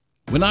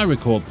When I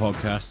record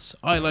podcasts,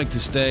 I like to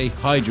stay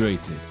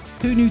hydrated.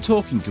 Who knew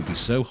talking could be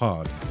so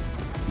hard?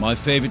 My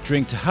favourite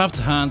drink to have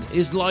to hand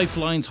is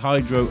Lifeline's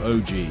Hydro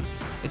OG.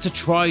 It's a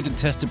tried and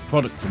tested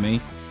product for me.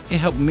 It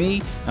helped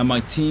me and my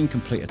team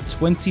complete a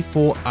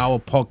 24-hour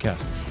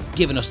podcast,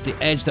 giving us the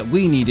edge that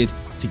we needed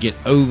to get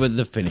over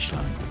the finish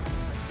line.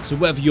 So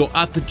whether you're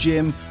at the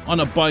gym,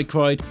 on a bike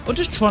ride, or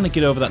just trying to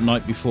get over that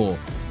night before,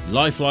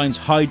 Lifeline's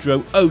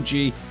Hydro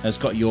OG has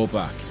got your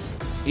back.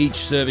 Each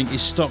serving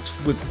is stocked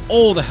with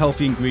all the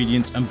healthy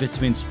ingredients and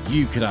vitamins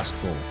you could ask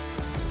for.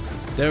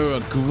 There are a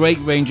great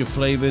range of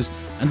flavours,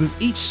 and with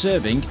each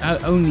serving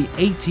at only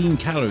 18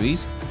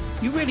 calories,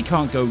 you really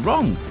can't go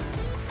wrong.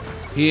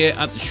 Here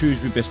at the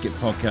Shrewsbury Biscuit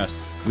podcast,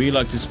 we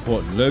like to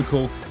support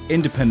local,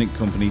 independent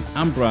companies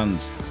and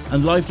brands,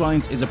 and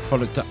Lifelines is a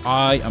product that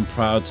I am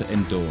proud to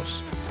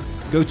endorse.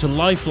 Go to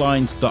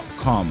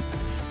lifelines.com.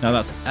 Now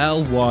that's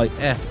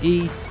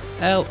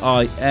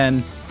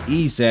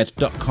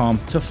LYFELINEZ.com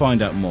to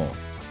find out more.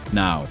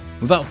 Now,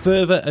 without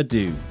further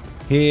ado,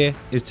 here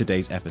is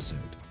today's episode.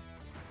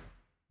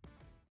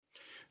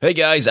 Hey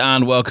guys,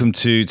 and welcome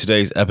to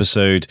today's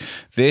episode.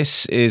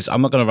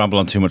 I'm not going to ramble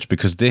on too much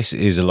because this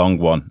is a long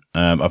one.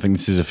 I think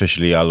this is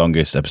officially our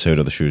longest episode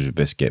of the Shrewsbury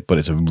Biscuit, but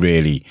it's a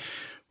really,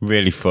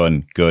 really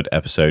fun, good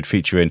episode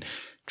featuring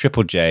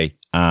TrippleJayy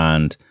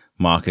and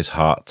Marcus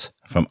Hart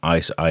from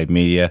Ice Eyed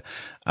Media.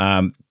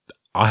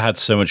 I had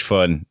so much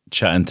fun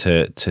chatting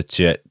to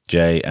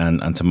Jay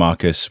and to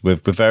Marcus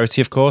with Verity,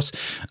 of course.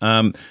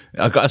 I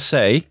got to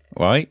say,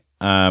 right,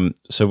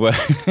 so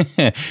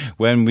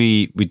when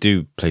we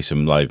do play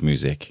some live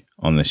music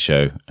on this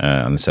show,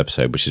 on this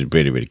episode, which is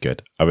really, really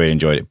good. I really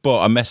enjoyed it,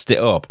 but I messed it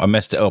up.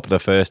 The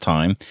first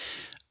time.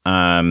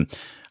 I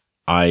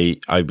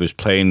was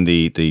playing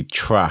the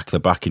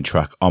backing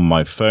track on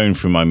my phone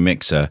through my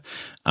mixer,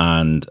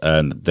 and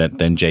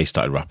then Jay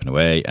started rapping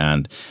away,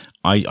 and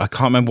I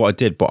can't remember what I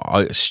did, but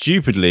I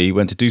stupidly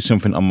went to do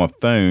something on my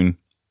phone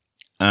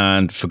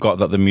and forgot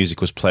that the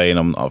music was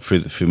playing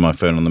through my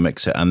phone on the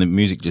mixer, and the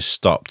music just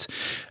stopped,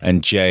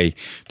 and Jay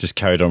just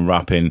carried on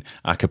rapping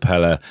a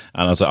cappella,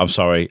 and I was like, I'm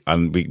sorry,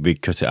 and we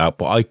cut it out.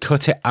 But I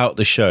cut it out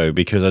the show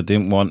because I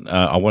didn't want,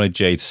 I wanted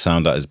Jay to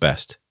sound at his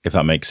best, if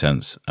that makes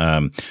sense.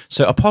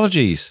 So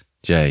apologies,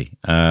 Jay.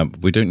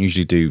 We don't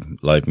usually do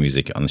live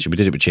music on the show. We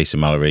did it with Chase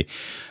and Mallory,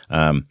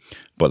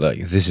 but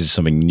this is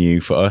something new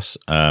for us.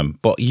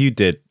 But you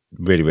did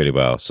really, really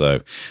well.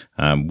 So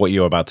what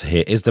you're about to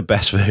hear is the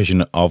best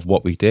version of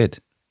what we did.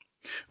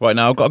 Right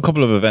now, I've got a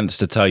couple of events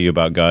to tell you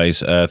about,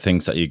 guys,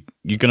 things that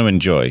you're going to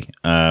enjoy.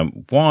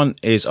 One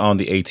is on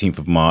the 18th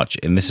of March,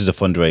 and this is a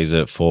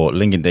fundraiser for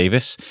Lincoln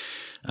Davis,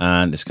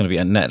 and it's going to be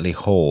at Netley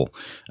Hall.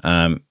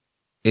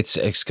 It's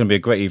going to be a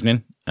great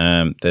evening.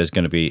 There's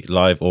going to be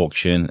live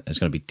auction. There's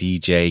going to be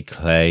DJ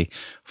Clay,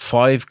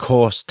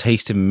 5-course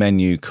tasting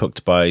menu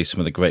cooked by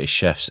some of the greatest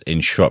chefs in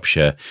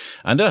Shropshire,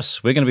 and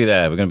us. We're going to be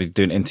there. We're going to be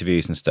doing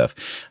interviews and stuff.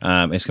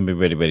 It's going to be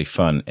really, really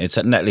fun. It's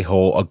at Netley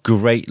Hall, a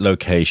great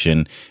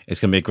location. It's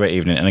going to be a great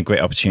evening and a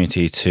great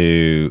opportunity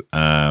to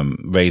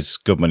raise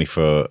good money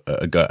for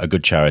a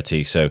good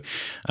charity. So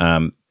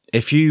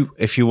if you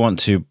want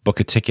to book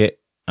a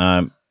ticket,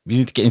 you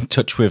need to get in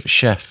touch with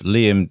Chef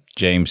Liam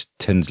James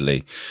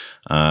Tinsley.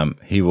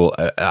 He will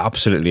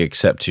absolutely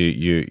accept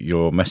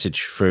your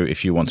message through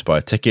if you want to buy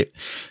a ticket.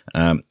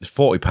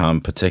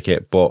 £40 per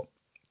ticket, but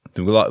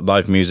the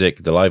live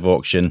music, the live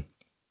auction,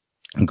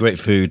 and great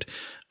food,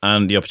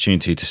 and the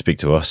opportunity to speak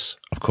to us,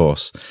 of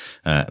course.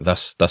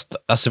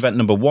 That's event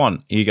number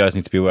one you guys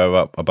need to be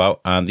aware about.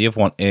 And the other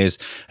one is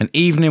an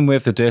evening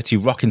with the Dirty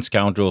Rockin'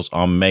 Scoundrels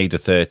on May the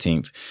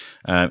 13th.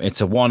 It's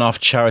a one-off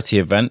charity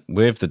event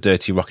with the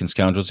Dirty Rockin'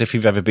 Scoundrels. If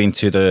you've ever been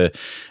to the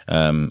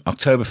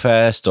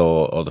Oktoberfest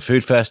or the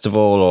Food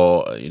Festival,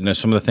 or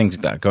some of the things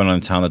that are going on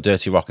in town, the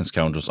Dirty Rockin'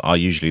 Scoundrels are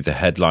usually the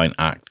headline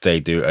act. They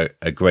do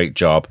a great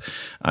job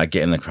at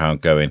getting the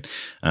crowd going.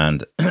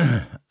 And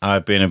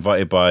I've been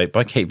invited by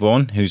Kate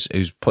Vaughan, who's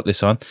put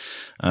this on,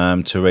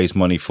 to raise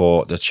money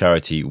for the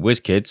charity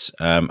WizKids,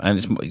 and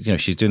it's,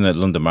 she's doing the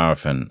London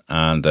Marathon,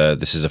 and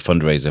this is a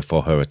fundraiser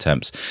for her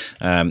attempts.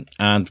 And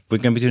we're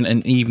going to be doing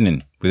an evening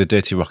with the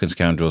Dirty Rockin'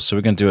 Scoundrels. So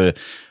we're going to do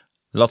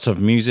lots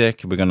of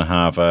music. We're going to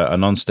have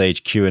an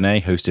on-stage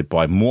Q&A hosted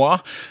by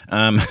moi,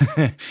 and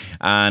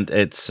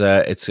it's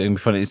going to be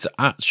fun. It's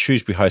at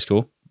Shrewsbury High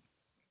School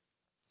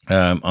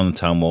on the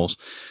town walls.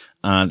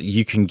 And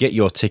you can get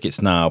your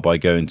tickets now by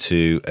going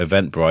to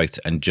Eventbrite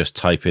and just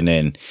typing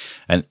in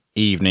an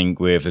evening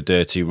with the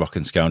Dirty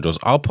Rockin' Scoundrels.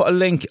 I'll put a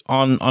link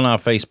on our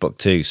Facebook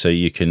too, so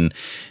you can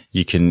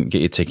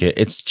get your ticket.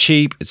 It's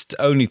cheap. It's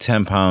only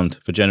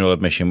 £10 for general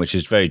admission, which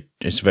is very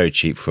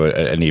cheap for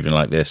an evening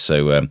like this.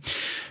 So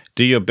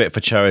do your bit for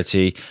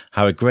charity,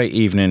 have a great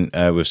evening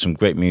with some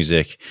great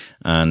music,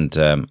 and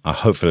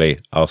hopefully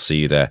I'll see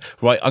you there.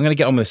 Right, I'm going to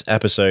get on with this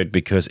episode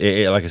because,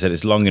 like I said,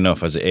 it's long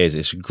enough as it is.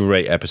 It's a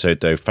great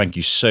episode, though. Thank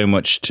you so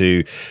much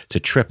to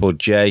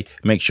TrippleJayy.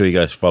 Make sure you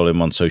guys follow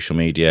him on social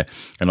media,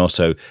 and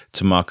also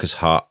to Marcus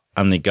Hart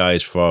and the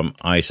guys from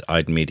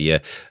Ice-Eyed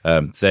Media.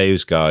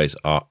 Those guys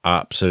are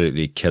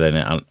absolutely killing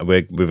it. And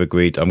we've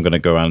agreed I'm going to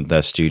go around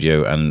their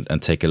studio and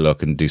take a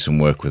look and do some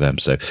work with them.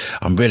 So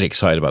I'm really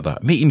excited about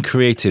that. Meeting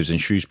creatives in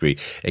Shrewsbury,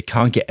 it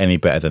can't get any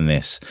better than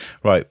this.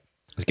 Right,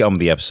 let's get on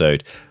with the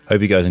episode.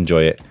 Hope you guys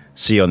enjoy it.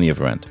 See you on the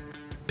other end.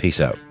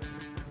 Peace out.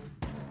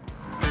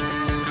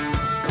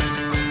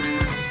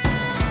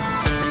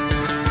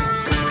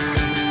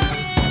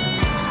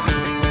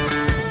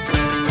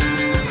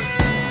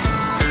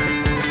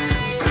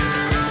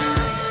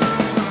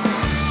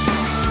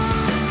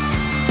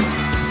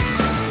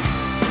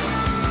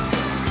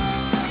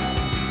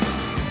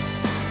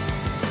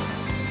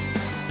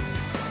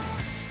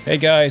 Hey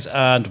guys,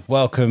 and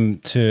welcome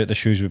to the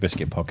Shrewsbury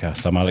Biscuit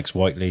podcast. I'm Alex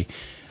Whiteley,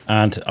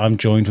 and I'm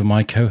joined with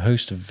my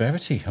co-host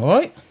Verity. All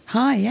right?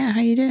 Hi, yeah, how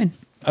you doing?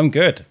 I'm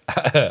good.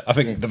 I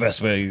think the best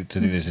way to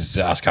do this is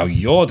to ask how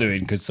you're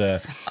doing, because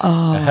a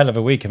hell of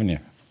a week, haven't you?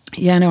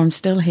 Yeah, no, I'm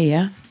still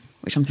here,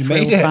 which I'm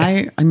thrilled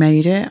about. I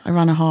made it. I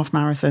ran a half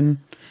marathon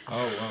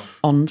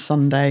on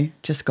Sunday,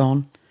 just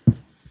gone.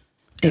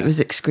 It was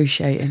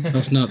excruciating.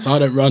 That's nuts. I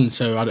don't run,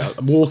 so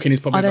walking is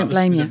probably. I don't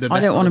blame you. I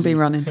don't want to be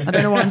running. I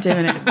don't know why I'm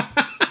doing it.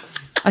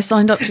 I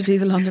signed up to do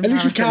the London Marathon.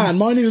 At least you can.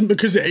 Mine isn't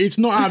because it's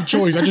not out of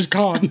choice. I just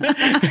can't.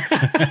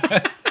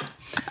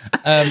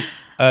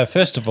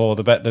 First of all,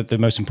 the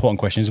most important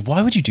question is,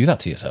 why would you do that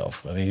to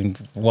yourself? I mean,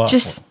 what?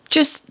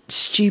 Just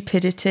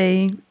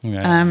stupidity,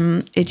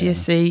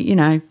 idiocy. You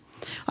know,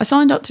 I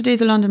signed up to do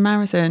the London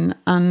Marathon,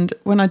 and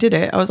when I did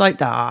it, I was like,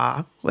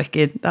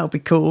 wicked. That'll be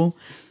cool.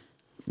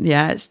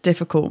 Yeah, it's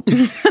difficult.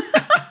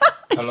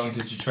 How long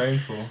did you train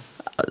for?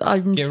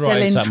 I'm still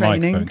in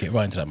training. Get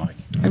right into that mic.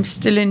 I'm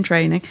still in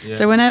training. Yeah.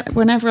 So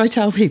whenever I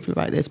tell people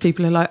about this,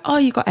 people are like, "Oh,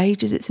 you got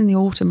ages. It's in the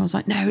autumn." I was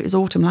like, "No, it was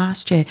autumn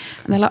last year."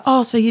 And they're like,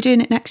 "Oh, so you're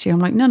doing it next year?"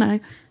 I'm like, No.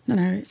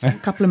 It's a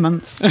couple of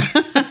months.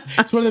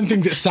 It's one of them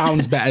things that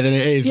sounds better than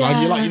it is. Yeah.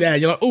 Like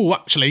you're like, "Oh,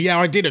 actually, yeah,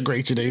 I did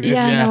agree to do this."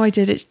 Yeah, no, I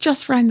did. It's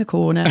just round the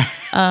corner.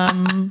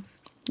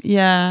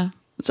 Yeah.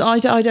 So I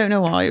don't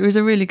know why. It was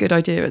a really good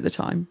idea at the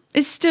time.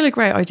 It's still a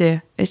great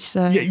idea. It's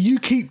yeah. You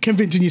keep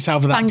convincing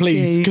yourself of that,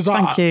 please, because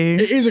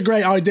it is a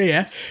great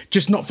idea,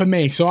 just not for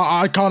me. So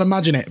I can't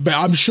imagine it. But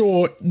I'm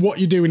sure what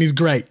you're doing is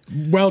great.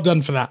 Well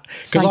done for that.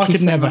 Because I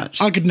could never.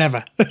 I could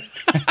never.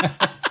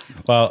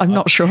 Well, I'm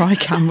not sure I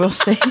can. We'll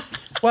see.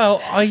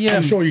 Well,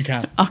 I'm sure you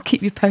can. I'll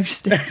keep you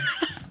posted.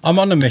 I'm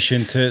on a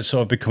mission to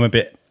sort of become a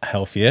bit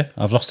healthier.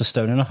 I've lost 1.5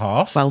 stone.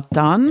 Well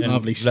done.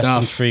 Lovely stuff.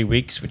 Less than 3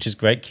 weeks, which is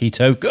great.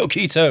 Keto. Go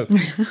keto.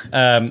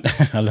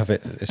 I love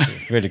it.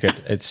 It's really good.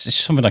 It's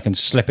just something I can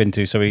slip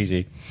into so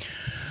easy.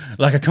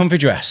 Like a comfy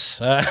dress.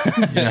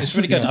 It's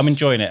really good. Yes. I'm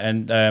enjoying it.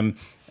 And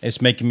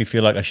it's making me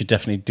feel like I should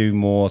definitely do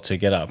more to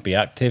get out and be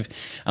active.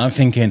 And I'm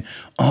thinking,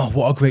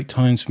 what a great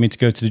times for me to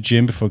go to the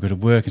gym before I go to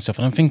work and stuff.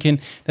 And I'm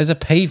thinking, there's a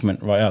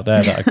pavement right out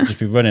there that I could just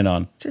be running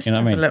on. Just you know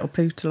what I mean? A little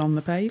poodle on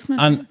the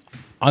pavement. And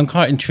I'm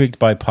quite intrigued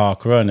by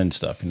park run and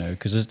stuff, you know,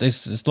 because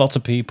there's lots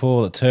of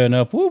people that turn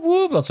up, whoop,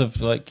 whoop, lots of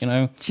Do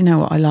you know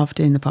what? I love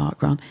doing the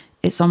park run.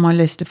 It's on my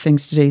list of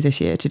things to do this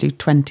year, to do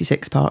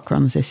 26 park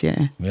runs this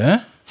year.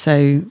 Yeah?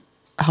 So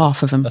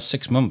half of them. That's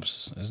 6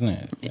 months, isn't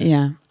it?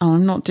 Yeah. Oh,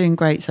 I'm not doing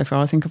great so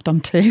far. I think I've done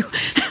 2.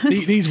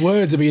 These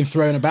words are being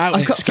thrown about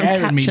and it's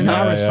scaring me.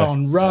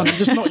 Marathon, run. I'm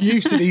just not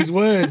used to these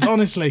words,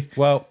 honestly.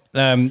 Well,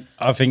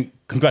 I think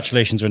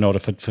congratulations are in order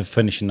for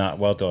finishing that.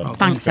 Well done. Oh,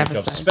 thanks ever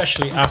so.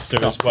 Especially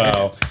after as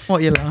well.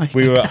 What you like.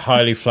 We were at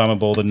Highly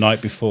Flammable the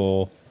night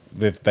before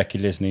with Becky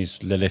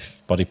Lisney's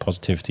Lilith Body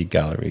Positivity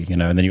Gallery, you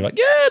know, and then you're like,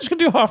 yeah, just going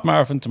to do a half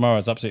marathon tomorrow.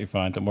 It's absolutely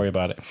fine. Don't worry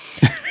about it.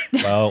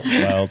 Well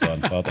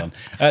done.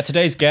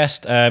 Today's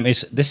guest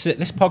is this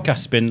podcast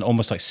has been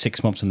almost like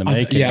 6 months in the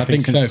making. I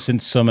think so.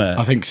 Since summer.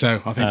 I think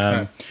so.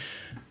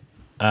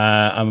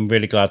 I'm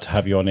really glad to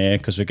have you on here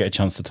because we get a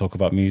chance to talk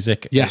about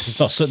music. Yes.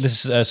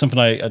 This is something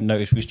I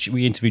noticed.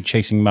 We interviewed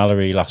Chasing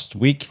Mallory last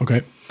week.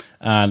 Okay.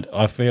 And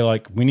I feel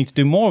like we need to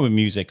do more with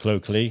music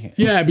locally.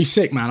 Yeah, it'd be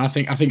sick, man. I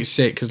think it's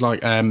sick because,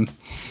 like, I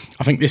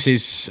think this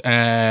is.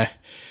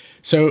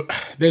 So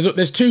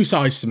there's 2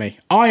 sides to me.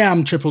 I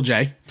am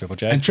TrippleJayy,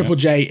 and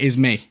TrippleJayy is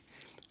me.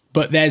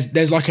 But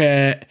there's like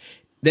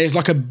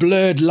a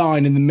blurred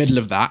line in the middle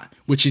of that,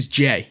 which is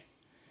Jay.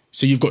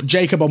 So you've got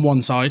Jacob on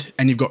one side,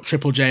 and you've got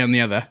TrippleJayy on the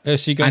other.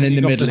 So and in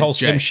the middle, the whole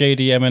Slim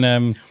Shady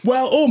Eminem.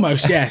 Well,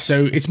 almost, yeah.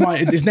 So it's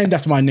named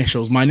after my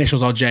initials. My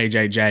initials are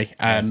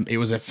JJJ. It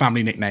was a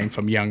family nickname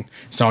from young,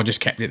 so I just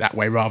kept it that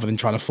way rather than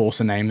trying to force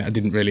a name that I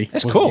didn't really.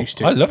 It's cool. Used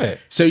to. I love it.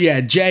 So yeah,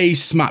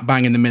 Jay's smack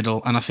bang in the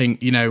middle, and I think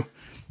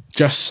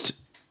just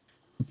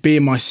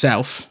being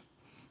myself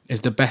is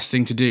the best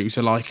thing to do.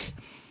 So like.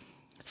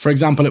 For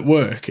example, at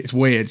work, it's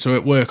weird. So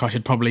at work, I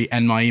should probably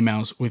end my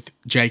emails with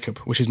Jacob,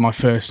 which is my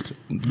first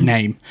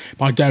name.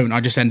 But I don't.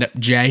 I just end up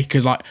Jay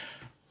because, like,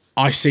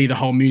 I see the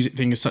whole music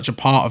thing as such a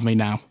part of me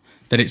now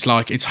that it's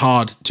like it's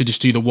hard to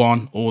just do the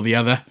one or the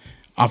other.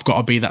 I've got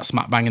to be that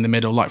smack bang in the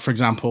middle. Like, for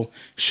example,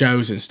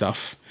 shows and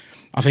stuff.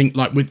 I think,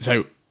 like,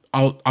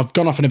 I've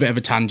gone off on a bit of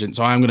a tangent,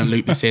 so I am going to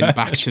loop this in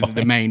back to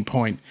the main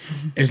point.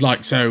 Is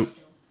like, so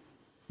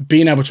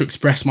being able to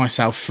express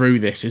myself through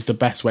this is the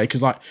best way,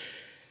 because like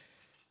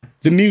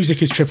the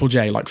music is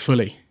TrippleJayy, like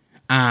fully,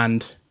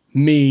 and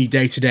me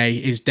day to day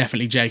is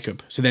definitely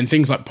Jacob. So then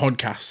things like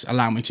podcasts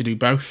allow me to do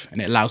both,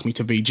 and it allows me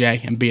to be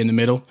Jay and be in the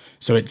middle.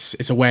 So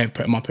it's a way of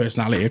putting my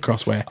personality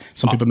across where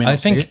some people may not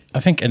see it. I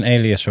think an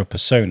alias or a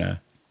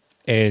persona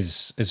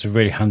is a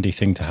really handy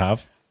thing to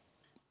have.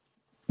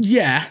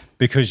 Yeah,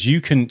 because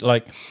you can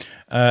like.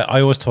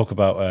 I always talk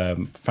about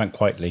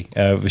Frank Whiteley,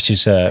 which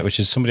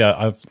is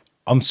somebody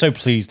I'm so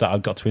pleased that I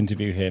got to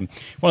interview him.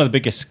 One of the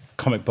biggest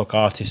comic book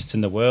artists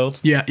in the world.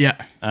 Yeah.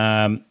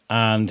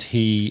 And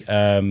he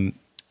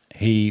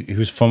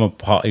was from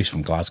he's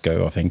from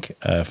Glasgow, I think,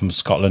 from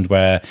Scotland,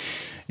 where,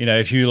 you know,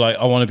 if you like,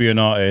 I want to be an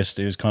artist,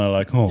 it was kind of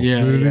like, you want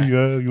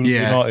to be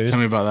an artist. Tell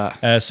me about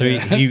that. So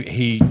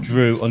he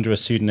drew under a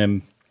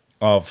pseudonym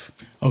of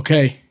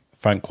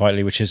Frank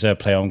Whiteley, which is a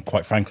play on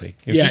Quite Frankly.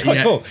 Which is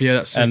quite cool. Yeah,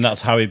 that's sick. And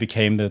that's how he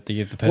became the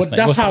person. Well,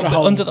 that's how the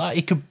whole... Under that,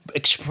 he could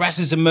express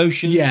his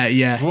emotion.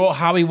 Yeah. Draw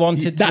how he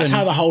wanted. That's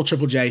how the whole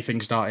TrippleJayy thing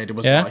started. It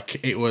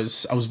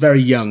was I was very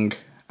young,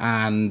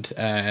 and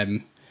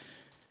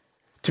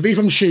to be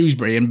from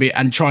Shrewsbury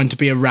and trying to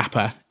be a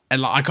rapper,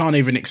 and like I can't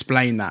even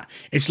explain that.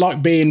 It's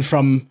like being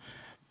from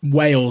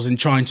Wales and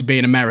trying to be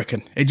an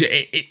American.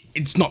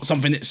 It's not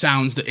something that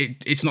sounds that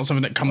it's not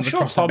something that comes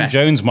across the best.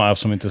 Tom Jones might have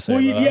something to say.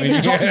 Well,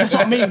 that's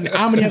what I mean.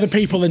 How many other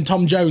people than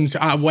Tom Jones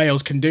out of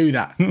Wales can do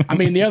that? I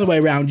mean, the other way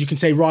around, you can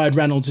say Ryan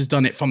Reynolds has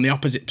done it from the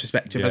opposite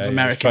perspective as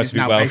American is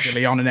now Welsh.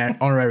 Basically on an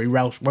honorary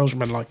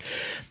Welshman. Like,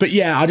 but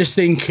yeah, I just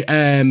think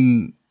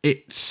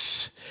it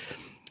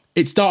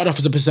started off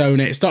as a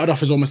persona. It started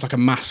off as almost like a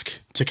mask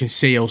to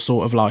conceal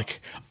sort of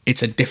like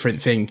it's a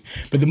different thing.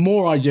 But the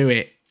more I do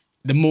it,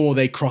 the more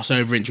they cross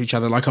over into each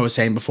other. Like I was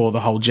saying before, the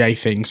whole Jay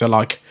thing. So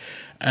like,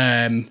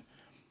 at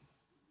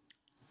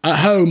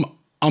home,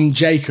 I'm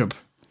Jacob,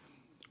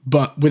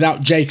 but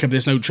without Jacob,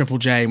 there's no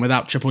TrippleJayy, and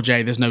without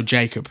TrippleJayy, there's no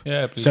Jacob.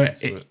 Yeah. So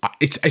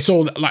it's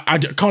all like, I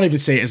can't even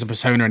see it as a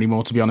persona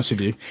anymore, to be honest with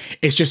you.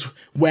 It's just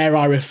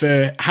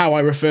how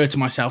I refer to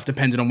myself,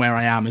 depending on where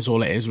I am, is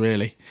all it is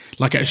really.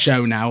 Like at a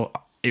show now,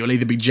 it will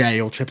either be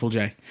Jay or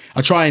TrippleJayy.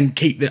 I try and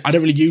I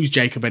don't really use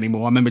Jacob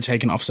anymore. I remember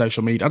taking it off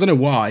social media. I don't know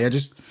why. I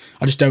just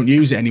don't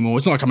use it anymore.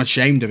 It's not like I'm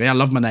ashamed of it. I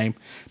love my name,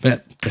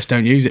 but just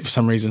don't use it for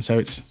some reason. So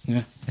it's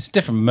a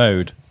different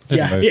mode.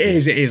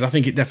 It is. I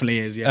think it definitely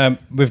is. Yeah.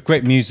 With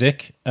great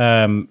music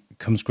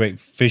comes great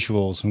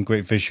visuals, and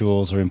great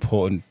visuals are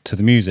important to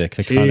the music.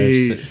 They kind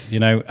of, you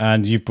know.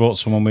 And you've brought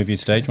someone with you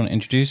today. Do you want to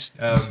introduce?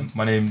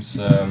 My name's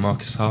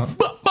Marcus Hart.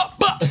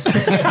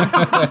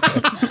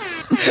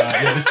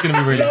 This is going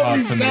to be really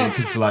hard for me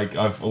because, like,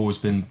 I've always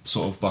been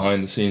sort of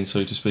behind the scenes,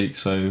 so to speak.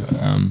 So,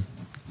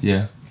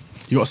 yeah.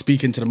 You got to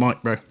speak into the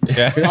mic, bro.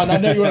 Yeah. I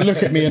know you want to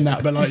look at me and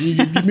that, but like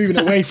you're moving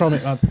away from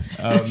it, man.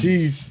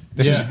 Jeez.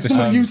 It's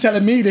not you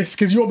telling me this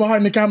because you're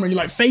behind the camera. And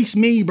you're like, face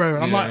me, bro.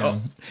 And I'm like,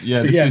 oh.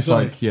 Yeah, this is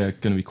going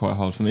to be quite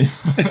hard for me.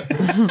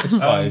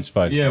 It's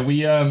fine. Yeah,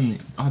 we. I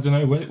don't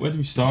know. Where do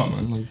we start,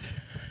 man? Like,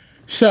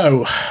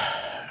 so.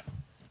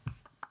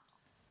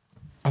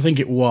 I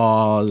think it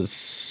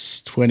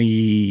was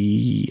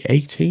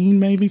 2018,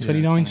 maybe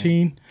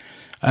 2019.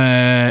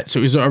 So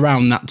it was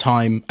around that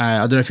time. I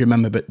don't know if you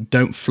remember, but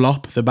Don't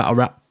Flop, the battle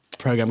rap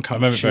program. I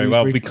remember it very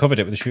well. We covered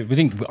it with the shoot.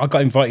 I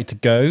got invited to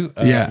go.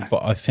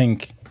 But I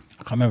can't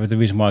remember the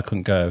reason why I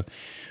couldn't go.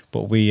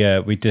 But we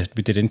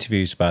did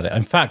interviews about it.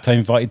 In fact, I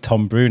invited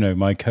Tom Bruno,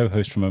 my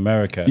co-host from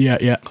America.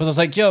 Yeah. Because I was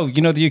like, yo,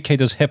 you know, the UK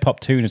does hip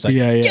hop too, and it's like,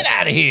 get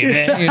out of here,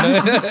 man. You know.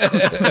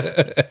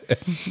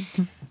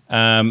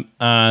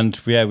 And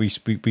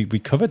we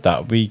covered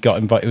that. We got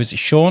invited. Was it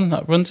Sean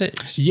that runs it?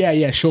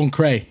 Yeah, Sean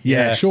Cray.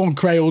 Yeah, Sean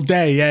Cray all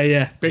day.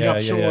 Yeah. Big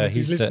up Sean. Yeah.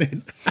 He's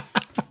listening.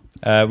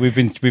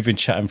 We've been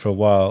chatting for a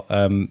while,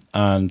 and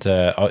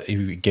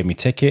he gave me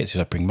tickets. He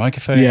was like, bring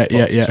microphone.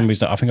 Yeah. For some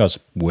reason, I think I was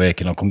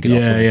working. I couldn't get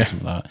off. Or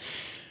something like that.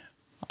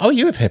 Oh,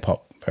 you have hip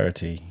hop,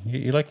 Verity?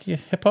 You like your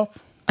hip hop?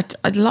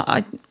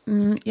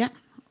 Yeah.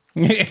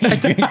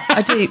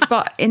 I do,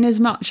 but in as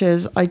much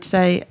as I'd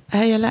say,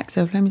 hey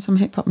Alexa, play me some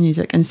hip hop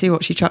music and see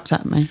what she chucks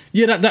at me.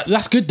 Yeah,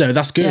 that's good though.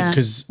 That's good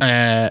because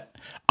I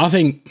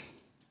think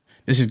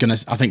I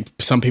think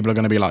some people are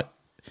gonna be like,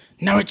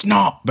 no, it's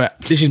not. But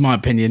this is my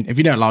opinion. If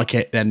you don't like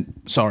it, then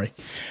sorry.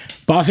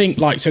 But I think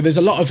so there's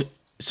a lot of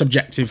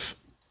subjective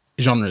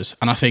genres,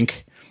 and I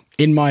think,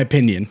 in my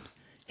opinion,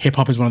 hip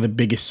hop is one of the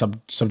biggest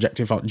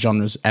subjective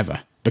genres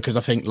ever, because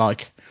I think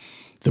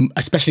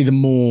especially the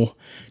more,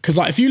 because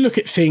if you look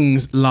at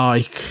things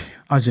like,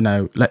 I don't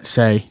know, let's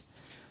say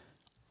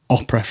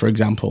opera, for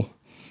example.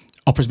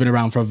 Opera's been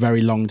around for a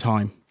very long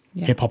time.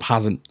 Yeah. Hip hop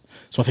hasn't.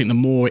 So I think the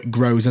more it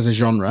grows as a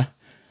genre,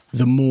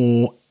 the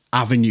more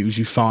avenues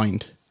you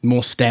find, the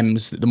more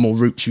stems, the more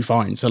roots you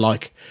find. So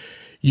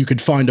you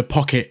could find a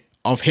pocket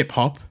of hip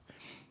hop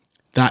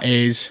that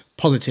is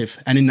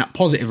positive, and in that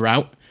positive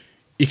route,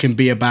 it can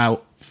be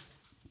about,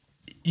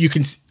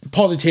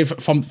 positive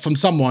from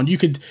someone. It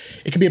could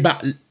be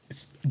about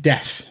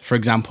death, for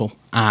example,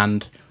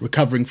 and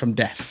recovering from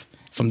death,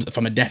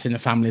 from a death in the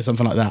family or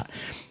something like that.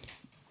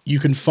 you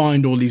can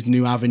find all these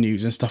new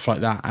avenues and stuff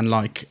like that, and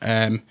like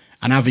an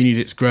avenue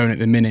that's grown at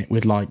the minute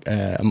with like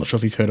I'm not sure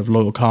if you've heard of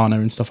Loyal Kana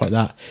and stuff like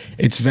that.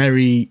 It's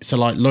very so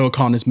like Loyal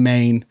Kana's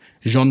main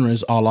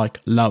genres are like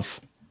love,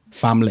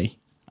 family,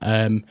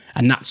 and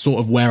that's sort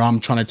of where I'm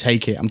trying to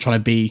take it. I'm trying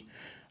to be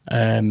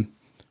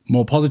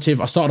more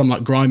positive. I started on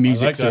like grime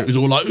music, so it was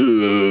all like,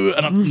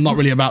 and I'm not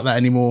really about that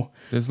anymore.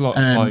 There's a lot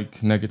of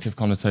like negative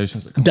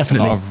connotations that come with a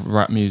lot of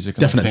rap music.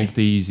 And I think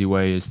the easy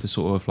way is to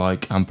sort of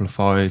like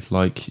amplify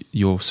like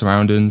your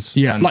surroundings.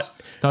 Yeah, and like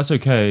that's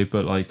okay,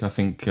 but like I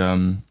think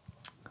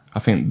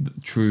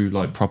true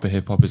like proper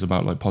hip hop is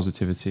about like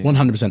positivity.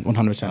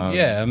 100%.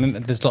 Yeah, I mean,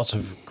 there's lots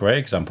of great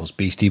examples.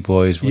 Beastie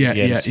Boys, Run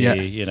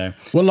DMC, you know.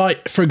 Well,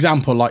 like for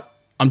example, like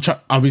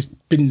I was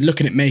been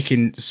looking at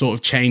making sort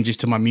of changes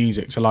to my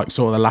music. So like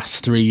sort of the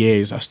last 3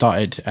 years, I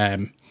started.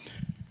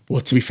 Well,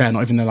 to be fair,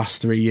 not even the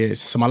last 3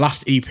 years. So my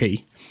last EP,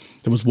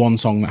 there was one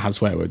song that had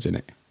swear words in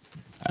it,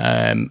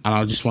 and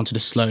I just wanted to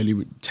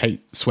slowly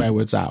take swear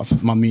words out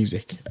of my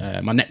music.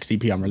 My next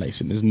EP I'm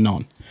releasing, there's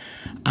none,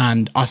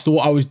 and I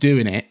thought I was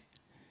doing it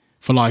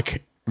for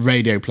like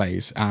radio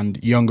plays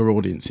and younger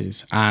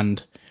audiences,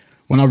 and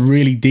when I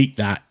really deep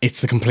that,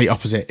 it's the complete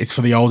opposite. It's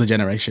for the older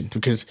generation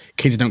because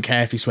kids don't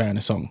care if you swear in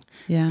a song.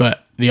 Yeah.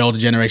 But the older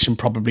generation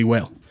probably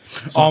will.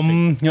 So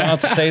you're not allowed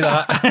to say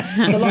that.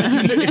 but like,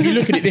 if you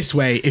look at it this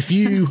way, if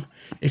you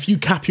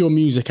cap your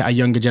music at a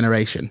younger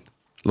generation,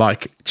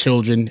 like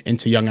children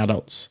into young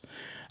adults,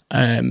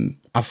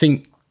 I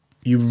think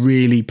you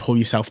really pull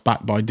yourself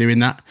back by doing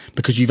that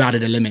because you've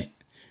added a limit.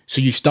 So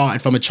you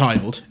started from a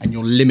child and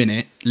you're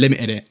limiting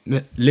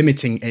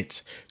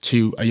it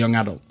to a young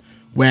adult.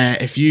 Where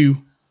if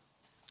you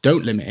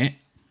don't limit it,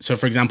 so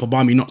for example,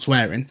 by me not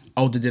swearing,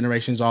 older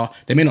generations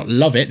they may not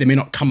love it, they may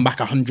not come back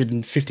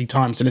 150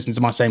 times to listen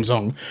to my same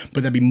song,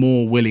 but they'll be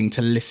more willing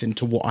to listen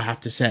to what I have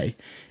to say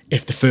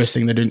if the first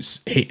thing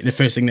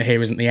they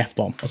hear isn't the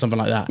F-bomb or something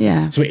like that.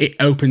 Yeah. So it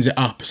opens it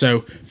up.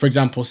 So for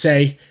example,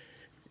 say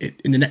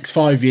in the next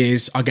 5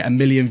 years, I get 1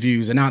 million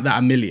views, and out of that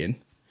 1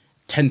 million,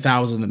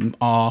 10,000 of them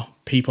are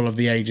people of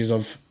the ages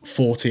of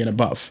 40 and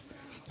above.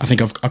 I think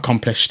I've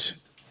accomplished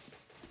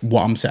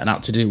what I'm setting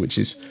out to do, which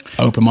is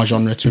open my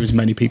genre to as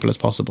many people as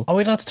possible. Are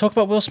we allowed to talk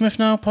about Will Smith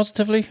now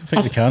positively? I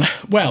think we can.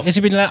 Well, has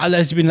he been let out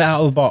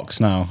of the box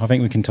now? I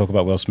think we can talk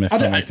about Will Smith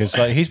now because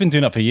like, he's been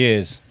doing that for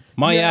years.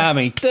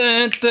 Miami.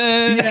 Yeah. Dun,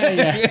 dun.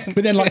 Yeah.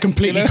 But then like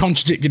completely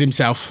contradicted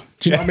himself.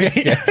 Do you know what I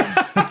mean?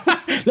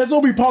 Yeah. Let's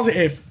all be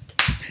positive.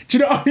 Do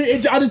you know what I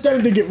mean? I just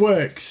don't think it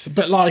works.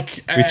 But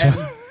like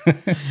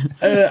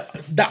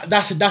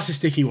that's a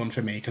sticky one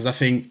for me because I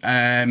think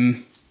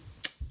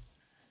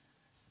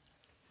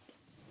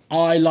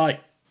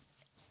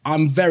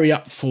I'm very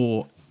up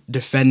for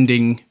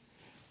defending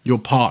your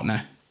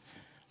partner,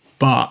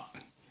 but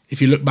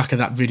if you look back at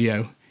that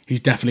video, he's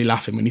definitely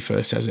laughing when he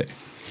first says it.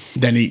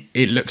 Then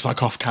it looks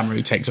like off camera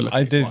he takes a look.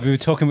 We were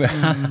talking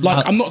about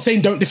like I'm not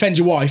saying don't defend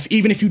your wife,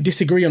 even if you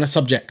disagree on a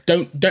subject.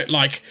 Don't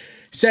like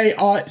say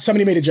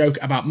somebody made a joke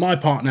about my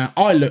partner.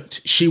 I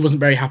looked, she wasn't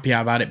very happy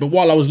about it, but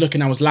while I was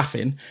looking, I was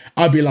laughing.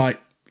 I'd be like,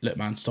 look,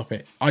 man, stop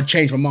it. I'd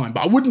change my mind,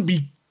 but I wouldn't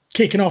be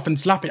kicking off and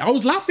slapping. I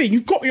was laughing.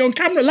 You've got me on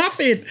camera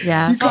laughing.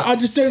 Yeah. I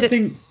just don't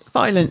think...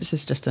 Violence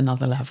is just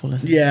another level,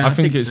 isn't it? Yeah, I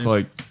think it's so.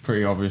 like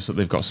pretty obvious that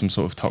they've got some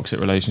sort of toxic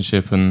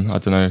relationship, and I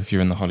don't know if you're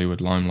in the Hollywood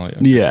limelight.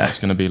 Yeah. It's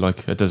going to be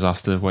like a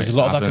disaster. There's a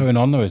lot of that going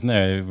on though, isn't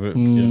there?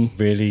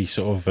 Really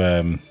sort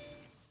of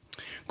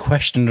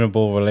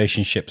questionable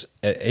relationships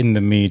in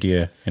the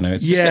media, you know.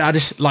 I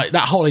just like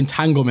that whole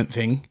entanglement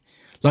thing.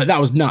 Like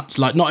that was nuts.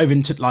 Like not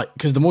even to like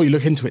because the more you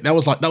look into it, that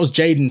was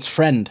Jaden's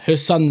friend. Her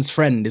son's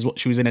friend is what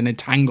she was in an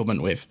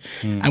entanglement with.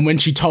 And when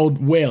she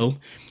told Will,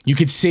 you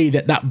could see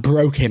that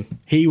broke him.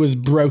 He was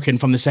broken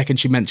from the second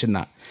she mentioned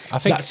that. I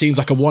think that seems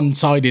like a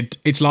one-sided.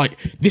 It's like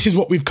this is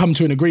what we've come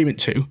to an agreement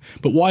to,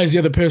 but why is the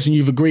other person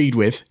you've agreed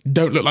with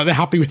don't look like they're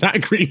happy with that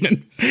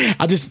agreement?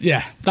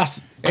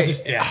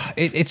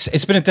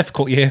 It's been a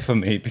difficult year for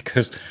me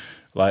because.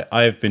 Like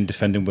I've been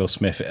defending Will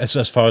Smith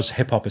as far as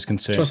hip hop is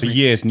concerned for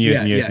years and years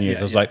and years and years.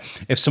 I was like,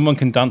 if someone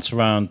can dance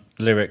around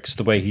lyrics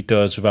the way he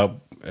does without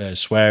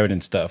swearing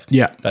and stuff,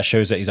 that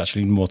shows that he's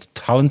actually more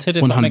talented.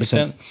 If 100%. That makes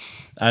sense.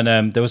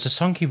 And there was a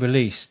song he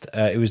released.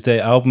 It was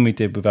the album he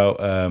did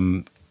without.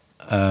 What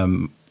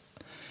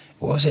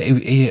was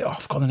it? I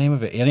forgot the name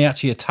of it. And he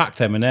actually attacked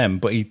Eminem,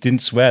 but he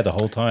didn't swear the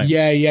whole time.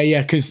 Yeah.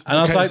 Because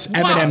I was like,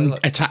 Eminem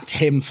attacked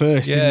him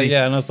first.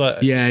 Yeah, and I was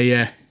like,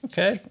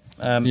 okay.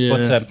 But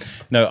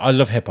no, I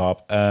love hip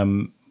hop.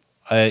 I'm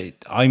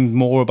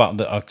more about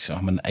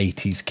I'm an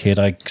 80s kid.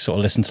 I sort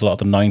of listen to a lot of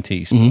the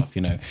 90s stuff,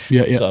 you know.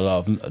 So a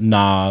lot of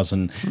Nas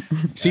and.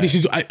 See, this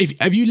is.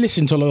 Have you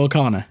listened to Loyal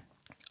Kana?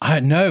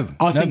 No.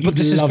 I think but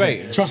this is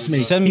great. It. Trust me.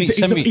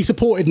 He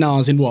supported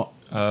Nas in what?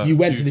 You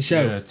went to the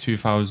show. Yeah,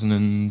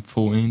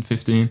 2014,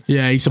 15.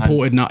 Yeah, he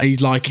supported Nas.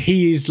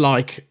 He is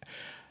like.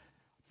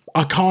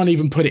 I can't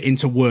even put it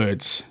into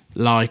words.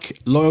 Like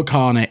Loyal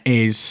Kana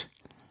is.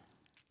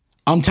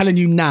 I'm telling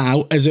you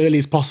now, as early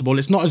as possible.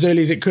 It's not as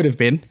early as it could have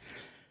been,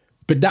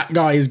 But that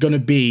guy is going to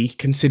be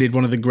considered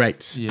one of the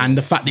greats. Yeah. And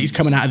the fact that he's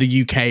coming out of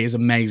the UK is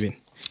amazing.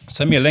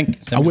 Send me a link.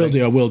 I will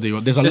do.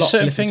 There's a lot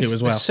to listen to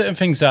as well. There's certain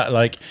things that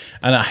like,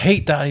 and I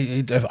hate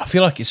that. I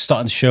feel like it's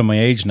starting to show my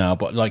age now.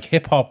 But like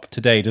hip hop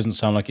today doesn't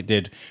sound like it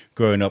did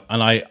growing up.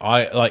 And I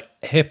like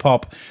hip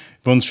hop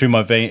runs through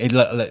my vein.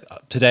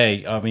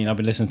 Today, I mean, I've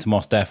been listening to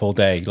Mos Def all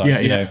day.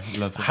 Like, you know,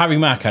 Harry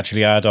Mack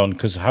actually I had on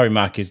because Harry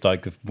Mack is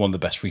like one of the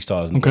best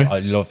freestylers. Okay. I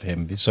love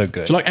him. He's so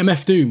good. Do you like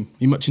MF Doom?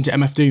 You much into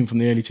MF Doom from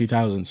the early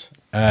 2000s?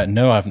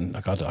 No, I haven't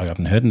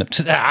heard of it.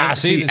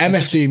 See,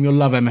 MF Doom, you'll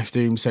love MF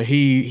Doom. So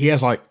he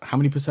has like, how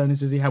many personas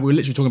does he have? We were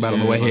literally talking about it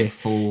on the way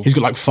here. He's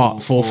got like four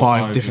or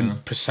five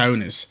different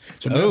personas.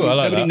 So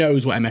nobody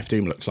knows what MF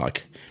Doom looks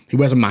like. He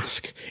wears a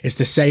mask. It's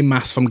the same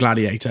mask from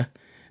Gladiator,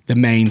 the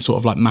main sort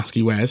of like mask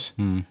he wears.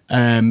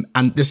 And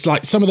there's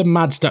like some of the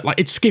mad stuff, like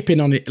it's skipping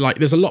on it. Like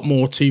there's a lot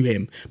more to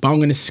him, but I'm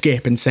going to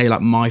skip and say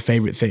like my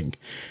favorite thing.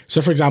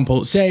 So for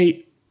example,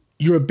 say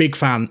you're a big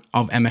fan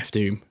of MF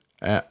Doom.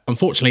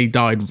 Unfortunately, he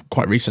died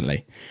quite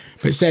recently.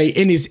 But say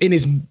in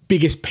his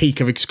biggest peak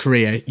of his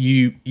career,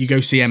 you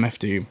go see MF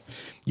Doom.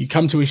 You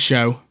come to his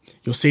show,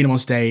 you're seeing him on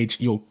stage,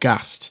 you're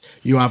gassed,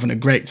 you're having a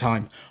great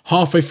time.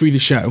 Halfway through the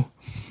show,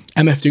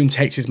 MF Doom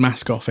takes his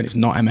mask off and it's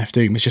not MF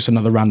Doom, it's just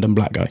another random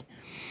black guy.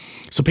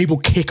 So people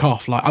kick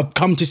off like, I've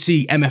come to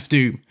see MF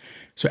Doom.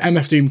 So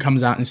MF Doom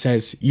comes out and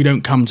says, you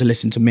don't come to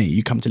listen to me,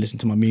 you come to listen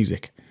to my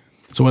music.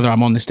 So whether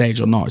I'm on the stage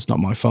or not, it's not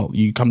my fault.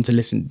 You come to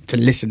listen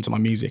to my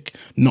music,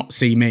 not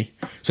see me.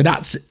 So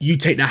that's, you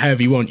take that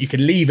however you want. You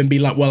can leave and be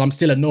like, well, I'm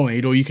still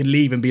annoyed, or you can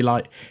leave and be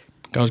like,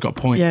 guy's got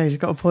a point. Yeah, he's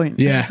got a point.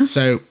 Yeah.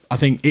 So I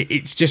think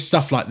it's just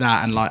stuff like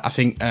that, and like I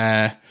think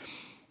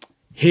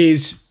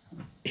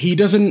he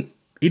doesn't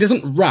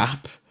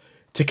rap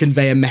to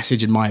convey a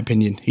message, in my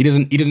opinion. He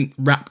doesn't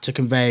rap to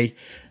convey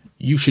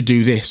you should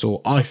do this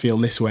or I feel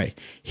this way.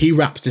 He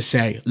raps to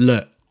say,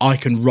 look, I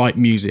can write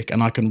music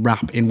and I can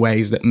rap in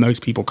ways that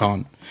most people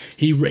can't.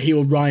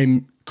 He'll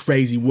rhyme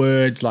crazy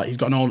words. Like he's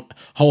got a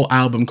whole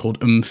album called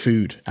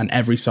Food, and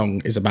every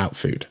song is about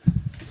food.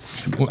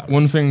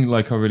 One thing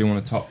like I really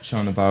want to touch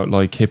on about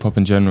like hip hop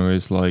in general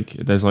is like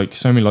there's like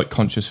so many like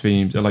conscious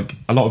themes. Like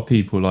a lot of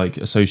people like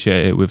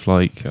associate it with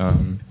like a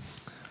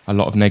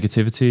lot of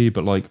negativity,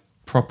 but like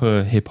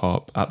proper hip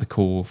hop at the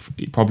core,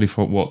 probably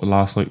for the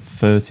last like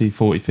 30,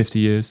 40, 50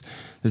 years,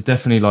 there's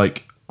definitely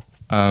like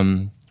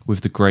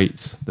with the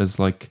greats, there's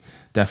like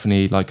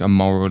definitely like a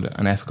moral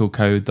and ethical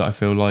code that I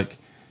feel like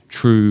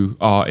true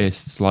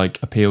artists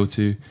like appeal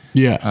to.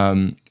 Yeah.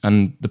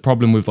 And the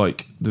problem with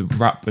like the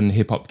rap and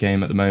hip hop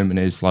game at the moment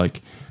is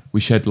like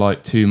we shed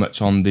like too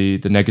much on the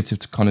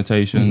negative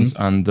connotations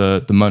and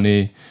the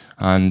money,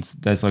 and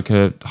there's like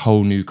a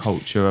whole new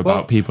culture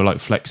about people like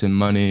flexing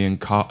money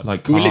and cars.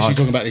 We were literally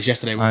talking about this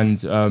yesterday.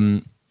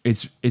 And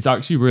it's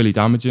actually really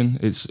damaging.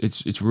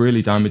 It's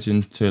really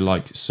damaging to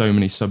like so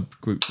many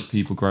subgroups of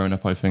people growing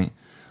up, I think.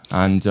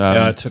 And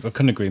I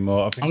couldn't agree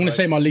more. I'm going to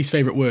say my least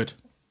favorite word: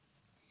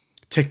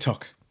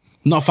 TikTok.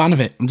 I'm not a fan of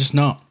it. I'm just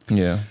not.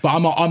 Yeah. But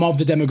I'm of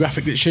the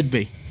demographic that should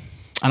be,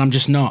 and I'm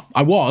just not.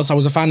 I was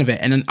a fan of it,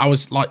 and then I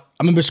was like,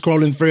 I remember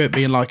scrolling through it,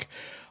 being like,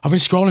 I've been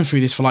scrolling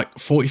through this for like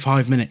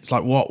 45 minutes.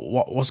 Like,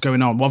 what's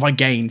going on? What have I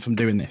gained from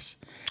doing this?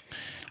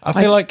 I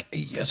feel like...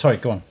 Sorry,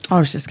 go on. I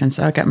was just going to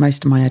say, I get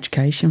most of my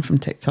education from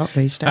TikTok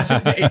these days.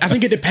 I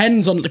think it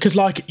depends on... Because,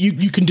 like,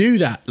 you can do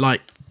that.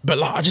 Like, but,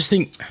 like, I just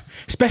think...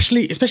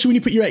 Especially when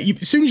you put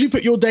as soon as you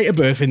put your date of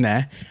birth in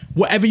there,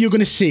 whatever you're going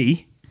to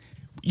see,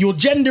 your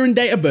gender and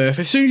date of birth,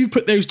 as soon as you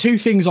put those two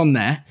things on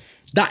there,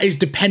 that is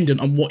dependent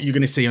on what you're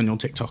going to see on your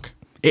TikTok.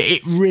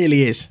 It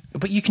really is.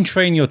 But you can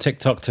train your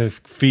TikTok to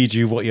feed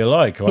you what you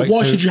like, right? But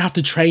why should you have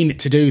to train it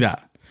to do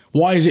that?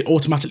 Why is it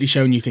automatically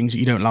showing you things that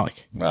you don't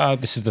like? Well,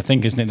 this is the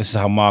thing, isn't it? This is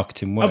how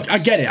marketing works. I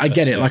get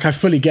it. Yeah. Like, I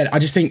fully get it. I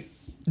just think,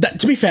 that,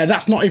 to be fair,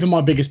 that's not even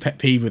my biggest pet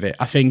peeve with it.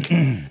 I think,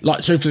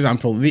 like, so for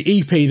example, the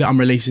EP that I'm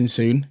releasing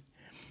soon,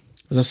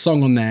 there's a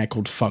song on there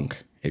called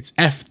Funk. It's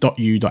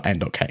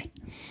f.u.n.k.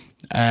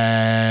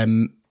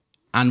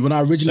 And when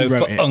I originally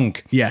wrote it...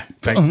 Funk. Yeah,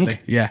 basically.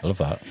 Yeah. I love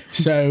that.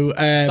 So...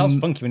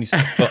 sounds funky when you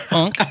say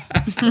funk.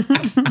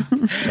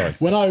 Sorry.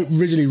 When I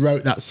originally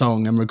wrote that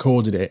song and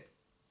recorded it,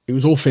 it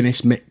was all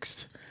finished,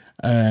 mixed.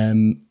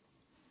 It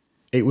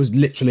was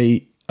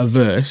literally a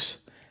verse,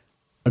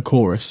 a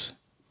chorus,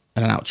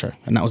 and an outro,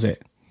 and that was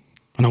it.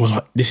 And I was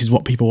like, this is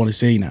what people want to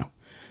see now.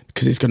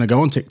 Because it's going to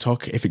go on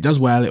TikTok. If it does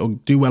well, it'll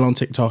do well on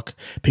TikTok.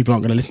 People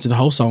aren't going to listen to the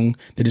whole song.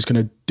 They're just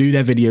going to do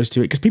their videos to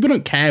it. Because people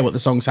don't care what the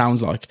song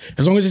sounds like.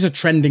 As long as it's a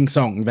trending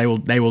song, they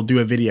will do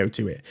a video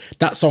to it.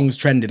 That song's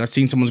trended. I've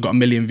seen someone's got 1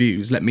 million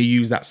views. Let me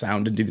use that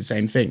sound and do the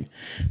same thing.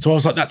 So I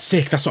was like, that's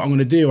sick. That's what I'm going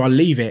to do. I'll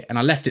leave it. And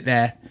I left it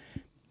there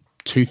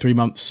 2-3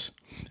 months.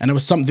 And there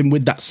was something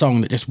with that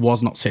song that just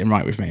was not sitting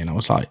right with me. And I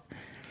was like,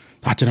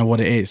 I don't know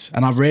what it is.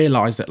 And I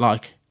realised that,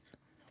 like,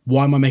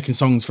 why am I making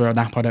songs for an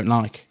app I don't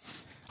like?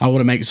 I want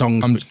to make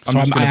songs.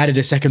 I added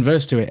a second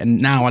verse to it,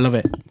 and now I love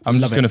it. I'm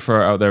just going to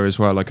throw it out there as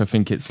well. Like, I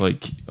think it's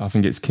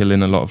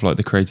killing a lot of like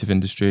the creative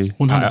industry.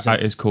 100%.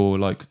 At its core,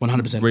 like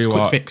 100%. Real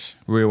quick art, fix.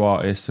 Real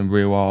artists and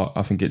real art.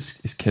 I think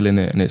it's killing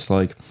it, and it's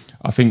like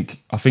I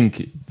think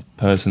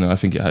personally, I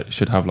think it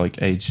should have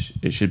like age.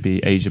 It should be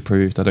age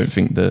approved. I don't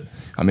think that.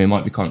 I mean, it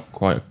might be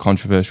quite a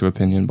controversial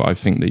opinion, but I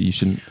think that you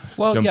shouldn't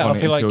jump on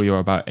it until you're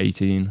about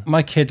 18.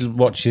 My kid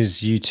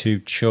watches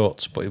YouTube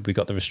shorts, but we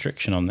got the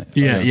restriction on it.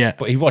 Yeah.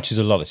 But he watches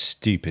a lot of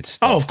stupid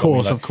stuff. Oh, of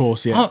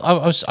course, yeah.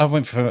 I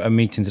went for a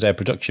meeting today, a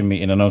production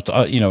meeting, and we're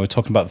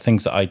talking about the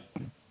things that I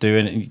do,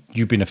 and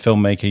you being a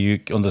filmmaker, you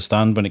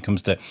understand when it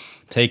comes to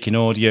taking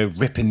audio,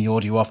 ripping the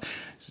audio off,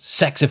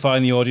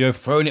 sexifying the audio,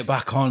 throwing it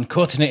back on,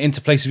 cutting it into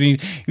places.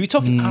 You're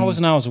talking hours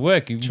and hours of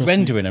work,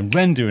 rendering and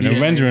rendering.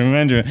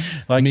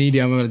 Like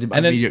media, I'm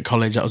media at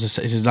college. It's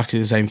exactly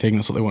the same thing.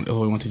 That's what they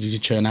wanted you to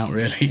churn out,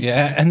 really.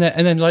 Yeah, and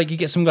then like you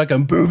get some guy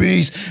going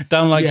boobies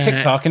down like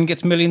TikTok and it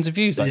gets millions of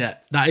views. Like, yeah,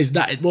 that is.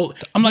 Well,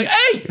 I'm like,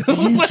 hey,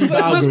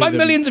 where's my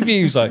millions of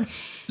views?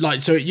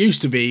 Like, so it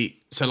used to be.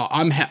 So like,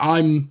 I'm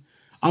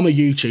a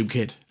YouTube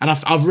kid, and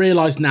I've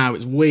realised now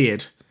it's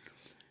weird.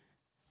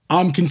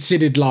 I'm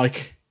considered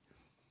like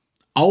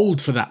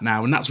old for that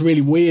now, and that's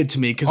really weird to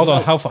me. Because hold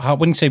on, how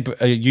when you say a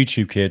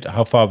YouTube kid,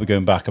 how far are we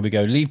going back? Are we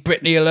go leave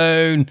Britney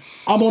alone?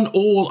 I'm on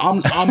all.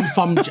 I'm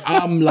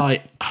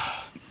like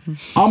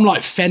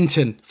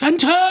Fenton.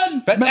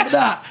 Remember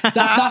that?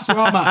 That's where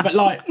I'm at. But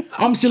like,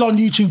 I'm still on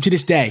YouTube to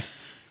this day.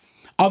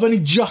 I've only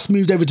just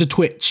moved over to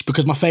Twitch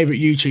because my favourite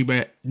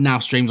YouTuber now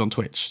streams on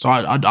Twitch, so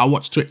I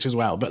watch Twitch as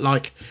well. But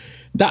like.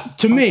 That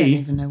to me, I don't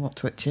even know what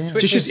Twitch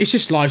is. It's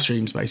just live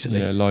streams basically.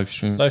 Yeah, live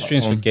streams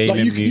for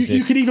gaming, like music.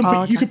 You could even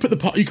you could put the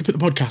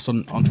podcast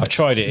on. I've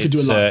tried it.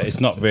 It's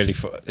not really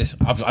for.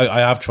 I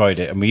have tried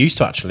it, and we used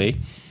to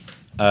actually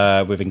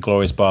with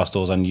Inglorious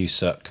Barstools and You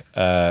Suck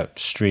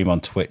stream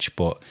on Twitch,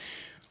 but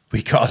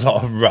we got a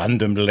lot of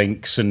random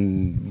links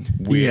and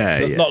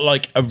weird, not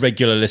like a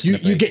regular listener.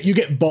 You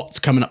get bots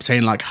coming up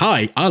saying like,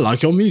 "Hi, I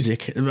like your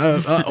music,"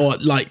 or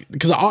like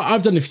because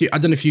I've done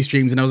a few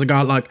streams and there was a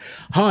guy like,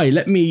 "Hi,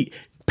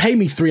 pay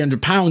me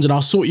 £300 and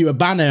I'll sort you a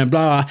banner and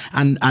blah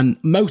and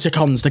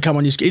emoticons to come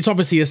on your screen." It's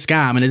obviously a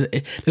scam and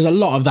there's a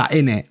lot of that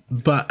in it.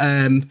 But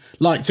going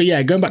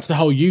back to the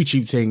whole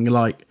YouTube thing,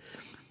 like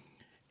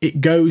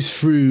it goes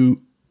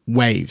through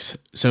waves.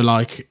 So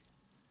like.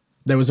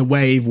 There was a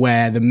wave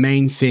where the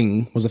main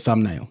thing was a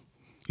thumbnail.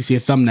 You see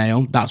a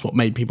thumbnail, that's what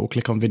made people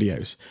click on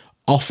videos.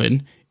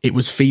 Often, it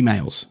was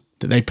females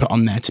that they put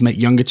on there to make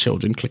younger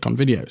children click on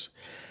videos.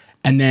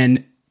 And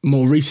then,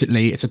 more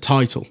recently, it's a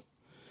title.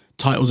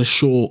 Titles are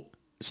short,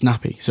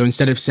 snappy. So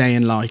instead of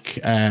saying like,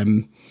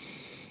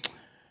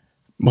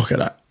 look at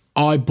that,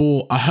 I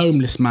bought a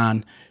homeless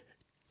man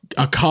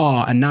a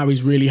car and now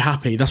he's really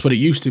happy. That's what it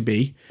used to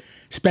be.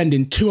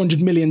 Spending $200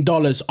 million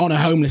on a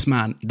homeless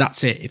man.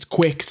 That's it. It's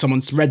quick.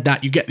 Someone's read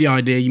that. You get the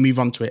idea. You move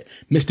on to it.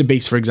 Mr.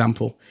 Beast, for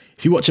example.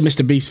 If you watch a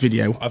Mr. Beast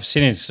video... I've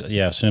seen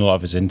a lot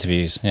of his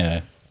interviews,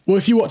 yeah. Well,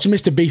 if you watch a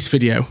Mr. Beast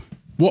video,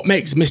 what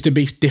makes Mr.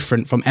 Beast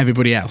different from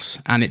everybody else?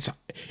 And it's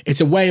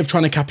a way of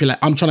trying to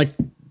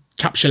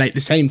encapsulate the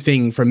same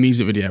thing for a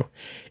music video.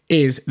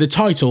 Is the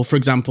title, for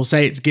example,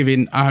 say it's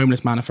giving a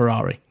homeless man a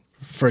Ferrari,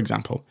 for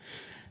example.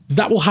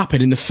 That will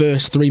happen in the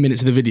first 3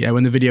 minutes of the video,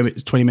 and the video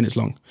is 20 minutes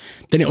long.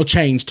 Then it'll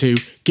change to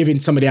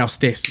giving somebody else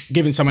this,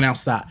 giving someone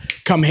else that.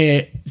 Come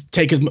here,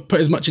 put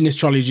as much in this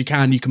trolley as you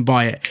can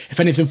buy it. If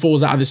anything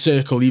falls out of the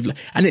circle,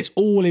 and it's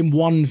all in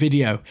one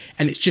video.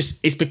 And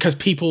it's because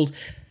people,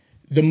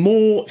 the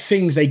more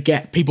things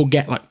people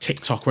get like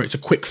TikTok, where it's a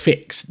quick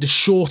fix, the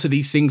shorter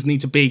these things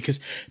need to be, because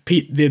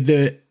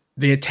the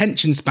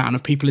attention span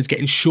of people is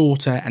getting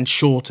shorter and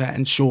shorter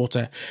and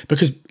shorter,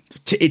 because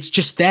it's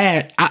just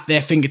there at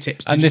their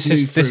fingertips. And this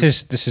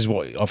is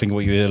what I think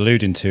what you're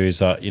alluding to is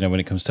that, when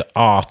it comes to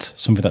art,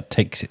 something that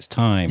takes its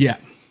time. Yeah.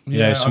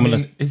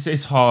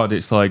 It's hard.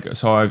 It's like,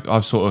 so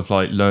I've sort of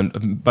like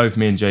learned, both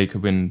me and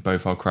Jacob in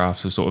both our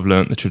crafts have sort of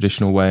learned the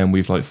traditional way, and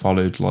we've like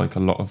followed like a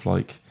lot of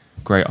like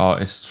great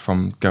artists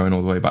from going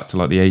all the way back to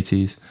like the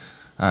 80s.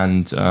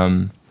 And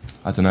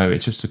I don't know,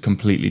 it's just a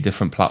completely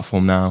different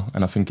platform now.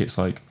 And I think it's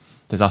like,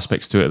 there's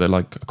aspects to it that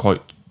like are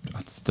quite,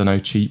 I don't know,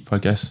 cheap, I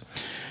guess.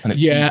 And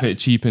it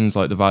cheapens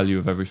like the value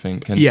of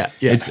everything. And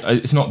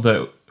it's not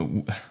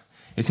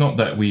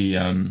that we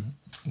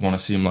want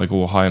to seem like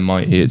all high and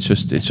mighty. It's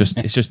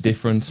just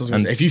different.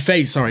 And if you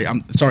face,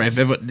 I'm sorry if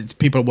ever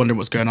people are wondering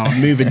what's going on,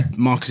 I'm moving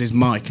Marcus's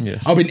mic.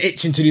 Yes. I've been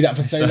itching to do that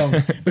for so long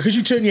because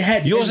you turn your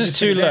head. Yours is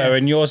too low,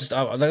 and yours is.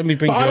 Let me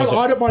bring yours up.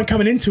 I don't mind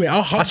coming into it.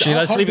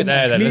 Let's leave it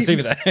there. Then let's leave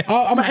it there.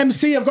 I'm an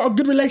MC. I've got a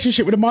good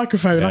relationship with a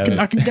microphone.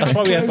 I can get.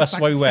 That's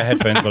why we wear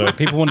headphones. By the way,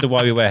 people wonder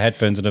why we wear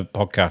headphones in a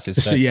podcast.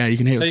 It's you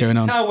can hear what's going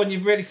on. You can tell when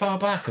you're really far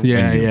back. And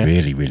when you're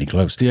really, really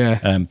close.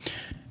 Yeah.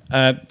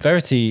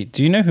 Verity,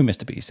 do you know who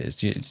Mr. Beast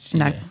is?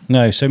 No.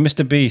 No, so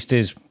Mr. Beast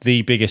is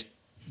the biggest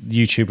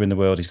YouTuber in the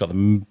world. He's got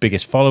the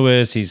biggest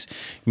followers. He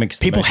makes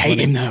people hate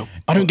him though.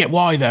 I don't get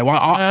why though.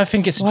 I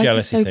think it's a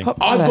jealousy thing.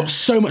 Popular? I've got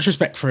so much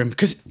respect for him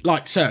because,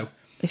 like, so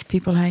if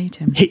people hate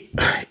him?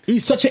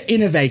 He's such an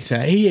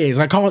innovator. He is.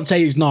 I can't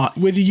say he's not.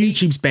 With the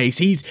YouTube space,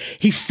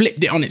 he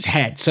flipped it on its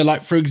head. So,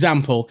 like, for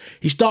example,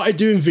 he started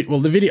doing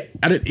the video.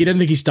 I don't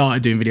think he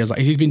started doing videos. Like,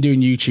 he's been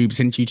doing YouTube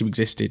since YouTube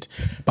existed.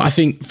 But I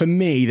think for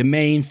me, the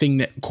main thing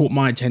that caught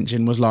my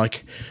attention was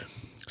like,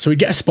 so he'd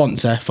get a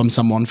sponsor from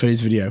someone for his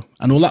video,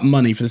 and all that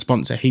money for the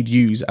sponsor he'd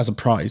use as a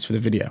prize for the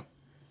video.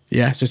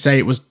 Yeah. So say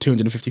it was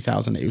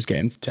 250,000 that he was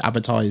getting to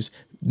advertise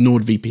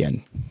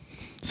NordVPN.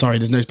 Sorry,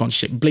 there's no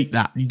sponsorship. Bleep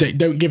that. You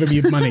don't give him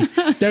your money.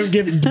 Don't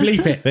give it.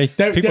 Bleep it.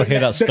 People hear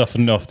that stuff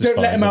enough. Don't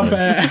let him have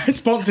a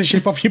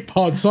sponsorship off your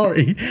pod.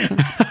 Sorry.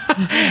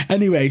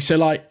 Anyway, so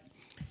like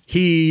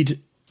he'd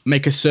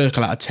make a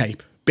circle out of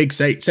tape. Big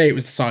say it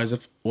was the size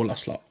of all our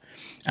slot,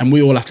 and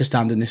we all have to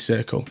stand in this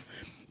circle.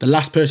 The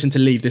last person to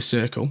leave this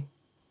circle,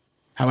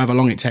 however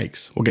long it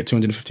takes, will get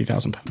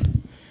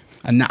 £250,000.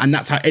 And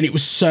that's how, and it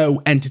was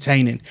so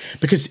entertaining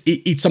because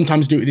he'd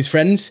sometimes do it with his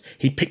friends.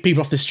 He'd pick people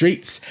off the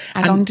streets.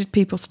 How long did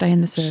people stay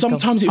in the circle?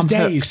 Sometimes it was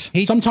days.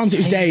 Sometimes it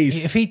was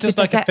days. If he does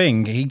like a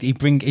thing, he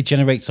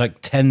generates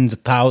like tens of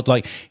thousands.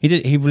 Like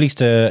he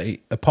released a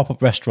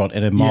pop-up restaurant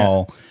in a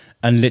mall. Yeah.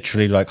 And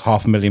literally like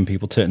 500,000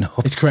 people turn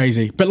up. It's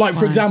crazy. But like,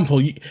 for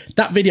example,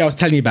 that video I was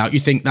telling you about,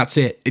 you think that's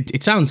it.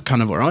 It sounds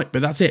kind of all right,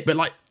 but that's it. But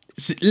like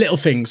little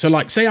things. So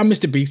like, say I'm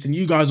Mr. Beast and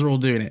you guys are all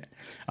doing it.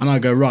 And I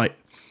go, right,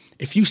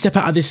 if you step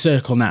out of this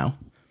circle now,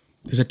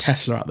 there's a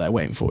Tesla out there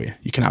waiting for you.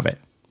 You can have it.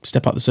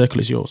 Step out the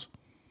circle, it's yours.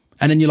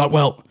 And then you're like,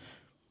 well,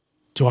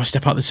 do I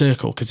step out the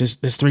circle? Because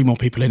there's 3 more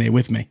people in here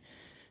with me.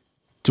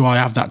 Do I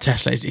have that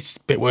Tesla? It's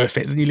a bit worth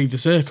it. Then you leave the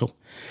circle.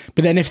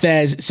 But then if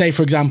there's, say,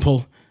 for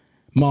example,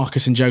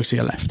 Marcus and Josie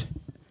are left.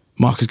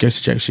 Marcus goes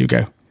to Josie, you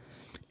go,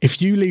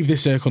 if you leave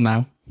this circle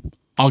now,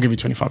 I'll give you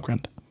 25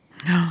 grand.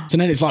 So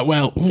then it's like,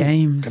 well,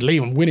 games. Could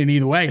leave, I'm winning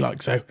either way.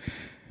 Like, so,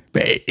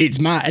 but it's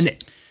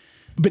mad.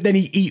 But then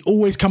he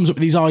always comes up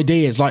with these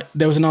ideas. Like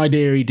there was an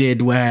idea he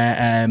did where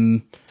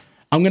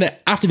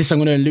after this I'm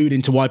gonna allude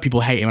into why people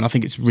hate him, and I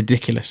think it's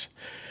ridiculous.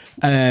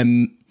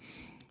 He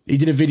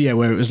did a video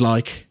where it was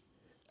like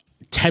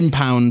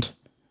 £10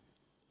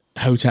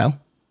 hotel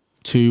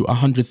to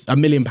 £1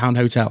 million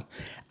hotel.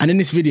 And in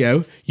this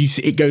video, you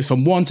see it goes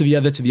from one to the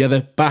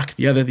other, back,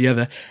 the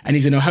other. And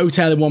he's in a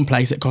hotel in one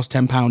place that costs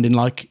 £10 in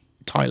like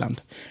Thailand.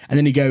 And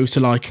then he goes to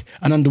like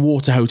an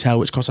underwater hotel,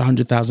 which costs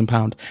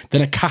 £100,000.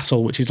 Then a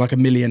castle, which is like $1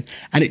 million.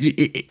 And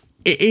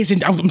it is,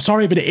 I'm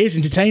sorry, but it is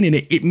entertaining.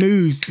 It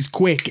moves, it's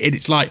quick, and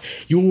it's like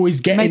you always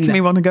get making me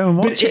want to go and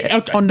watch it.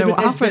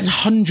 There's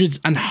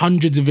hundreds and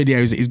hundreds of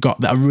videos that he's got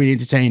that are really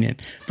entertaining.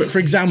 But for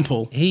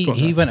example,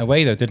 he went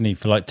away though, didn't he,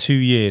 for like 2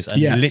 years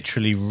and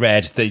literally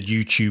read the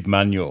YouTube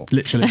manual.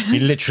 Literally, he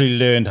literally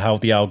learned how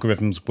the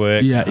algorithms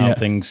work,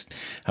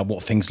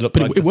 what things look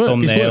like, it worked.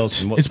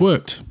 thumbnails. It's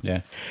worked.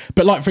 Yeah,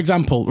 but like for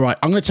example, right,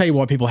 I'm going to tell you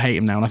why people hate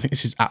him now, and I think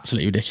this is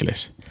absolutely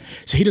ridiculous.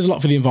 So he does a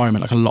lot for the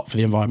environment, like a lot for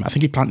the environment. I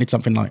think he planted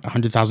something like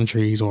 100,000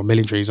 trees or 1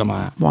 million trees, something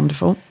like that.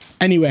 Wonderful.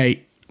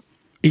 Anyway,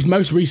 his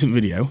most recent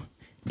video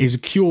is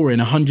curing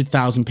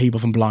 100,000 people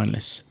from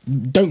blindness.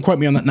 Don't quote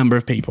me on that number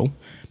of people,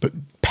 but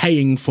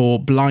paying for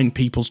blind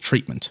people's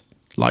treatment,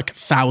 like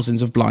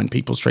thousands of blind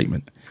people's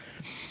treatment.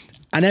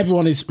 And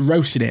everyone is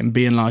roasting it and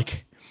being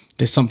like,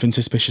 there's something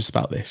suspicious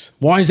about this.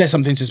 Why is there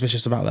something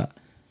suspicious about that?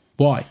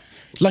 Why?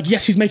 Like,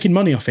 yes, he's making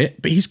money off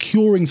it, but he's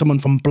curing someone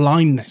from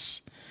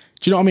blindness.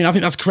 Do you know what I mean? I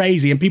think that's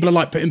crazy. And people are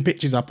like putting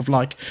pictures up of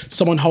like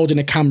someone holding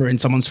a camera in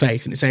someone's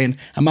face and it's saying,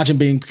 imagine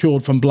being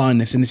cured from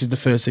blindness and this is the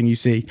first thing you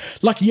see.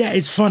 Like, yeah,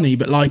 it's funny,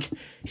 but like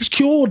he's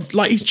cured,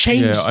 like he's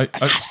changed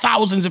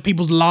thousands of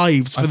people's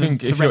lives for the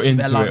rest of their life. I think if you're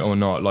into it or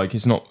not, like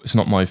it's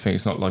not my thing.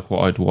 It's not like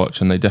what I'd watch,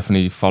 and they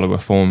definitely follow a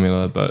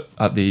formula, but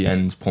at the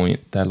end point,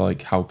 they're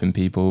like helping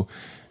people.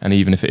 And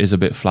even if it is a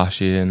bit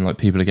flashy and like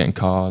people are getting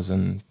cars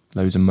and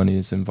loads of money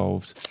is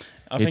involved,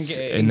 it's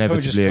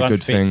inevitably a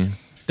good thing.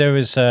 There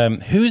was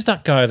who's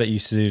that guy that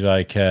used to do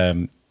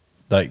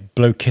like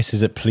blow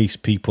kisses at police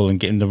people and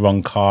get in the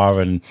wrong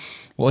car, and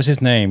what was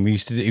his name?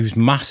 He was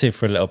massive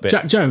for a little bit.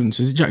 Jack Jones,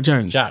 is it Jack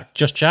Jones?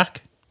 Just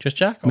Jack.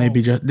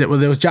 Maybe well,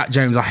 there was Jack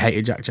Jones. I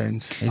hated Jack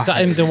Jones. Is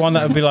that him, the one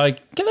that would be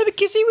like, "Can I have a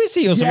kissy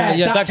wissy" or something?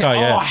 Yeah, that guy.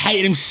 Yeah, I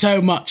hated him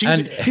so much.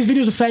 His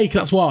videos are fake.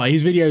 That's why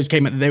his videos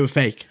came out that they were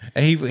fake.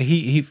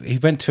 He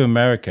went to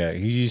America.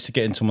 He used to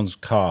get in someone's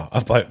car.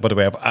 By the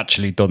way, I've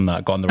actually done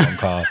that. Got in the wrong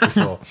car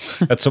before.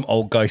 Had some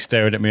old guy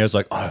staring at me. I was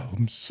like, "Oh,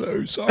 I'm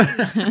so sorry."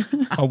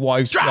 My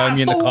wife's behind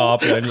me in the car,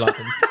 behind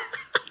laughing.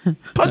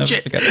 Punch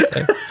it.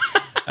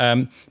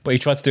 But he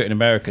tried to do it in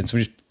America, and so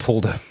we just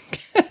pulled him.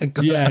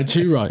 Yeah,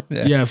 too right.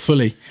 Yeah,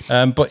 fully.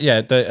 But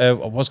yeah, I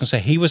was gonna say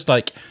he would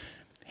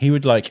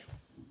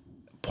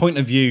point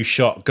of view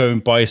shot, go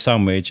and buy a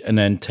sandwich, and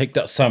then take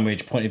that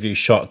sandwich point of view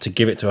shot to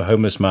give it to a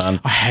homeless man.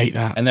 I hate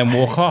that. And then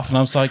walk off. And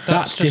I was like,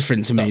 that's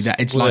different to me. That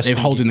it's like they're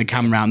holding the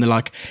camera out and they're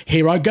like,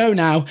 "Here I go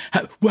now.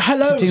 Well,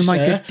 hello, to do my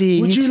good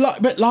deed. Would you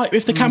like? But like,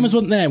 if the cameras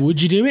weren't there,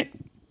 would you do it?"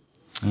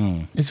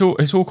 It's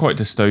all quite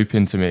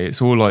dystopian to me.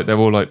 It's all like they're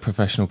all like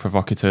professional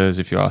provocateurs,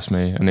 if you ask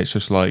me, and it's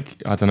just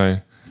like, I don't know.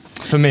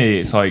 For me,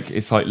 it's like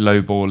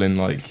lowballing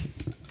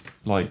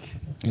like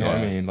You know what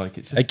I mean? Like,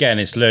 it's just, again,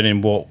 it's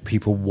learning what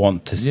people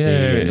want to see.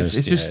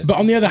 It's just. But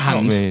on the other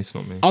hand, it's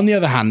not me. On the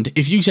other hand,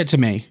 if you said to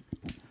me,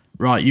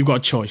 right, you've got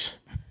a choice.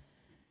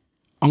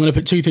 I'm going to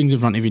put two things in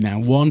front of you now.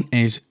 One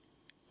is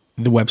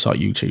the website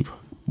YouTube.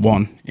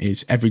 One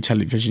is every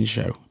television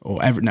show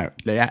or every I'm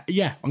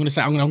going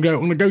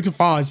to go too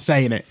far as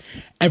saying it.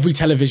 Every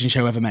television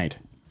show ever made,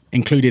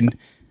 including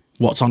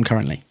what's on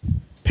currently.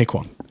 Pick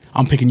one.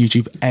 I'm picking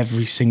YouTube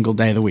every single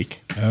day of the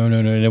week. No.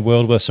 In a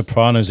world where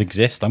Sopranos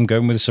exist, I'm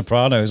going with the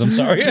Sopranos. I'm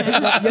sorry.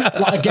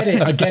 I get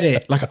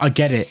it. Like, I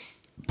get it.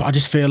 But I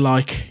just feel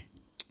like...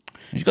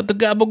 He's got the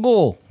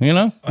gabagool, you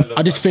know?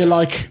 I just feel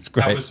like... It's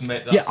great.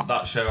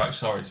 That show,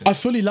 sorry. I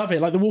fully love it.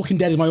 Like, The Walking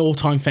Dead is my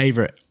all-time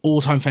favourite.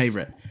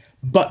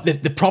 But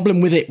the problem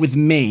with it, with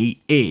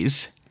me,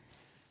 is...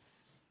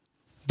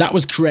 That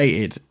was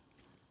created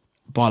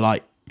by,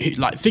 like...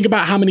 Think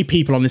about how many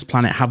people on this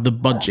planet have the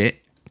budget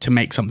to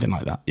make something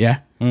like that, yeah?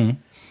 Mm.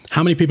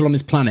 How many people on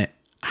this planet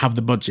have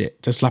the budget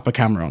to slap a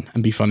camera on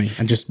and be funny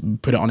and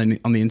just put it on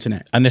the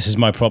internet? And this is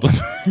my problem.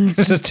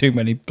 There's too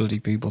many bloody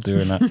people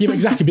doing that. Yeah, but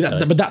exactly.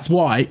 But that's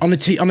why on the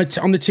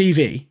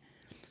TV,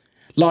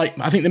 like,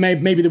 I think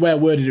maybe the way I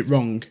worded it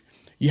wrong.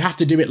 You have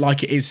to do it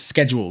like it is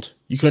scheduled.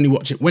 You can only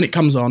watch it when it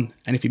comes on,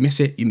 and if you miss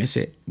it, you miss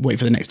it. Wait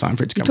for the next time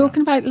for it to come. You're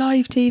talking about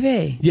live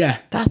TV? Yeah.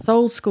 That's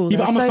old school. Yeah,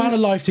 but I'm a fan of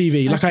live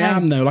TV. Like, okay. I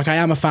am, though. Like, I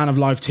am a fan of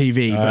live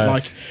TV.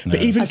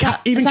 But even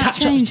catch-ups...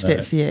 changed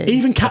it for you?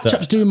 Even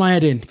catch-ups doing my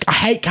head in. I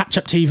hate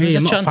catch-up TV.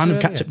 I'm not a fan of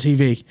catch-up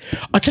TV.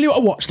 I tell you what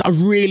I watched that I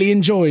really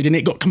enjoyed, and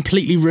it got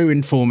completely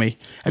ruined for me.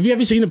 Have you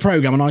ever seen the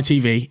programme on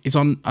ITV? It's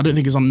on... I don't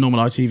think it's on normal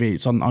ITV.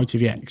 It's on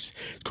ITVX.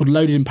 It's called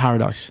Loaded in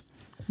Paradise.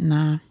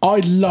 No. I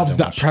loved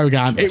that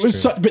programme. It was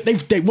so... But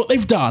what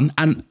they've done,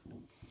 and...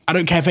 I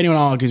don't care if anyone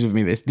argues with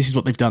me. This is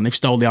what they've done. They've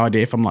stole the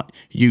idea from, like,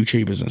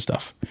 YouTubers and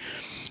stuff.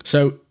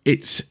 So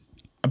it's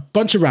a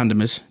bunch of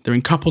randomers. They're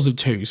in couples of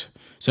twos.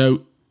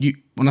 So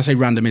when I say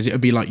randomers, it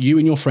would be like you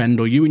and your friend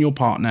or you and your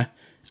partner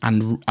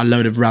and a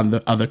load of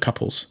other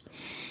couples.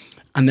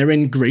 And they're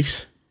in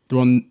Greece. They're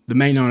on the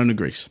main island of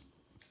Greece.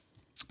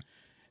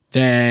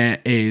 There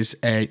is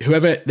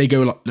whoever they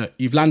go, like, look,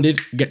 you've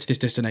landed, get to this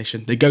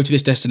destination. They go to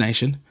this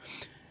destination.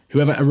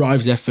 Whoever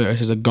arrives there first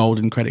has a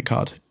golden credit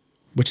card,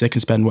 which they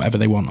can spend whatever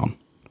they want on.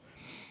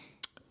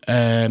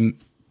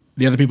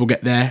 The other people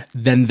get there,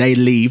 then they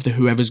leave.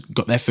 Whoever's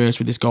got there first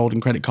with this golden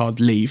credit card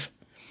leave.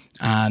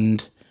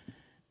 And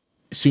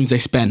as soon as they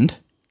spend,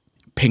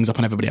 pings up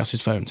on everybody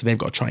else's phone. So they've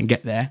got to try and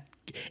get there.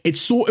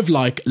 It's sort of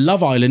like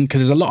Love Island,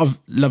 because there's a lot of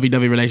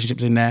lovey-dovey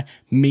relationships in there,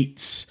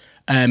 meets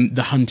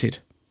The Hunted.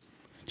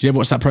 Did you ever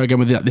watch that program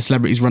where the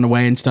celebrities run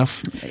away and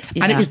stuff?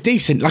 Yeah. And it was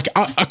decent. Like,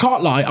 I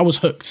can't lie, I was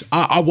hooked.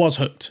 I was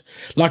hooked.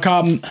 Like,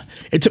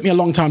 it took me a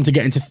long time to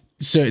get into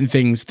certain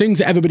things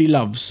that everybody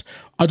loves.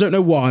 I don't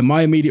know why.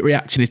 My immediate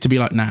reaction is to be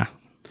like, nah,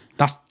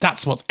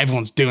 that's what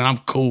everyone's doing. I'm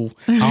cool.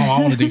 I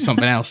want to do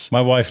something else.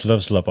 My wife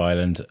loves Love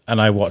Island,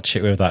 and I watch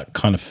it with that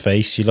kind of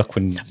face you look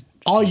when...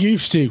 I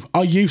used to,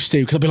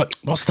 because I'd be like,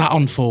 what's that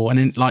on for? And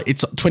then, like,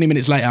 it's 20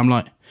 minutes later, I'm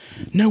like,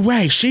 no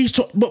way. She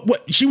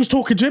was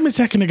talking to him a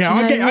second ago.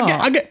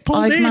 I get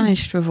pulled in. I've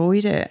managed to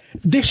avoid it.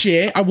 This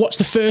year, I watched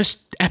the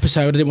first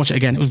episode. I didn't watch it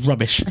again. It was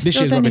rubbish. This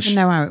year's rubbish. I don't even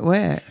know how it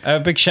works. A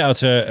big shout out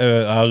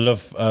to our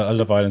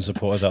Love Island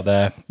supporters out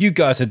there. You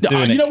guys are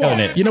killing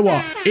it. You know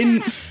what? In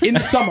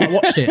the summer, I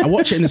watched it. I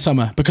watch it in the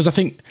summer because I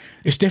think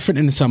it's different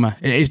in the summer.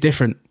 It is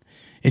different.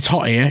 It's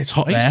hot here. It's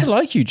hot there. I used to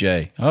like you,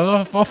 Jay.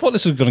 I thought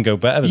this was going to go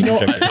better than you know.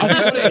 I think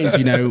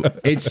what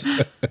it is,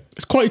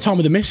 it's quality time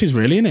with the missus,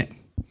 really, isn't it?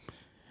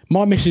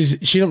 My missus,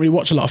 she don't really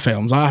watch a lot of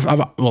films.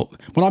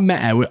 When I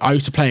met her, I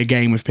used to play a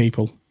game with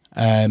people.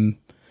 I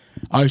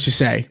used to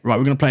say, right,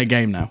 we're going to play a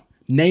game now.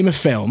 Name a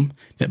film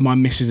that my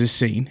missus has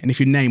seen, and if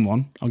you name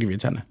one, I'll give you a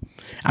tenner.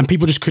 And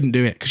people just couldn't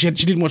do it because she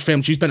didn't watch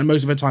films. She spent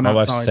most of her time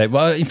outside. Say,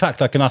 well, in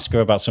fact, I can ask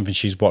her about something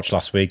she's watched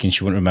last week and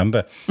she wouldn't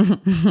remember.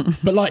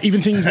 But, like,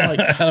 even things like...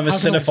 I'm a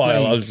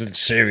cinephile. I'm a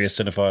serious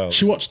cinephile.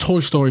 She watched Toy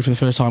Story for the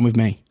first time with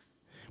me.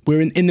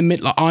 We're in the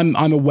middle... Like,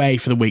 I'm away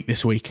for the week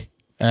this week.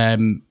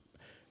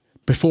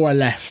 Before I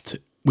left,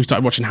 we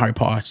started watching Harry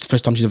Potter. It's the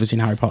first time she's ever seen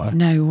Harry Potter.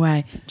 No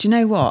way. Do you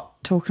know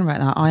what? Talking about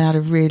that, I had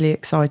a really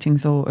exciting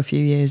thought a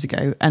few years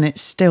ago, and it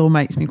still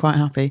makes me quite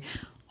happy.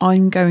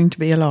 I'm going to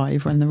be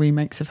alive when the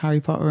remakes of Harry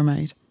Potter are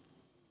made.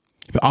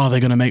 But are they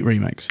going to make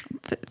remakes?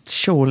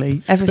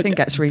 Surely. Everything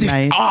gets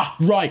remade.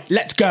 Right.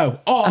 Let's go.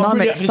 And I'm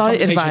really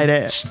excited about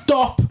it.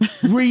 Stop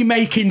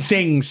remaking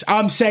things.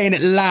 I'm saying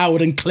it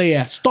loud and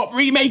clear. Stop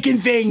remaking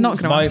things. It's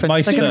not going to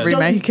happen. They're going to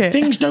remake it.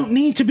 Things don't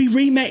need to be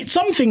remade.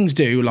 Some things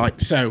do.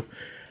 Like, so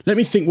let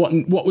me think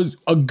what was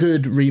a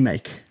good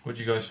remake. What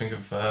do you guys think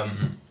of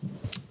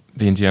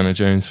the Indiana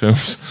Jones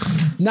films?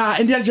 Nah,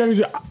 Indiana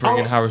Jones...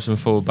 Bringing Harrison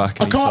Ford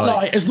back. I can't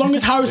lie. As long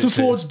as Harrison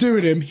Ford's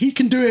doing him, he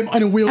can do him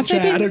in a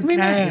wheelchair. I don't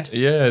care.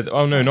 Yeah.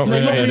 Oh, no, not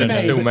remade. They're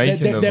still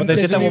making them. But they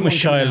did that one with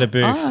Shia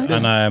LaBeouf.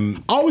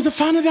 And I was a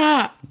fan of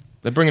that.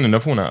 They're bringing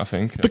another one out, I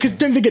think. Because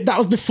don't forget, that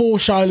was before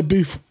Shia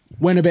LaBeouf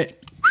went a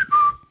bit... Do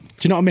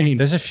you know what I mean?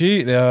 There's a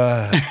few. They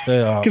are.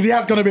 Because he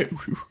has gone a bit...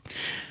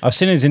 I've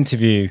seen his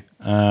interview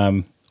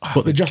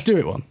But the Just Do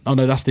It one. Oh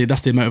no, that's the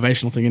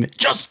motivational thing, isn't it?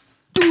 Just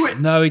do it.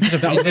 No, he did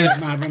That was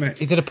mad, wasn't it?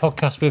 he did a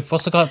podcast with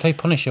what's the guy that played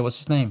Punisher? What's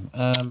his name?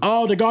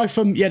 The guy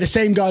from the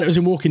same guy that was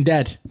in Walking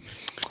Dead.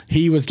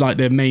 He was like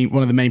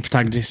one of the main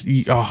protagonists.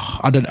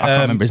 I can't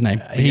remember his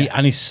name.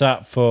 He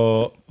sat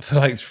for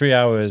like 3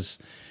 hours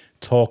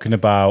talking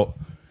about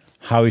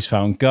how he's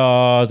found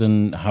God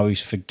and how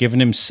he's forgiven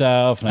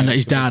himself and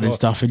his dad and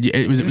stuff. And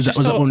was that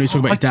one who was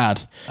talking about his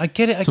dad? I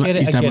get it. His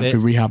dad went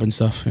through rehab and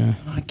stuff. Yeah,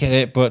 I get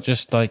it, but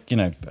just like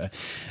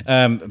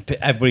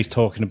everybody's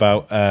talking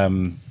about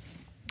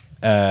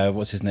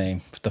what's his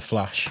name, The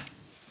Flash.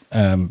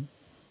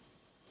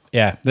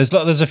 Yeah,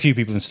 there's a few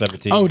people in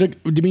celebrity. Oh, do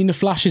you mean The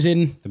Flash is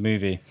in the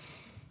movie?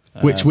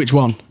 Which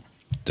one?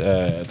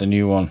 The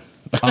new one.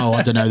 Oh,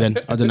 I don't know then.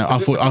 I don't know. I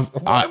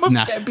thought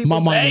my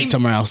mind went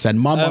somewhere else then.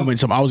 My mind went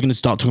somewhere. I was going to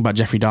start talking about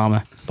Jeffrey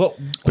Dahmer.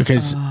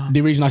 Because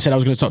the reason I said I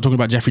was going to start talking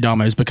about Jeffrey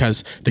Dahmer is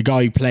because the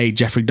guy who played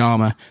Jeffrey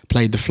Dahmer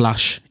played the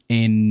Flash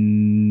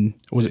in...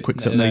 Was it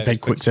Quicksilver? No, he played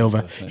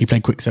Quicksilver. He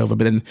played Quicksilver,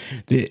 but then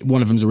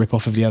one of them's a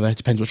rip-off of the other. It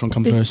depends which one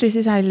comes first. This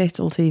is how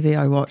little TV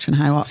I watch and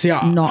how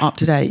not up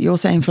to date. You're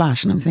saying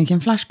Flash, and I'm thinking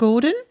Flash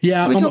Gordon?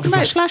 Yeah, we're talking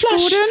about Flash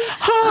Gordon?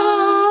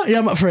 Yeah,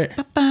 I'm up for it.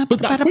 But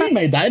that Queen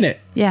made that, innit?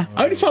 Yeah.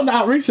 I only found that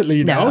out recently,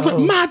 you know. I was like,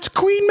 mad,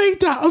 Queen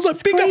made that. I was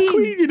like, big up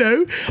Queen, you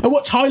know. I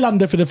watched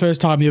Highlander for the first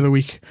time the other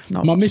week.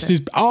 My missus,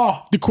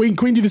 the Queen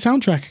did the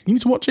soundtrack. You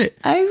need to watch it.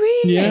 Oh,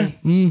 really? Yeah.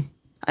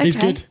 Okay. It's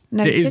good.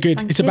 It is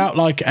good. It's about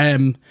like,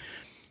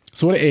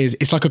 so what it is,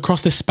 it's like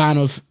across the span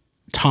of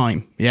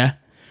time, yeah?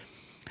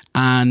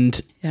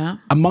 And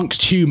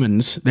amongst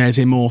humans, there's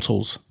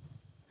immortals.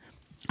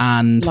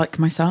 And like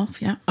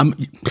myself, yeah. Aren't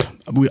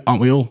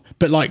we all?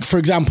 But like, for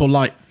example,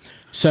 like,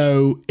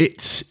 so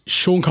it's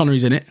Sean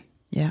Connery's in it.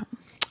 Yeah.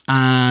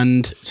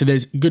 And so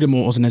there's good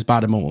immortals and there's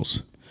bad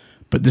immortals.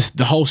 But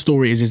the whole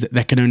story is that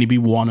there can only be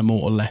one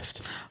immortal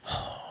left.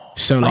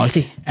 So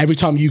like every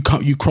time you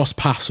cross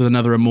paths with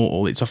another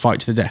immortal, it's a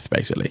fight to the death,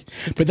 basically.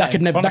 But that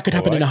could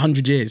happen in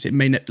 100 years. It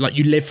may not, like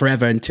you live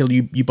forever until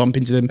you bump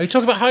into them. Are you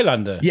talking about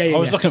Highlander? Yeah. I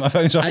was looking at my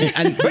phone. Sorry.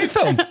 Great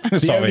film.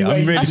 Sorry,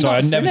 I'm really sorry.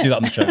 I never do that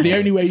on the show. The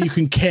only way you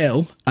can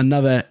kill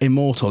another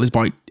immortal is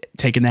by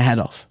taking their head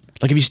off.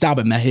 Like if you stab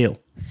them, they heal.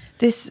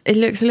 It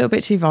looks a little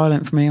bit too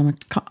violent for me. I'm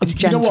gentle.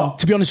 You know what?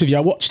 To be honest with you,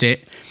 I watched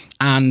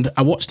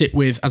it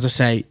with, as I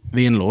say,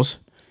 the in-laws,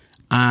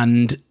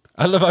 and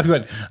I love how you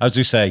went. I was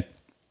going to say.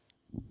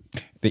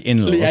 The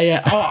in-laws.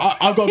 Yeah.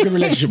 I've got a good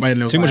relationship with my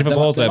in-laws. Too much of a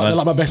pause there, man. They're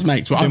like my best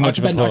mates. But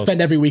I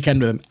spend every weekend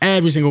with them.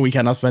 Every single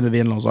weekend I spend with the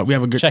in-laws. Like we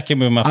have a good... Check in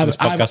with them after this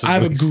podcast.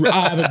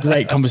 I have a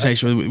great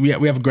conversation with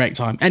them. We have a great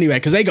time. Anyway,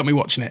 because they got me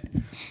watching it.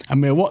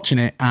 And we were watching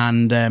it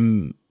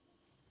and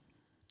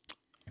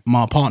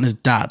my partner's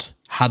dad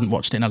hadn't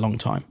watched it in a long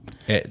time.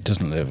 It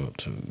doesn't live up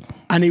to...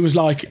 And he was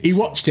like... He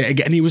watched it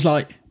again and he was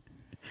like...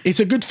 It's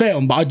a good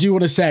film, but I do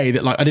want to say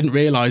that like I didn't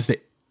realise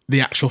that the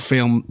actual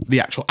film,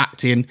 the actual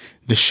acting,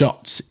 the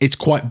shots, it's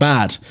quite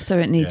bad. So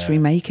it needs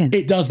remaking.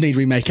 It does need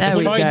remaking.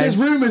 There's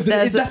rumours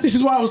that this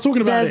is why I was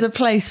talking about There's a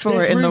place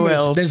for it in the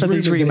world. There's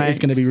rumours that it's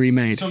going to be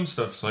remade. Some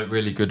stuff's like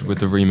really good with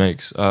the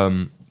remakes.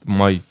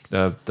 Bryce,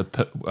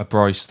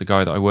 the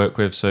guy that I work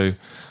with, so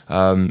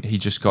he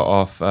just got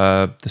off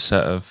the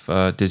set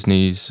of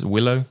Disney's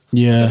Willow.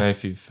 Yeah. I don't know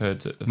if you've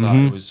heard of that.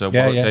 It was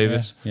Warwick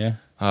Davis. Yeah.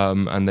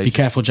 And they be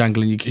careful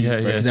jangling your keys.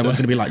 Everyone's going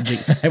to be like,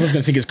 everyone's going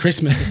to think it's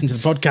Christmas. Listen to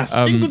the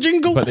podcast.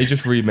 Jingle. But they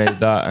just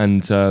remade that,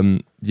 and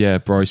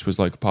Bryce was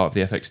like part of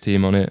the FX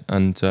team on it,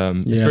 and it's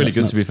really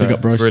good to be fair.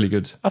 Really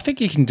good. I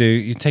think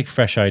you take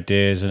fresh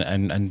ideas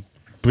and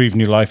breathe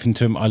new life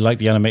into them. I like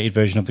the animated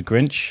version of The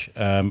Grinch,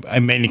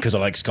 and mainly because I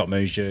like Scott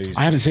Mosier.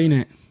 I haven't seen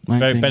it.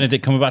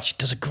 Benedict Cumberbatch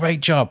does a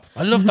great job.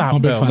 I love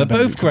that film. They're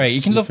both great.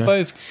 You can love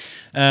both.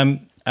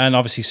 And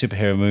obviously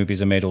superhero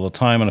movies are made all the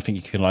time, and I think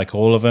you can like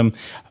all of them.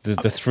 There's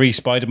the 3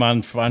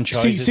 Spider-Man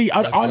franchises.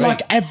 I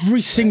like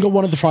every single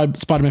one of the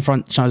Spider-Man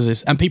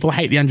franchises, and people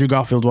hate the Andrew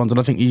Garfield ones, and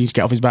I think you need to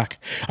get off his back.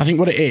 I think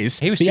what it is...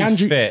 He was too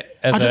fit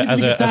I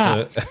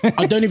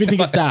don't even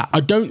think it's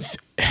that.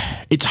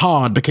 It's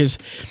hard, because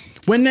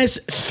when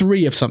there's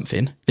 3 of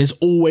something, there's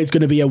always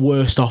going to be a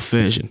worst off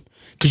version.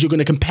 Because you're going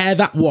to compare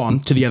that one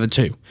to the other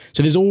 2.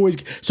 So there's always...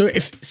 So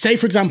if, say,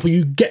 for example,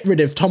 you get rid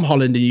of Tom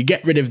Holland and you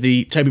get rid of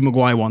the Tobey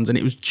Maguire ones and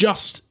it was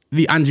just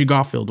the Andrew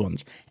Garfield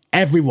ones,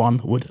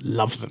 everyone would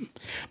love them.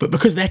 But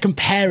because they're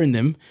comparing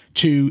them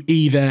to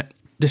either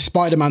the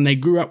Spider-Man they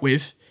grew up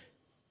with,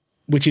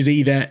 which is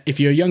either, if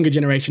you're a younger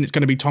generation, it's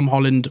going to be Tom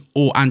Holland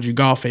or Andrew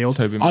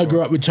Garfield. I grew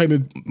up with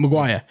Tobey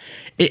Maguire.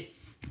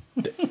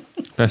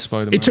 Best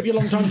Spider-Man. It took you a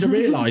long time to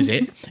realise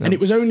it, and it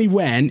was only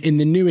when in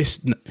the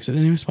newest... Is it the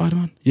newest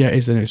Spider-Man? Yeah, it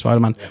is the newest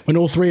Spider-Man. Yeah. When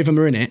all 3 of them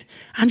are in it,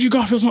 Andrew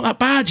Garfield's not that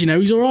bad, you know,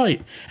 he's all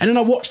right. And then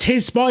I watched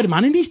his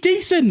Spider-Man, and he's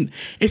decent.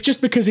 It's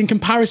just because in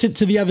comparison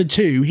to the other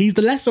 2, he's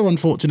the lesser,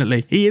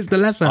 unfortunately. He is the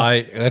lesser.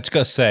 I just got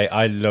to say,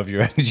 I love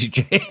your energy,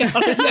 Jay.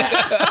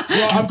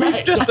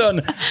 We've just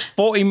done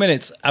 40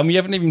 minutes, and we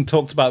haven't even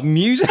talked about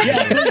music.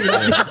 Yeah, really,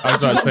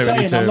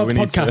 I love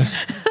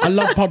podcasts. I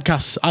love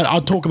podcasts.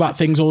 I'll talk about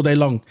things all day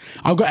long.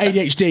 I've got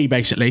ADHD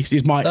basically.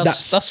 Is my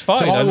that's fine.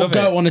 So I will love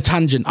go it. on a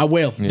tangent. I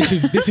will. Yeah.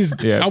 This is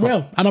I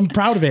will, and I'm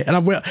proud of it. And I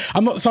will.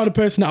 I'm not the kind of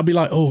person that'll be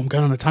like, oh, I'm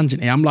going on a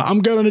tangent here. I'm like, I'm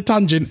going on a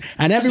tangent,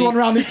 and everyone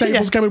around this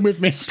table's going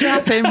with me.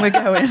 Strap in, we're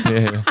going.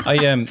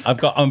 Yeah.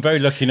 I'm very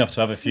lucky enough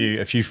to have a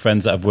few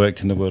friends that have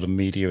worked in the world of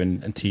media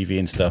and TV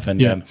and stuff.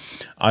 And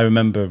I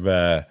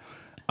remember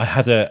I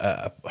had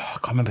I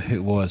can't remember who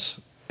it was.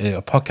 A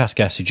podcast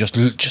guest who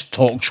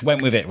just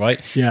went with it,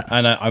 right? Yeah.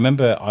 And I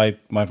remember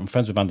I'm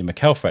friends with Andy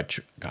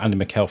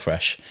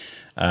McElfresh,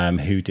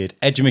 who did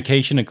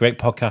Edumacation, a great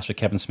podcast with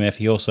Kevin Smith.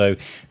 He also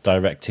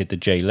directed the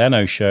Jay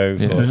Leno show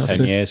for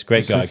 10 years.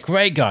 Great guy.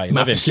 I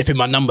have to slip in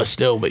my number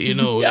still, but you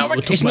know,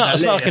 it's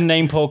not like a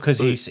name, Paul, because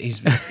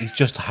he's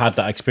just had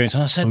that experience.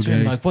 And I said to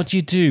him, like, what do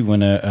you do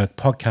when a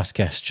podcast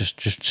guest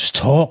just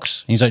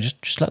talks? And he's like,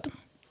 just let them.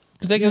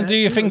 They're going to do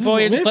your thing for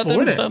you. Just let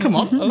them. Come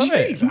on, I love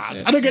Jesus.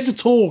 it. I don't get to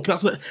talk.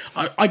 That's what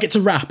I get to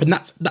rap, and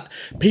that's that.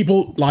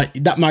 People like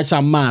that might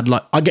sound mad.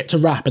 Like I get to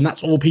rap, and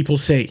that's all people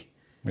see.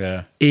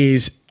 Yeah.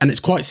 And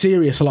it's quite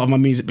serious. A lot of my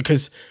music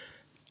because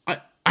I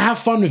have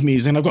fun with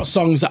music, and I've got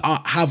songs that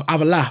have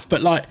a laugh.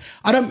 But like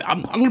I'm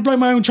going to blow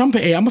my own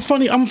trumpet here. I'm a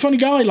funny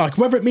guy. Like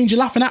whether it means you're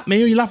laughing at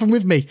me or you're laughing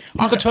with me.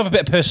 You've got to have a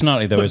bit of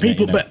personality, though, isn't it?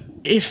 You know? But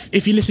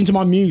if you listen to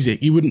my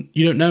music, you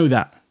don't know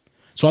that.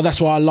 So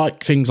that's why I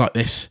like things like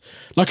this.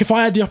 Like if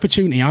I had the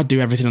opportunity, I'd do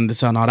everything under the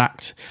sun. I'd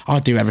act.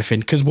 I'd do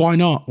everything. Because why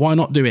not? Why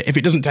not do it? If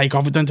it doesn't take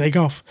off, it don't take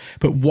off.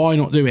 But why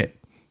not do it?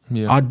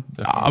 Yeah,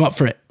 I'm up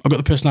for it. I've got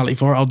the personality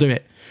for it. I'll do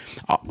it.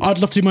 I'd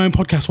love to do my own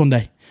podcast one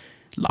day.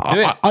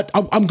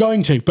 I'm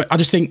going to, but I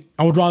just think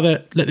I would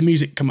rather let the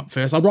music come up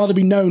first. I'd rather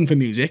be known for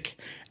music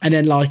and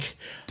then like...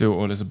 do it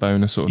all as a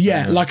bonus sort of thing.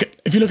 Yeah, like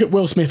if you look at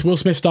Will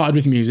Smith started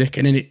with music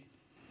and then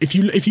if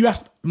you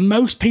ask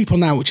most people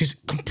now, which is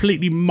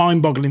completely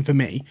mind-boggling for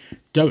me,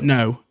 don't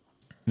know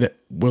that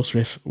Will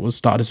Smith was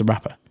started as a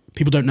rapper.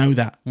 People don't know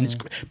that.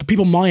 But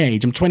people my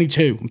age, I'm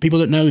 22, and people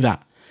don't know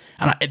that.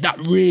 And that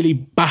really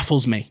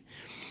baffles me.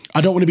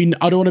 I don't want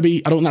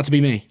that to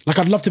be me. Like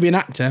I'd love to be an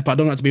actor, but I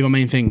don't want that to be my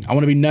main thing. I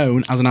want to be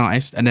known as an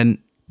artist and then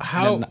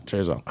an actor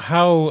as well.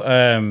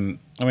 I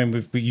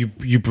mean,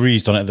 you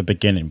breezed on it at the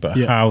beginning, but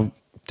how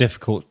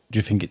difficult do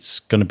you think it's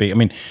going to be? I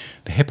mean,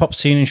 the hip hop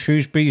scene in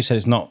Shrewsbury, you said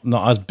it's not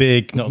as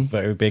big, not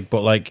very big,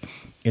 but like,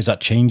 is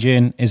that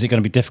changing? Is it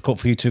going to be difficult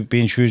for you to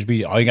be in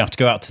Shrewsbury? Are you going to have to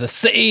go out to the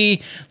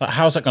city? Like,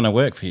 how's that going to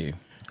work for you?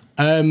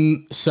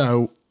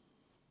 So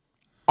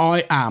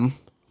I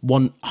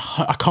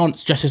can't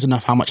stress this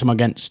enough how much I'm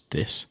against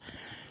this.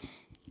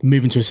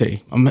 Moving to a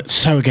city. I'm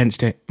so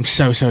against it. I'm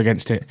so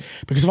against it.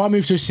 Because if I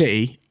move to a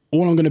city,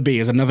 all I'm going to be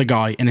is another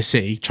guy in a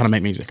city trying to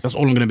make music. That's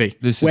all I'm going to be.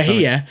 Where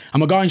here,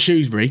 I'm a guy in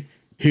Shrewsbury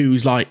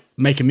who's like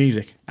making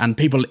music and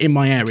people in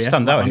my area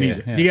stand out my here,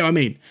 music. yeah. Do you get what I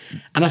mean?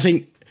 And I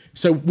think,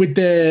 so with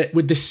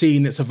the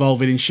scene that's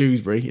evolving in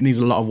Shrewsbury, it needs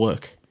a lot of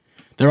work.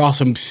 There are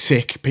some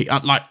sick people.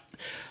 Like,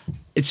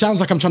 it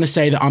sounds like I'm trying to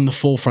say that I'm the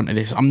forefront of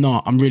this. I'm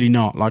not. I'm really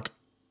not. Like,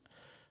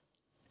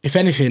 if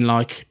anything,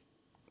 like,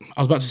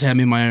 I was about to say I'm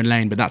in my own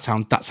lane, but that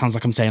sounds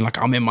like I'm saying like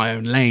I'm in my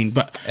own lane.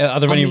 But are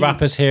there any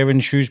rappers here in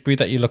Shrewsbury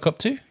that you look up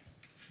to?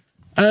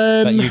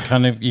 That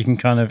you can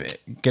kind of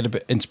get a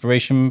bit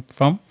inspiration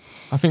from?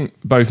 I think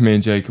both me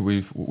and Jacob,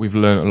 we've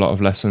learned a lot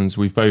of lessons.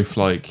 We've both,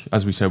 like,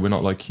 as we said, we're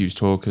not like huge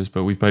talkers,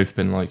 but we've both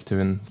been like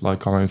doing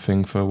like our own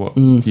thing for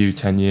you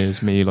 10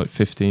 years, me like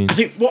 15. I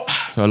think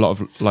so a lot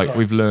of like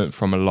we've learned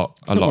from a lot.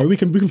 Don't worry, we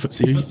can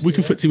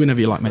footsie whenever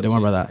you like, mate. Don't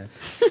worry about that.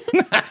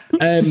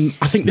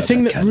 I think the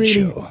thing that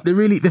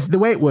really the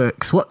way it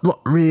works, what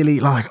really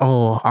like,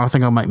 I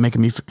think I might make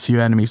a few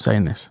enemies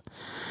saying this.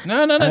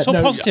 No, it's all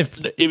positive.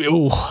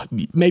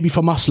 Maybe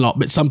for us lot,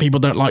 but some people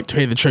don't like to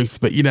hear the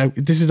truth. But you know,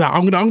 this is that.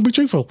 I'm gonna be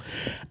truthful.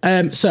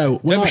 So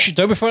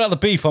don't be throwing out the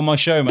beef on my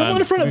show, man. Don't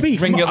want to throw out the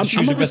beef. I'm not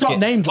gonna start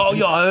name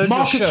dropping. Oh yeah, I heard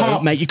Marcus your show.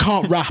 Hart, mate. You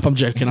can't rap. I'm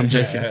joking.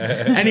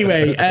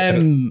 Anyway,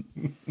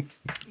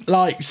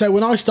 like, so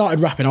when I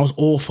started rapping, I was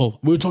awful.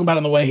 We were talking about it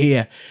on the way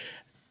here.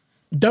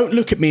 Don't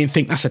look at me and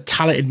think that's a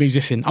talented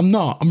musician. I'm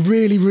not. I'm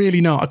really, really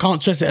not. I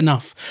can't stress it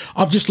enough.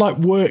 I've just like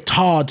worked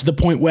hard to the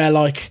point where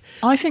like...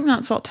 I think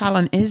that's what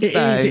talent is, it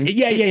though.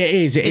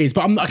 It is.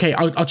 But I'm not... Okay,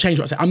 I'll change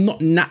what I say. I'm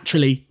not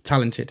naturally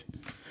talented.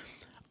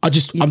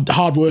 I'm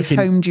hardworking.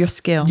 You've honed your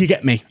skill. You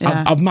get me?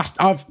 Yeah. I'm not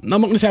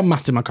going to say I've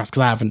mastered my craft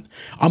because I haven't.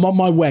 I'm on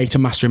my way to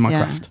mastering my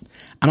craft.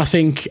 And I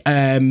think...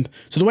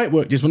 so the way it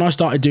worked is when I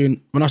started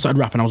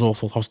rapping, I was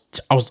awful.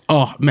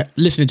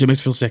 Listening to him, I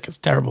feel sick. It's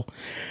terrible.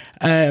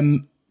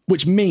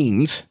 Which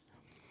means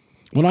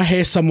when I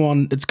hear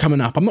someone that's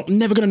coming up, I'm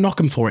never going to knock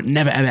them for it.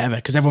 Never, ever, ever.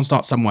 Because everyone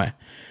starts somewhere.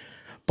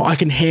 But I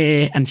can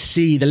hear and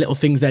see the little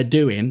things they're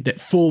doing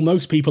that fool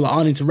most people that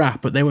aren't into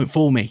rap, but they won't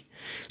fool me.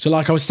 So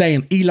like I was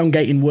saying,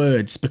 elongating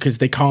words because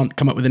they can't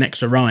come up with an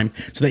extra rhyme.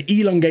 So they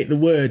elongate the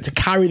word to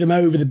carry them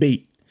over the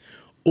beat.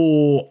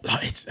 or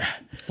like it's.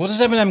 What does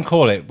Eminem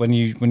call it when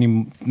you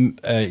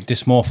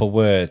dysmorph a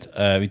word?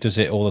 He does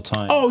it all the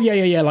time. Oh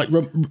yeah, like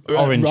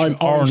orange.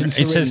 Orange.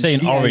 Instead of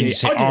saying orange, you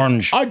say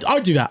orange. I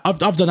do that. I've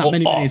done that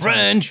many times.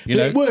 Orange. You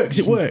know?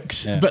 It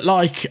works. Yeah. But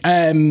like,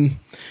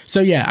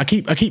 so yeah, I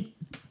keep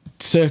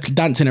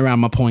dancing around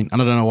my point,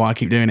 and I don't know why I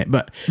keep doing it.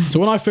 But so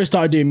when I first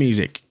started doing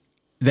music,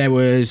 there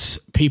was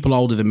people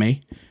older than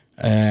me,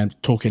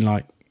 talking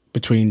like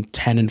between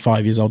 10 and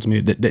 5 years older than me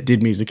that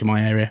did music in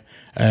my area.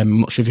 I'm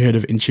not sure if you heard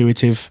of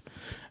Intuitive.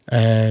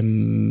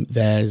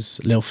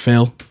 There's Lil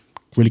Phil,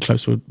 really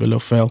close with Lil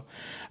Phil.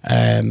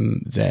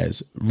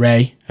 There's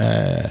Ray,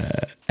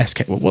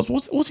 SK.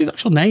 What's his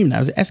actual name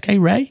now? Is it SK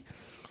Ray?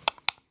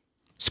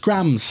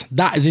 Scrams.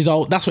 That is his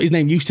old. That's what his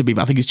name used to be,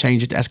 but I think he's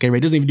changed it to SK Ray.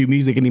 Doesn't even do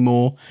music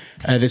anymore.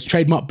 There's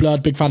Trademark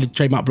Blood. Big fan of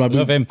Trademark Blood.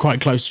 Love him. Quite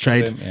close to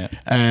Trade. Him,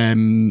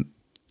 yeah.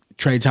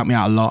 Trade's helped me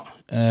out a lot.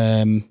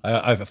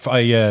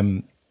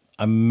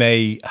 I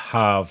may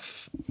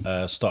have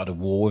started a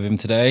war with him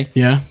today.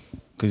 Yeah.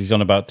 Because he's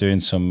on about doing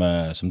some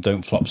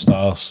don't flop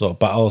style sort of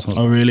battles.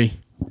 Oh really?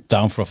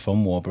 Down for a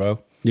fun war, bro.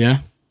 Yeah.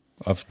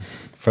 I've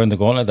thrown the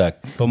gauntlet there.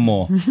 Fun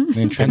war.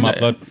 Me and Trademark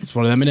Blood. It's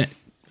one of them, innit?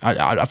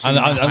 I've seen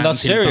and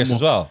that's serious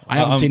as well. I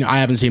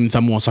haven't seen him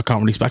Thumb War, so I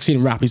can't really. I've seen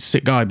him rap. He's a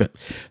sick guy, but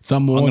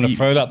Thumb War. I'm going to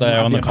throw that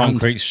there on the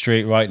concrete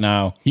street right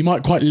now. You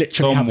might quite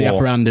literally have the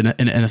upper hand in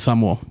a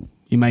Thumb War.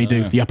 You may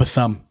do the upper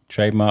thumb.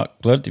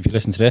 Trademark Blood. If you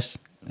listen to this,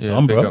 it's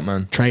on, bro. Up,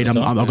 man. Trade. I've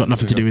got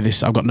nothing to do with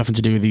this. I've got nothing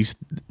to do with these.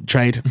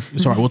 Trade.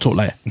 It's all right. We'll talk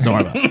later. Don't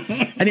worry about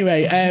it.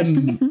 Anyway,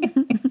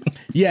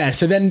 yeah.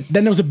 So then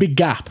there was a big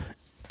gap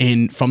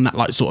from that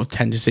like sort of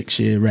 10 to 6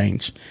 year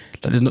range.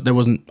 Like there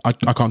wasn't. I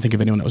can't think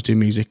of anyone that was doing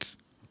music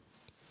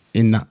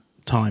in that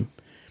time.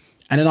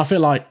 And then I feel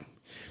like,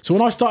 so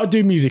when I started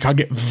doing music, I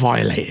get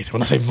violated.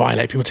 When I say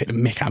violate, people take the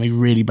mick out of me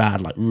really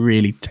bad, like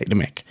really take the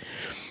mick.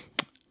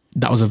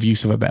 That was a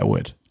use of a better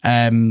word.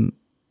 And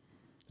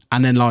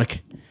then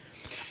like,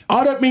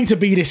 I don't mean to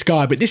be this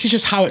guy, but this is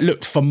just how it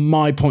looked from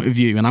my point of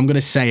view, and I'm going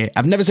to say it.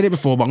 I've never said it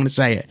before, but I'm going to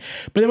say it.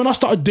 But then when I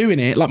started doing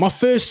it, like my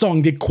first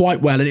song did quite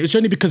well, and it was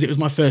only because it was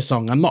my first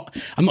song. I'm not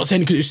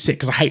saying because it was sick,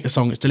 because I hate the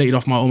song. It's deleted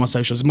off all my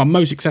socials. It's my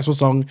most successful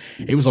song.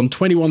 It was on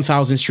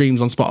 21,000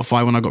 streams on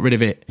Spotify when I got rid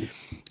of it.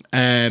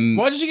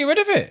 Why did you get rid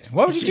of it?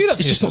 Why would you do that?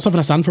 It's just not something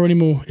I stand for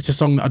anymore. It's a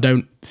song that I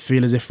don't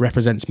feel as if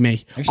represents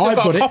me. I've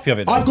got a copy of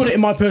it. I've got it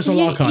in my personal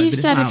archive. You've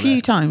said a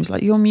few times,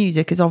 like your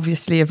music is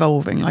obviously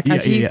evolving. Like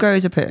as you grow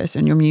as a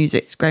person, your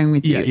music's growing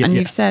with you. And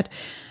you've said,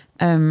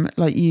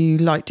 like you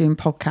like doing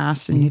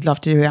podcasts and you'd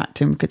love to do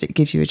acting because it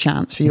gives you a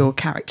chance for your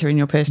character and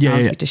your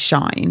personality to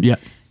shine. Yeah.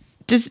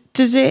 Does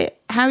it?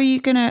 How are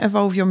you going to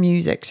evolve your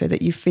music so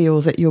that you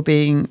feel that you're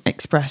being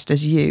expressed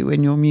as you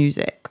in your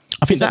music?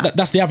 I think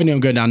that's the avenue I'm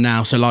going down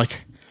now. So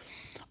like,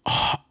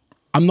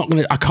 I'm not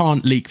gonna. I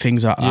can't leak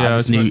things out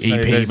of this new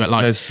EP, but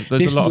like, there's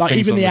a lot of like things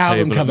even the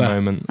album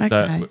cover.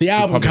 The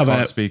album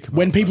cover.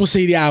 When people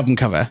see the album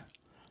cover,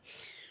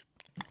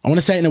 I want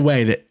to say it in a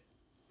way that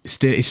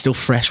it's still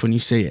fresh when you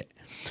see it.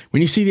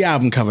 When you see the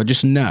album cover,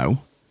 just know,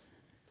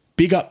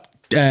 big up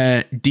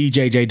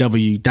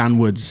DJJW, Dan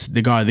Woods,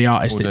 the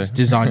artist that's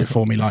designed it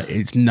for me. Like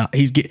it's not.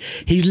 He's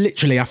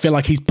literally. I feel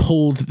like he's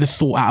pulled the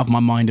thought out of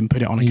my mind and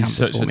put it on a canvas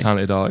for me. He's such a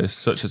talented artist.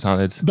 Such a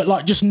talented. But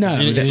like, just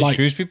know that like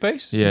Shrewsbury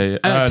based. Yeah.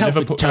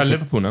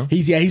 Liverpool now.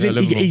 He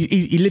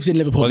lives in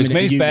Liverpool. Well, he's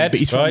made his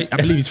bed, right? I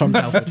believe he's from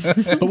Telford.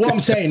 But what I'm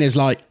saying is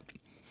like,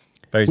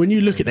 when you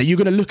look at that, you're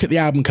going to look at the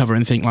album cover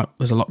and think like,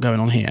 there's a lot going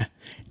on here.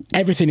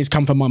 Everything has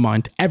come from my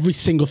mind. Every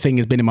single thing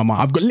has been in my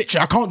mind. I've got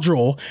literally, I can't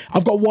draw.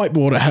 I've got a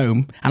whiteboard at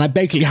home, and I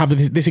basically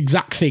have this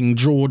exact thing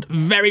drawn,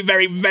 very,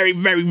 very, very,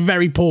 very,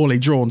 very poorly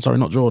drawn. Sorry,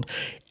 not drawn,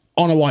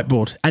 on a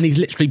whiteboard. And he's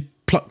literally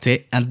plucked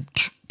it and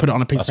put it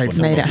on a piece of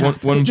paper. Made it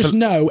happen. Just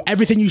know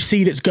everything you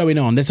see that's going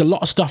on. There's a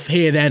lot of stuff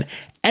here. Then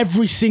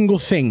every single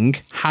thing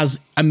has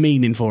a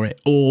meaning for it,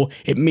 or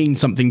it means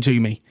something to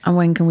me. And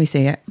when can we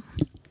see it?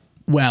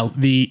 Well,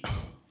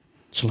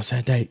 shall I say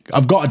a date?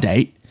 I've got a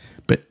date.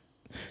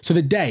 So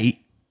the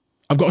date,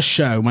 I've got a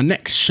show. My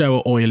next show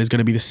at Oil is going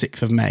to be the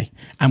 6th of May.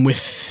 And we're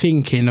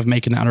thinking of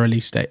making that a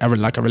release date,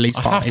 like a release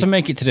party. I have to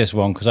make it to this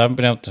one because I haven't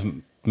been able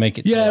to make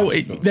it. Yeah,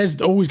 there's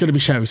always going to be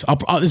shows.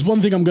 There's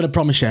one thing I'm going to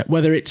promise you.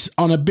 Whether it's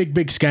on a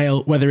big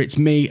scale, whether it's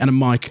me and a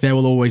mic, there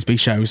will always be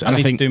shows. And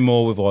I think to do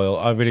more with Oil.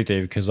 I really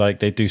do, because like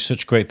they do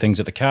such great things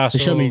at the castle.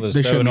 They show me love.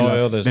 They've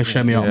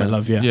shown me my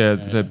love. Yeah,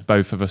 they're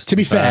both of us. To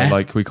be fair,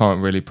 like we can't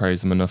really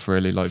praise them enough.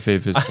 Really, like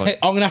Viv is. Like,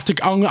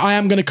 I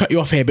am going to cut you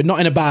off here, but not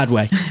in a bad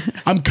way.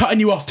 I'm cutting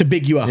you off to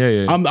big you up.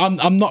 Yeah.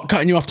 I'm not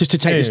cutting you off just to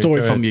take the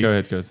story from you. Go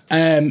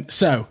ahead.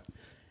 So.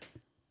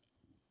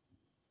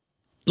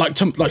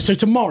 So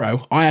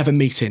tomorrow I have a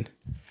meeting,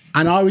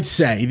 and I would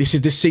say this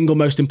is the single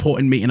most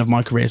important meeting of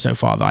my career so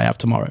far that I have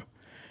tomorrow,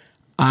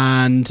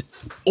 and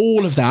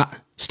all of that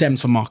stems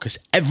from Marcus,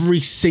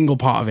 every single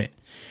part of it.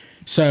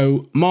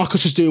 So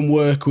Marcus was doing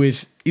work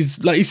with. He's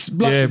blushing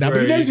now,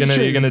 but he knows it's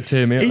true. You're gonna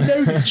tear me up. He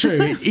knows it's true.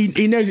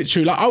 He knows it's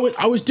true. Like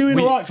I was doing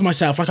all right for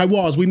myself. Like I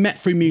was. We met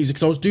through music,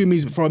 so I was doing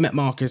music before I met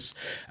Marcus.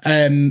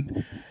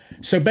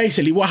 So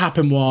basically what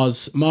happened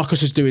was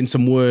Marcus was doing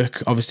some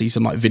work, obviously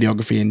some like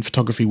videography and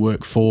photography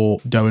work for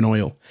Dough and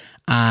Oil.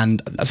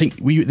 And I think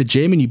were you at the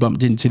gym and you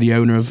bumped into the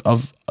owner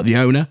of the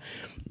owner?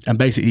 And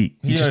basically,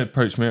 he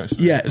approached me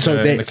actually. Yeah, so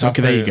in the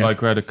cafe, there you go.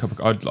 Like, I had a cup.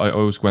 I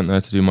always went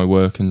there to do my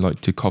work and like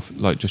do coffee,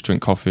 like just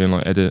drink coffee and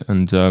like edit.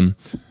 And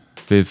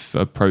Viv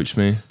approached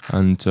me,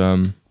 and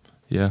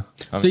yeah.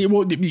 So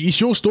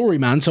it's your story,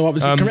 man. So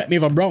obviously, correct me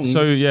if I'm wrong.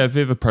 So yeah,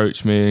 Viv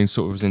approached me and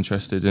sort of was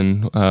interested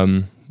in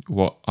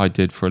what I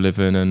did for a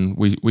living, and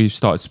we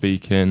started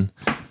speaking.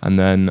 And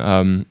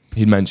then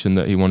he mentioned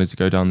that he wanted to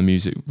go down the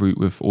music route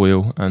with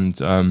Oil,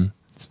 and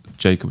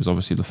Jacob was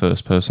obviously the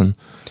first person.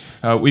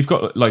 We've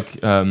got like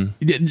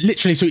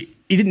literally, so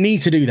he didn't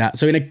need to do that.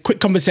 So in a quick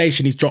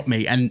conversation, he's dropped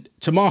me, and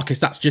to Marcus,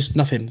 that's just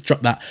nothing.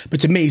 Drop that,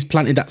 but to me, he's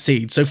planted that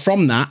seed. So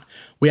from that,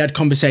 we had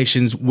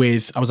conversations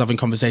with. I was having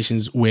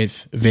conversations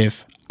with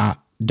Viv at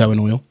Dough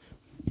and Oil,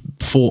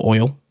 for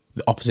Oil,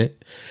 the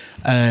opposite,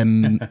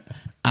 and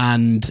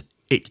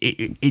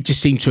it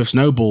just seemed to have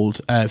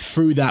snowballed.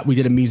 Through that, we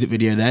did a music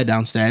video there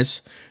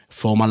downstairs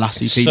for my last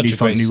EP, New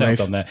Funk, New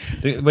Wave. On there.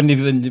 When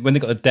they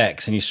got the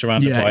decks and you're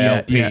surrounded by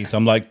LPs,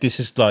 I'm like, this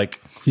is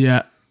like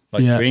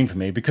green for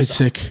me, because it's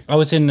sick. I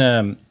was in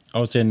the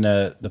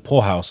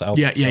Poorhouse,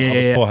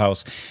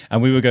 Poorhouse,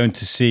 and we were going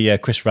to see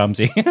Chris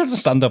Ramsey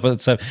stand up at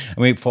the time, and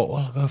we thought,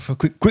 well, I'll go for a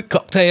quick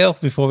cocktail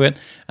before we went,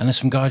 and there's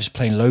some guy just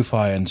playing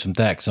lo-fi and some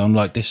decks, and I'm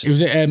like, this.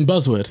 Was it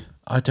Buzzword?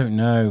 I don't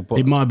know, but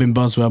it might have been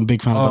Buzzword. I'm a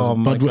big fan of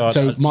Buzzword.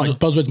 So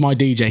Buzzword's my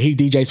DJ. He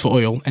DJs for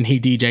Oil, and he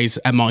DJs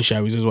at my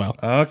shows as well.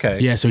 Okay.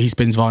 Yeah, so he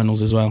spins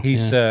vinyls as well.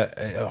 He's.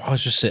 I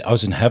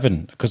was in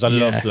heaven because I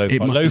love lo-fi.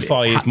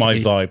 Lo-fi is my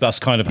vibe. That's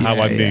kind of how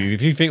I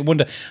move. If you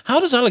wonder how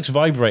does Alex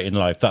vibrate in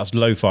life, that's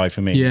lo-fi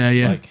for me.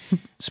 Yeah.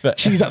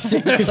 Jeez, that's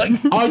sick, because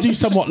I do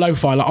somewhat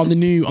lo-fi. Like on the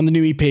new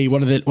EP,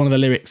 one of the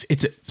lyrics.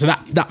 It's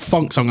that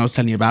funk song I was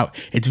telling you about.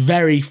 It's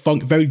very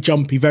funk, very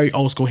jumpy, very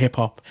old school hip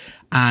hop.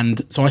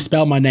 And so I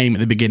spell my name at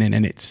the beginning,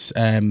 and it's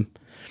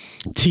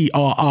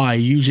TRI,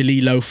 usually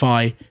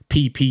lo-fi,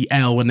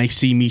 PPL when they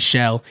see me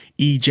shell,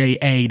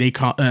 EJA, they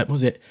can't,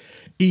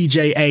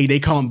 EJA, they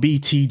can't be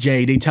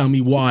TJ, they tell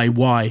me why,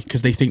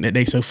 because they think that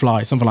they so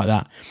fly, something like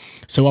that.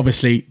 So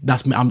obviously,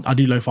 that's me. I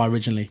do lo-fi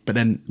originally, but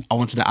then I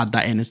wanted to add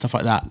that in and stuff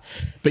like that.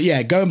 But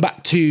yeah, going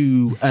back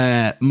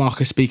to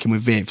Marcus speaking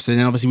with Viv, so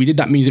then obviously we did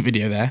that music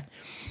video there,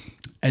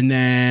 and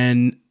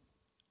then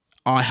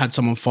I had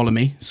someone follow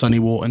me, Sonny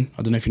Wharton.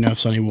 I don't know if you know of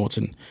Sonny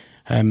Wharton.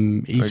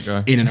 He's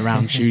in and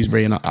around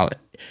Shrewsbury. And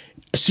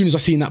as soon as I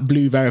seen that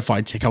blue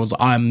verified tick, I was like,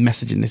 I'm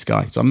messaging this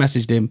guy. So I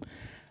messaged him.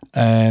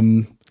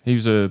 He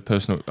was I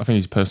think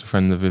he's a personal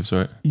friend of Viv's,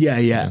 right?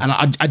 Yeah. And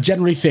I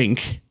generally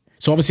think,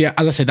 so obviously, as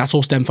I said, that's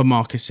all stemmed from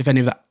Marcus. If any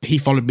of that, he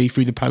followed me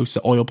through the posts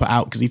that Oil put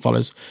out, because he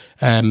follows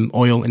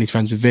Oil and he's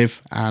friends with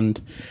Viv.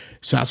 And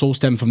so that's all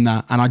stemmed from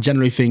that. And I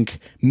generally think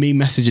me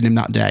messaging him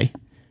that day,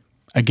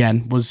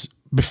 again, was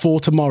before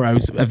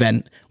tomorrow's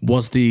event,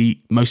 was the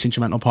most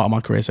instrumental part of my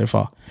career so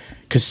far,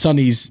 because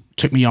Sonny's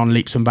took me on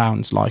leaps and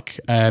bounds. Like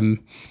when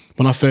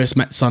I first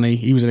met Sonny,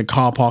 he was in a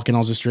car park in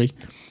Oswestry,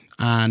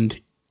 and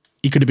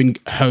he could have been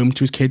home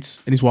to his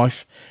kids and his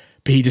wife,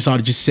 but he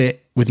decided to just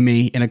sit with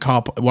me in a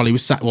car while he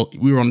was sat. Well,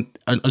 we were on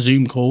a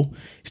Zoom call.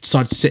 He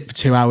decided to sit for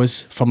 2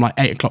 hours from like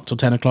 8 o'clock till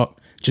 10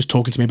 o'clock, just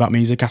talking to me about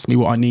music, asking me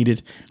what I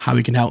needed, how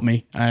he can help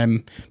me,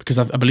 because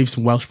I believe he's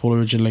from Welshpool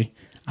originally.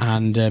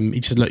 And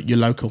he said, look, you're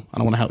local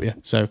and I want to help you.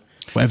 So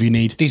whatever you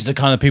need. These are the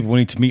kind of people we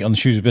need to meet on the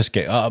Shrewsbury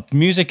Biscuit.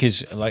 Music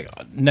is like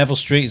Neville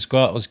Street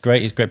was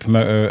great. He's a great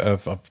promoter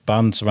of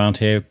bands around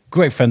here.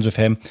 Great friends with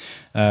him.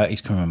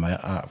 He's coming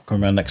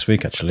around next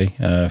week, actually.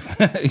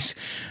 But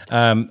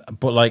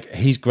like,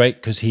 he's great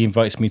because he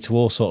invites me to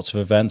all sorts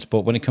of events. But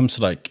when it comes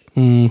to like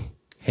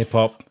hip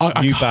hop,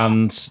 new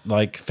bands,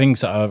 like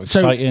things that are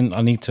exciting,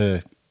 I need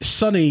to.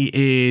 Sonny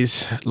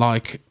is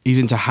like, he's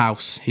into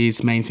house.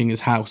 His main thing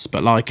is house,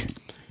 but like.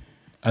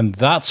 And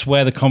that's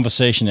where the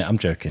conversation is. I'm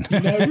joking.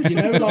 You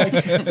know,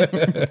 like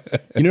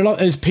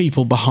those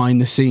people behind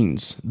the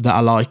scenes that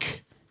are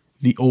like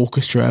the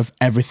orchestra of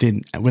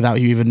everything without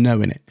you even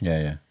knowing it.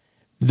 Yeah.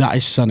 That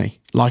is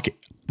Sonny. Like,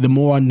 the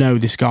more I know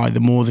this guy,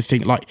 the more the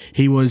thing. Like,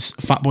 he was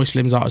Fatboy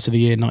Slim's Artist of the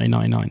Year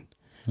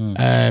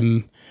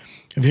 1999.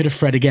 Have you heard of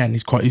Fred Again?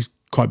 He's quite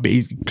big.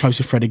 He's close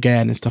to Fred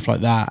Again and stuff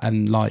like that.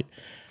 And like.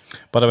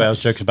 By the way, I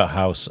was joking about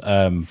house.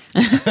 I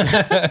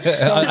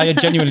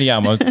genuinely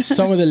am.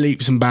 Some of the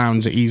leaps and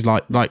bounds that he's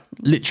like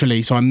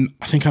literally. So I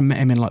think I met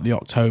him in like the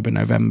October,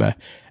 November,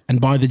 and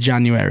by the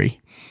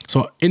January.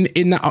 So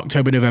in that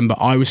October, November,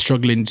 I was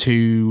struggling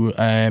to.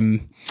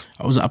 I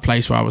was at a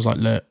place where I was like,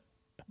 look,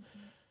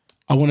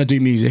 I want to do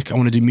music. I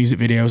want to do music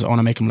videos. I want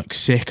to make them look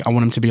sick. I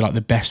want them to be like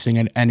the best thing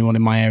anyone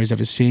in my area has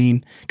ever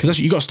seen. Because that's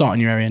what you got to start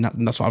in your area,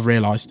 and that's what I've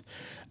realised.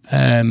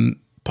 But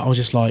I was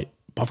just like,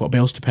 I've got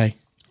bills to pay.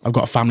 I've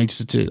got a family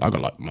to I've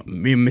got like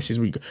me and Mrs.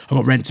 I've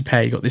got rent to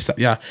pay, got this, that,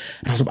 yeah.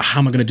 And I was like,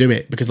 how am I going to do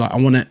it? Because like, I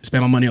want to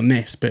spend my money on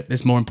this, but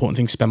there's more important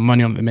things to spend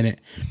money on at the minute.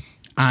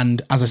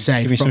 And as I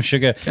say, give me some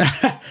sugar.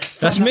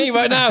 That's me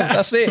right now.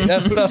 That's it.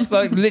 That's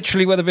like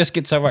literally where the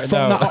biscuits are right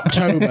from now.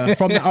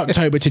 From that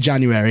October to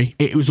January,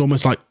 it was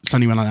almost like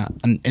Sonny went like that,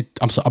 and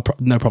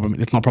no problem.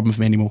 It's not a problem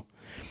for me anymore.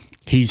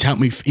 He's helped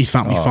me. He's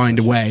helped me find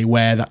a way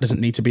where that doesn't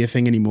need to be a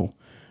thing anymore.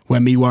 Where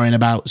me worrying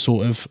about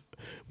sort of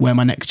where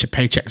my next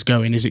paycheck's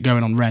going, is it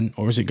going on rent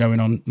or is it going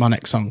on my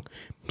next song?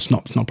 It's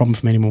not a problem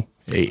for me anymore.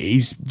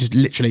 He's just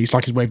literally, it's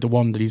like he's waved a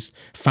wand and he's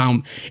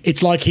found.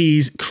 It's like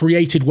he's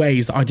created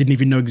ways that I didn't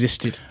even know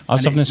existed. I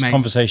was having this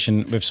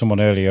conversation with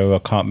someone earlier who I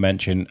can't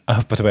mention.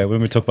 By the way,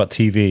 when we talk about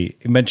TV,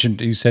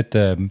 he said.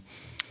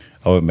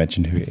 I won't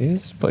mention who it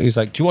is, but he's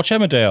like, "Do you watch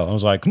Emmerdale?" I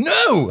was like,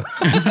 "No,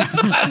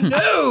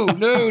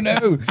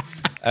 no."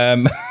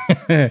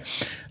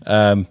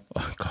 Oh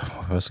God,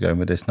 where was I going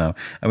with this now?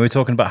 And we were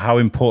talking about how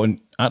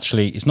important,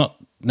 actually, it's not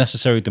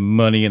necessarily the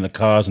money and the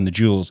cars and the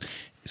jewels.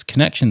 It's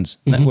connections,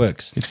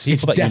 networks.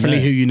 It's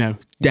definitely who you know.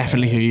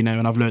 Definitely who you know,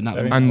 and I've learned that.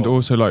 And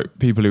also, like,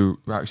 people who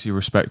actually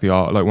respect the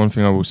art. Like, one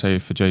thing I will say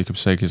for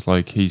Jacob's sake is,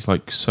 like, he's,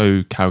 like,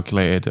 so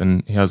calculated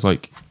and he has,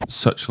 like,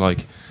 such,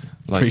 like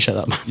appreciate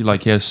that, man.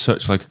 Like, he has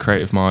such, like, a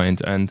creative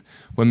mind. And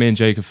when me and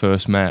Jacob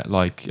first met,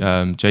 like,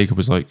 Jacob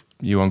was, like,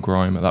 you on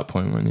grime at that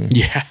point, weren't you?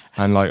 Yeah.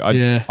 And, like,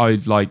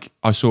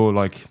 I saw,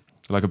 like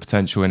a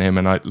potential in him.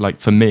 And,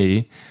 for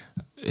me,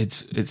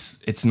 it's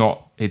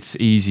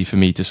easy for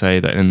me to say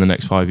that in the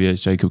next 5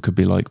 years Jacob could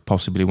be like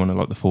possibly one of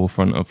like the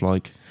forefront of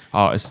like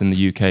artists in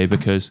the UK,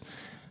 because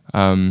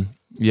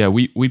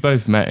we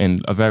both met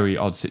in a very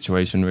odd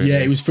situation, really. Yeah,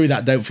 it was through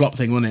that don't flop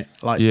thing, wasn't it?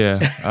 Like,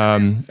 yeah.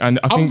 And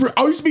I think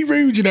I used to be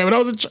rude, you know, when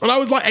I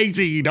was like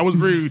 18, I was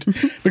rude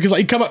because like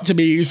he'd come up to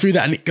me, it was through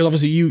that, and because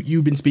obviously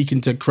you've been speaking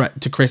to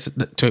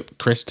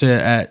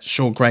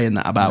Sean Gray and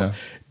that about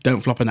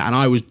don't flop in that, and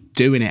I was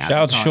doing it. Shout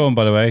out to Sean,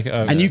 by the way.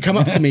 And you come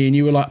up to me and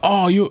you were like,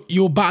 "Oh,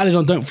 you're battling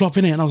on Don't Flop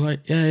in it," and I was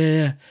like,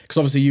 "Yeah," because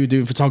obviously you were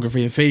doing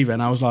photography and Fever,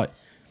 and I was like,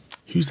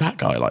 "Who's that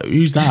guy? Like,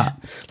 who's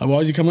that? Like, why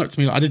is he coming up to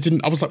me?" Like,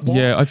 I was like, "What?"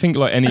 Yeah, I think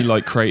like any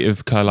like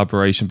creative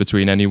collaboration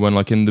between anyone,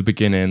 like in the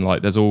beginning,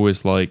 like there's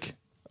always like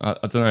I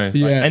don't know,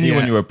 like,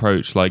 anyone you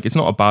approach, like it's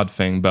not a bad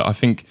thing, but I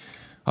think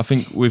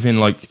within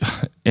like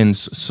in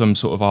some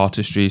sort of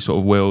artistry sort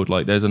of world,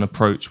 like there's an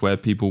approach where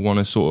people want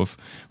to sort of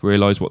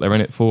realize what they're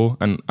in it for.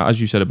 And as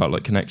you said about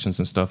like connections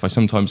and stuff, I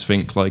sometimes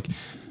think like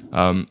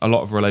a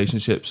lot of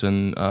relationships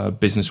and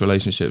business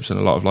relationships and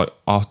a lot of like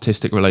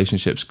artistic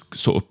relationships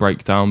sort of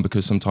break down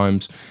because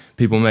sometimes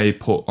people may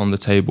put on the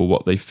table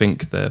what they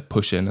think they're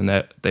pushing, and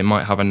they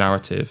might have a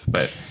narrative,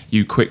 but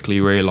you quickly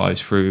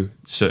realize through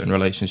certain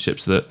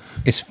relationships that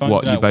it's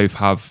what you both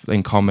have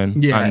in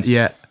common.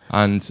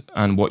 And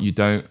what you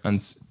don't.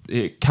 And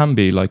it can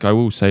be like, I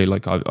will say,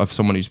 like I've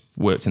someone who's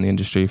worked in the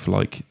industry for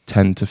like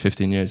 10 to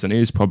 15 years, and it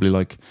is probably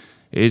like,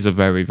 it is a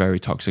very, very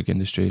toxic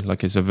industry.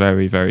 Like it's a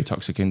very, very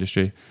toxic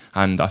industry.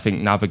 And I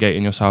think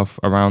navigating yourself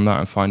around that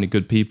and finding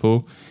good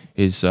people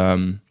is,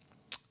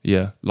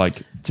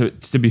 like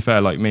to be fair,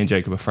 like me and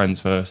Jacob are friends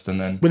first, and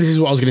then. But this is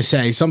what I was going to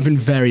say. Something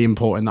very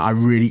important that I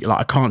really, like,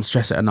 I can't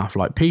stress it enough.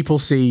 Like people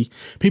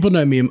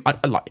know me, and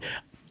like,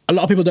 a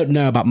lot of people don't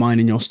know about mine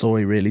and your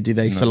story, really, do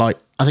they? No. So, like,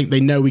 I think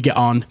they know we get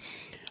on.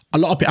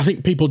 I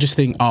think people just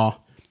think,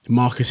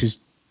 Marcus is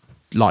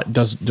like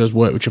does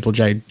work with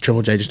TrippleJayy.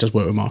 TrippleJayy just does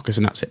work with Marcus,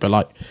 and that's it. But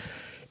like,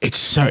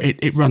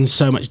 it runs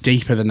so much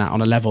deeper than that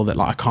on a level that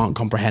like I can't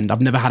comprehend.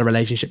 I've never had a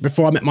relationship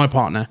before I met my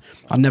partner.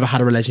 I've never had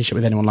a relationship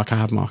with anyone like I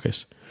have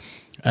Marcus.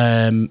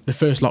 The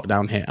first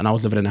lockdown hit, and I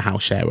was living in a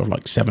house share with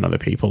like 7 other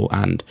people,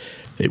 and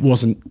it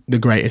wasn't the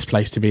greatest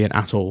place to be in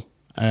at all.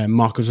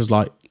 Marcus was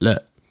like,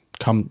 "Look,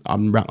 come,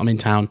 I'm in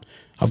town.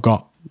 I've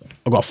got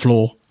a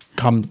floor.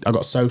 Come, I've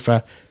got a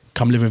sofa.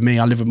 Come live with me."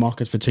 I lived with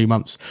Marcus for 2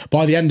 months.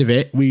 By the end of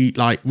it, we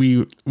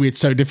had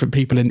so different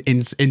people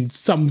in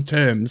some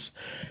terms.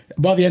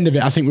 By the end of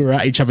it, I think we were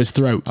at each other's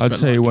throats. I'd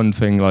say one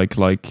thing, like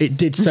it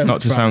did so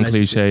not to sound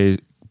cliche,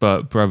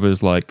 but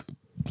brothers like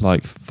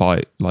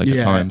fight like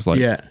at times,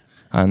 like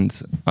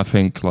and I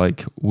think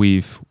like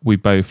we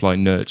both like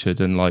nurtured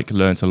and like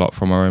learnt a lot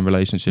from our own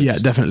relationships. Yeah,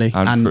 definitely,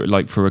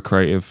 and for a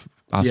creative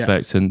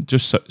aspect and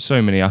just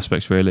so many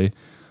aspects really,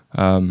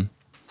 and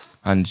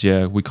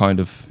we kind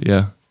of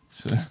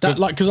that,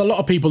 like, because a lot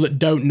of people that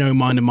don't know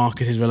mine and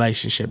Marcus's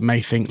relationship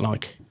may think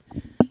like,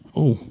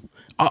 me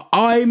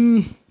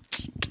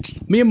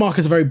and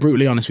Marcus are very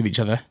brutally honest with each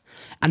other,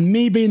 and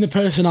me being the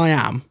person I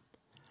am,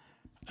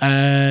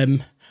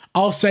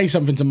 I'll say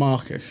something to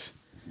Marcus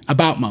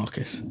about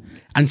Marcus,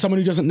 and someone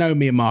who doesn't know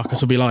me and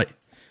Marcus will be like,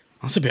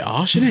 "That's a bit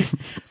harsh, isn't it?"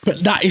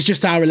 But that is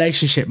just our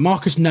relationship.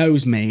 Marcus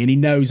knows me, and he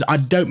knows I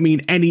don't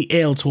mean any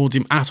ill towards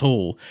him at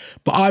all.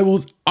 But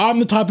I'm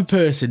the type of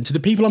person, to the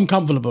people I'm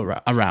comfortable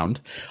around,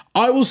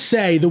 I will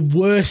say the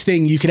worst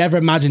thing you could ever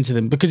imagine to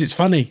them because it's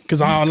funny, because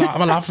I'll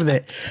laugh with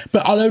it.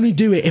 But I'll only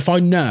do it if I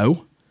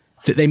know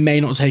that they may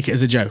not take it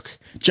as a joke.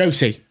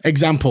 Josie,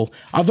 example,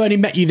 I've only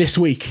met you this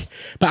week,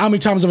 but how many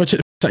times have I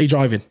took you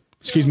driving?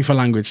 Excuse me for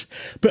language.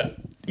 But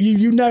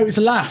you know it's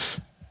a laugh.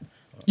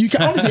 You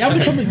can honestly have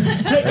to come and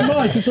take the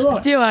mic. It's all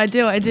right.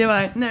 Do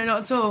I? No,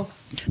 not at all.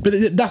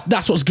 But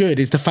that's what's good,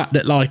 is the fact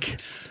that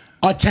like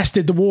I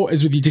tested the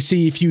waters with you to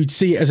see if you'd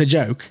see it as a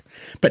joke.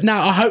 But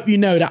now I hope you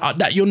know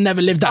that you'll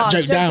never live that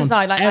joke down.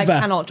 Aside, ever. I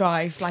cannot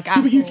drive. Like,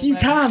 Yeah, but you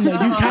can though.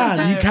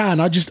 You can.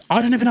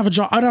 I don't even have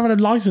I don't have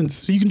a license,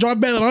 so you can drive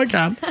better than I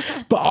can.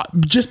 But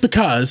just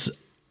because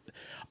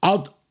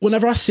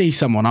whenever I see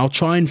someone, I'll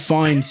try and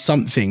find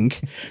something,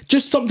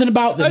 just something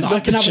about them that I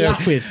can have a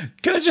laugh with.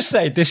 Can I just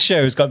say, this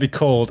show has got to be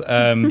called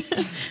The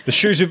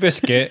Shrewsbury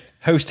Biscuit,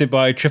 hosted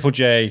by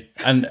TrippleJayy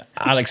and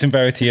Alex and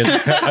Verity as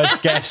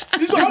guests.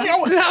 This is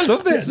what I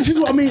love this. This is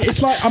what I mean.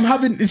 It's like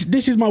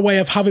this is my way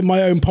of having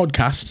my own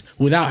podcast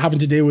without having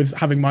to deal with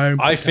having my own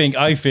podcast.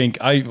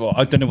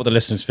 I don't know what the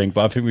listeners think,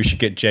 but I think we should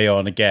get Jay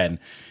on again.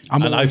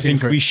 I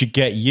think we should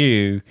get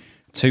you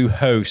to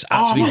host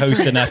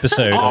an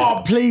episode.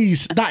 Oh,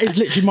 please. That is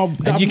literally my...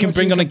 And you can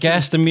bring on a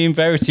guest and me and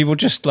Verity will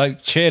just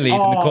like cheerlead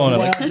in the corner.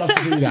 Well, I'd love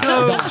to do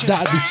that.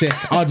 That'd be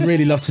sick. I'd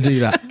really love to do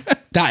that.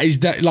 That's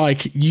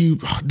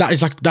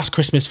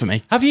Christmas for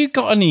me. Have you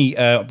got any,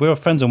 we're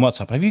friends on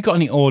WhatsApp, have you got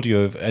any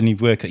audio of any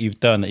work that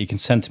you've done that you can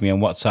send to me on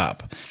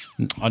WhatsApp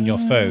on your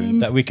phone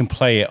that we can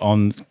play it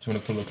on? Do you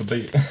want to pull up a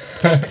beat?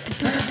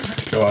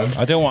 Go on.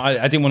 I didn't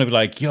want to be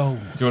like, yo.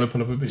 Do you want to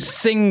pull up a beat?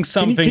 Sing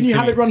something. Can you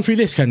have it run through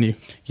this, can you?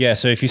 Yeah,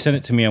 so if you send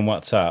it to me on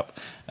WhatsApp.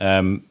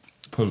 Can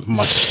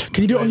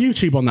you do it on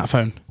YouTube on that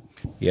phone?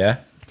 Yeah.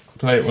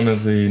 Play one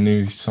of the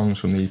new songs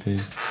from the EP.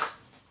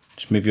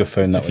 Just move your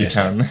phone that way. If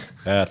you can.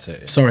 That's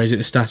it. Sorry, is it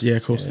the stats? Yeah,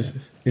 of course. Yeah.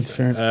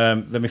 Interference.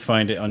 Let me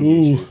find it on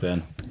YouTube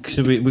then.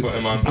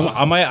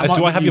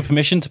 Do I have your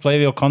permission to play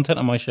your content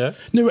on my show?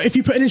 No, if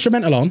you put an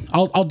instrumental on,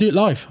 I'll do it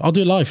live.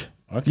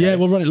 Okay. Yeah,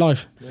 we'll run it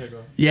live.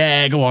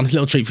 Yeah, go on. It's a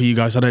little treat for you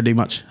guys. I don't do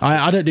much.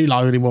 I don't do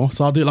live anymore,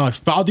 so I'll do it live.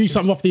 But I'll do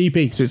something off the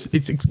EP, so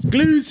it's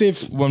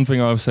exclusive. One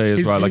thing I'll say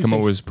is, right, like I'm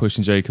always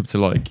pushing Jacob to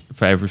like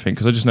for everything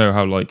because I just know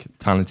how like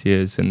talented he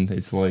is, and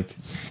it's like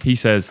he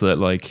says that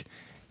like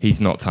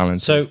he's not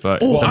talented. So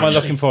but what am I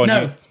looking for?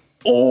 No.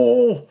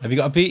 Have you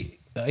got a beat?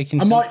 I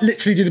might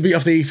literally do the beat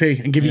off the EP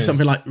and give you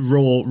something like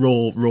raw.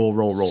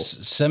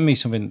 Send me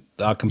something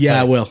that I can play.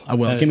 Yeah, I will.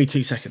 Give me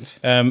 2 seconds.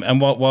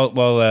 And while Jay...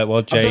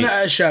 I've done it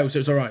at a show, so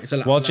it's all right.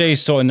 While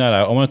Jay's sorting that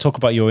out, I want to talk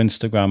about your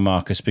Instagram,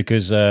 Marcus,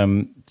 because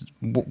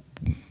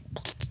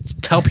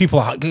tell people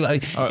how...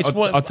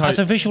 as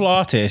a visual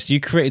artist, you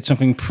created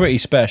something pretty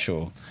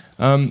special.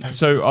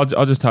 So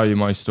I'll just tell you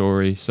my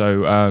story.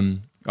 So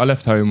I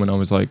left home when I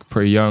was like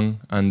pretty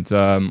young, and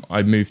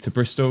I moved to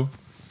Bristol.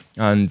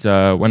 And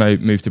when I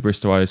moved to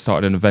Bristol, I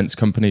started an events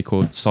company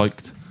called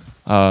Psyched.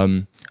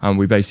 And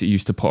we basically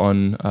used to put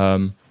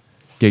on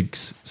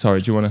gigs. Sorry,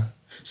 do you want to...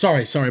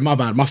 Sorry, my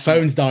bad. My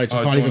phone's died, so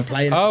I can't even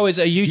play it. Oh, is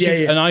it a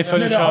YouTube, an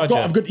iPhone charger?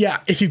 I've got,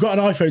 if you've got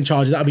an iPhone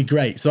charger, that'd be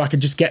great. So I could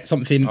just get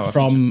something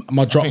from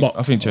my Dropbox.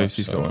 I think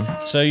Josie's got one.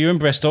 So you're in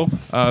Bristol.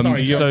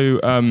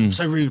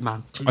 So rude,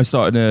 man. I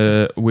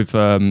started with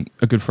a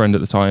good friend at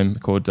the time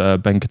called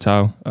Ben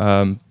Cattell.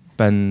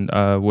 Ben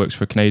works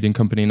for a Canadian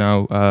company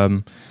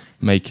now,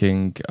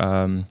 making...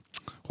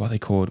 what are they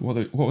called?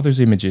 What were those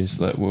images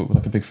that were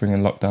like a big thing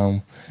in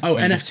lockdown? Oh,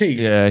 NFTs?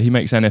 Yeah, he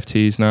makes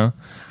NFTs now.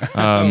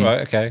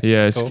 Right, okay.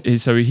 Yeah, cool.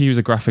 So he was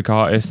a graphic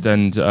artist,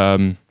 and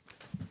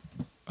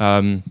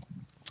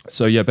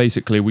so yeah,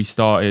 basically we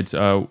started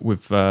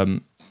with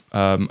a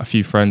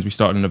few friends. We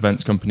started an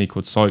events company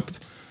called Psyched,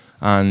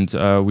 and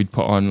we'd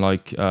put on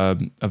like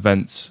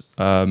events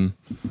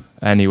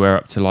anywhere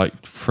up to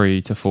like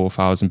 3,000 to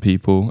 4,000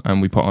 people,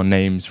 and we put on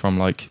names from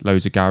like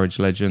loads of garage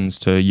legends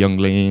to Young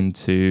Lean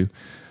to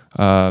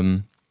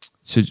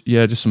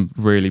just some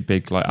really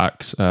big like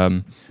acts.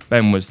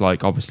 Ben was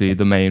like obviously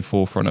the main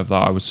forefront of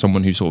that. I was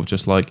someone who sort of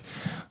just like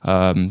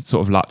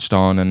sort of latched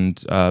on,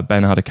 and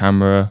Ben had a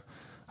camera,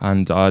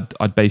 and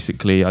I'd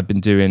been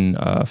doing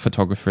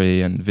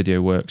photography and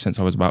video work since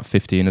I was about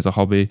 15 as a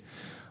hobby,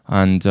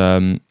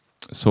 and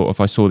sort of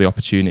I saw the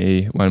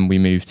opportunity when we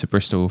moved to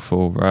Bristol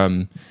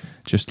for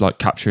just like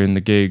capturing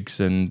the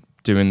gigs and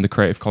doing the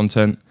creative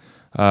content.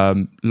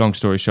 Long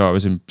story short, I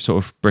was in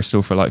sort of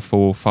Bristol for like 4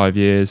 or 5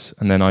 years,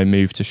 and then I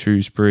moved to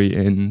Shrewsbury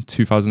in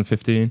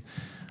 2015,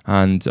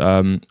 and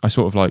I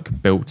sort of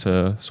like built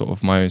a sort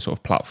of my own sort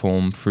of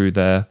platform through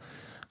there,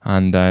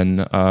 and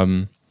then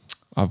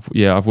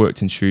I've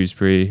worked in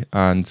Shrewsbury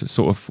and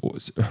sort of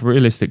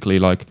realistically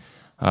like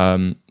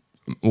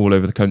all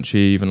over the country,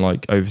 even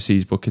like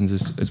overseas bookings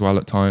as well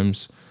at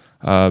times,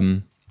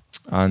 and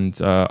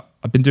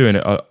I've been doing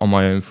it on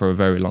my own for a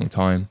very long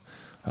time.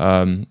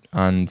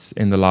 And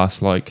in the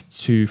last like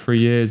 2-3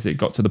 years, it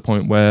got to the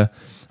point where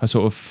I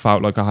sort of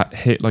felt like I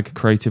hit like a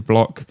creative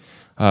block.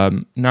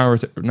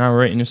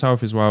 Narrating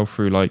yourself as well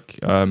through like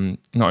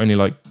not only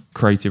like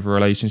creative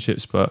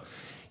relationships, but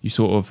you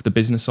sort of the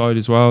business side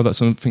as well. That's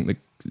something that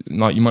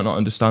like you might not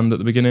understand at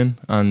the beginning,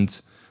 and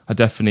I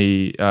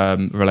definitely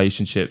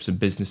relationships and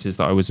businesses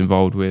that I was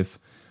involved with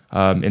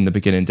in the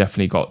beginning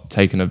definitely got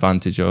taken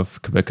advantage of,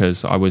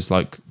 because I was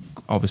like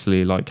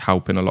obviously like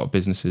helping a lot of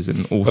businesses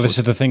and all. Well, this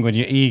is the thing, when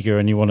you're eager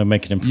and you want to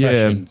make an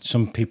impression,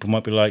 some people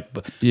might be like,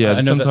 but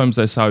sometimes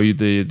they sell you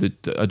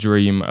a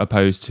dream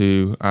opposed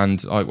to,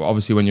 and like,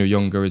 obviously when you're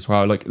younger as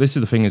well, like this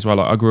is the thing as well,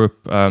 like I grew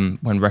up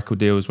when record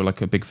deals were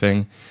like a big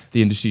thing.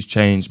 The industry's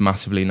changed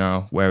massively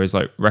now, whereas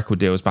like record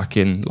deals back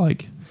in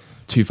like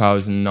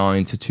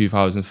 2009 to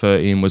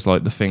 2013 was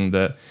like the thing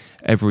that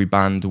every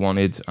band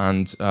wanted.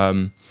 And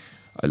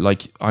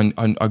like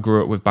I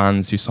grew up with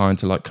bands who signed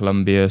to like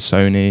Columbia,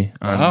 Sony,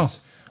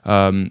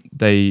 and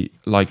they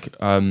like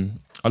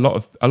a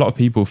lot of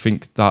people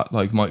think that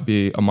like might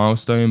be a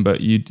milestone,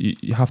 but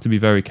you have to be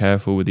very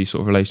careful with these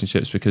sort of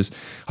relationships, because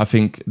I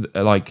think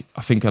a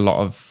lot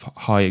of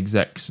high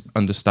execs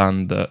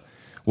understand that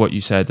what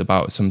you said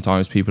about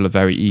sometimes people are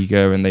very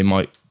eager and they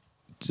might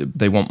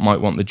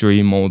want the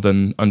dream more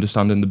than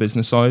understanding the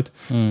business side.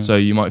 So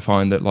you might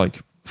find that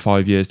like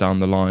 5 years down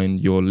the line,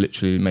 you're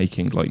literally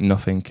making like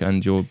nothing,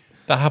 and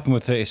that happened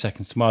with 30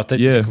 Seconds to Mars. They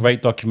did a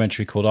great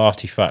documentary called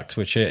Artifact,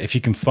 which if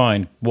you can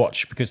find,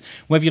 watch, because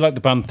whether you like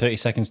the band 30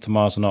 Seconds to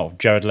Mars or not,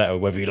 Jared Leto,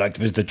 whether you liked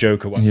it was the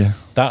Joker one,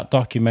 that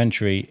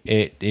documentary,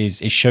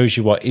 it shows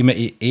you what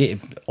it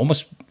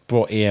almost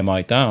brought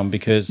EMI down,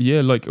 because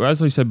like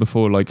as I said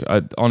before, like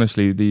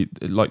honestly the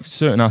like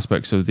certain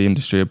aspects of the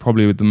industry are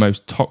probably the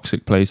most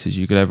toxic places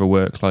you could ever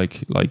work.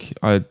 Like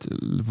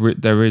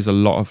there is a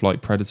lot of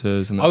like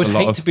predators, and I would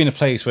hate to be in a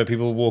place where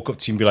people walk up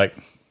to you and be like,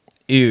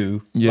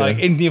 ew, like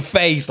in your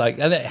face, like,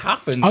 and it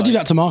happens. I do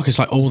that to Marcus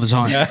like all the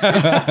time.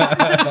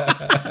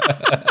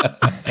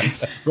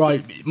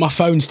 Right, my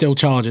phone's still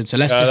charging, so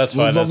let's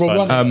we'll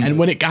run it. And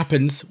when it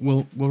happens,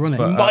 we'll run it.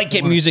 We might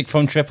get music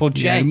from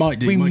TrippleJayy. Yeah, we might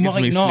do. We might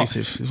get some not.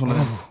 It's one of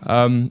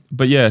them.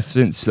 But yeah,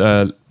 since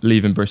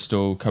leaving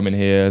Bristol, coming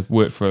here,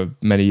 worked for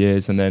many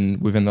years, and then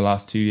within the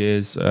last 2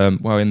 years, in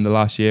the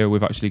last year,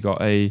 we've actually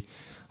got a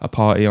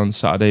party on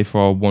Saturday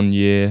for our 1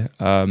 year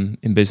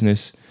in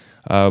business.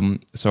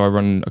 So I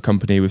run a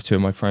company with two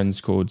of my friends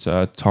called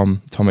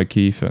Tom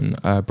O'Keefe and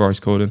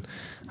Bryce Gordon.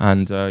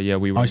 And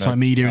we run Eyesight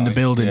Media in the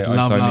building.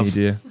 Love.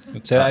 Media.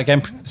 Say that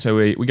again. So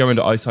we go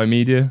into Eyesight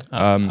Media,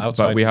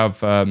 but we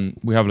have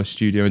a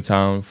studio in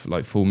town,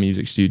 like full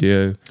music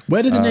studio.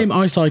 Where did the name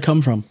Eyesight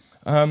come from?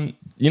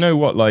 You know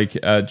what? Like,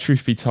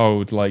 truth be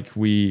told, like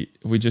we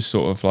just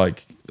sort of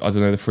like, I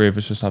don't know, the three of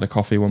us just had a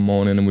coffee one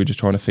morning and we were just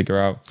trying to figure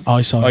out.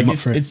 Eyesight. Like, I'm up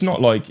for it. It's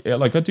not like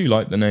I do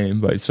like the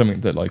name, but it's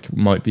something that like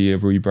might be a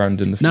rebrand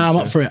in the future. No, I'm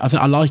up for it. I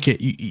think I like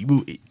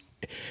it.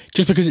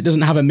 Just because it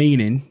doesn't have a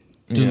meaning,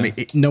 doesn't mean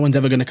no one's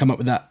ever going to come up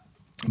with that.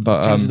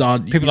 But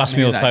people ask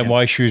me all the time,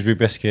 why Shrewsbury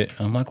Biscuit?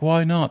 And I'm like,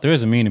 why not? There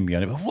is a meaning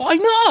behind it, but why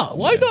not?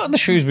 Why not the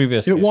Shrewsbury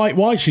Biscuit?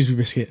 Why Shrewsbury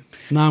Biscuit?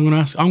 Now I'm going to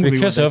ask.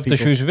 Because of the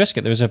Shrewsbury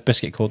Biscuit. There was a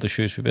biscuit called the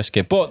Shrewsbury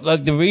Biscuit. But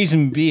like the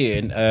reason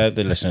being,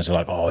 the listeners are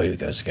like, oh, here he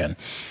goes again.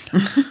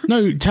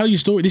 No, tell your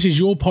story. This is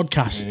your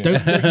podcast.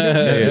 Don't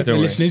the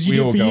listeners. You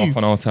do it for you. Off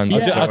on our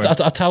tangent.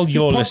 I'll tell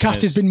your listeners. This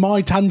podcast has been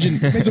my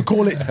tangent. May as well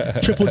call it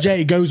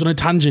TrippleJayy goes on a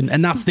tangent,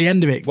 and that's the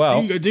end of it. Well, what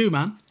are you going to do,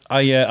 man?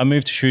 I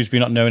moved to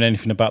Shrewsbury not knowing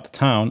anything about the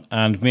town,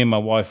 and me and my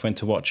wife went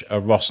to watch a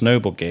Ross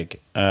Noble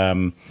gig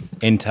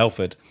in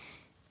Telford,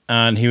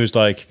 and he was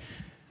like,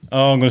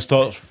 oh, I'm going to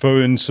start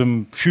throwing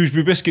some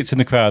Shrewsbury biscuits in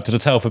the crowd to the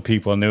Telford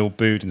people, and they all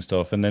booed and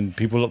stuff, and then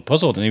people looked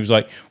puzzled, and he was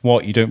like,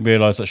 what, you don't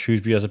realise that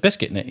Shrewsbury has a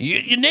biscuit in it?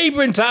 Your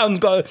neighbour in town's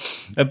got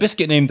a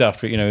biscuit named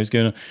after it, he's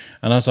going,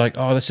 and I was like,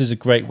 oh, this is a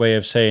great way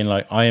of saying,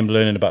 like, I am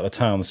learning about the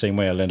town the same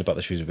way I learned about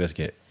the Shrewsbury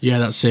biscuit. Yeah,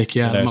 that's sick,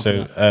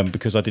 yeah.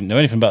 Because I didn't know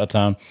anything about the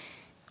town,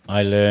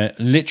 I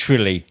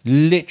literally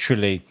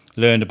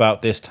learned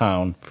about this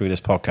town through this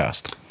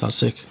podcast. That's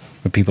sick.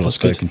 With people I've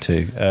spoken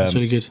to. That's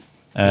really good.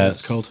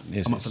 It's cold.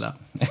 I'm up for that.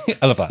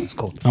 I love that. It's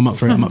cold. I'm up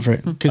for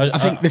it. Because I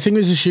think the thing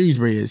with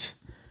Shrewsbury is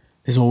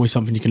there's always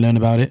something you can learn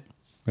about it.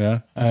 Yeah.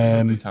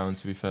 Lovely town,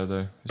 to be fair,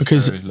 though. It's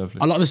because very lovely.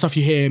 A lot of the stuff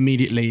you hear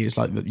immediately is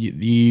like the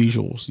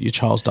usuals, your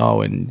Charles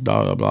Darwin,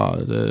 blah, blah,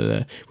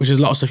 blah, which is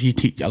a lot of stuff you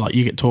teach, like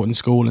you get taught in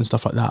school and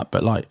stuff like that.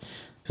 But like,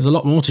 there's a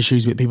lot more to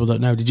Shrewsbury that people don't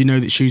know. Did you know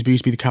that Shrewsbury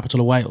used to be the capital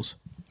of Wales?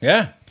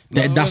 Yeah.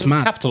 That's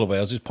mad. Capital of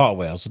Wales. It's part of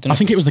Wales. I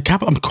think it was the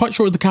capital. I'm quite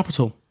sure it was the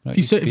capital.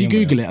 If you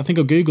Google it, I think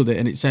I Googled it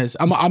and it says,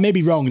 I may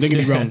be wrong, don't get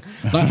me wrong.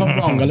 Like if I'm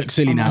wrong, I look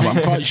silly now, but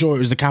I'm quite sure it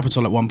was the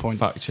capital at one point.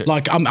 Fact check.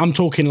 Like I'm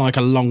talking like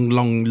a long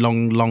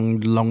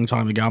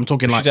time ago. I'm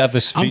talking like have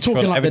this I'm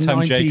talking like the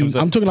 1980s.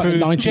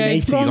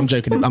 I'm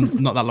joking.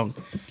 I'm not that long.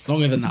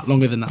 Longer than that.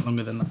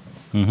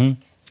 Mm-hmm.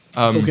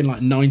 I'm talking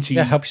like 90.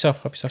 Yeah, help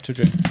yourself to a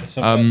drink.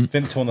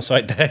 Vimto on the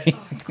site day.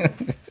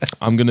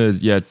 I'm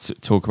gonna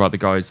talk about the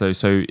guys though.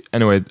 So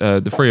anyway,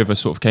 the three of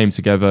us sort of came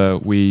together.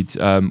 We'd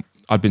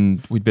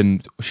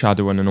been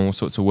shadowing and all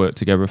sorts of work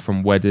together,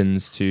 from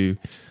weddings to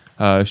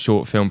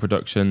short film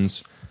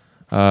productions,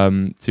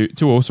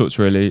 to all sorts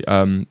really.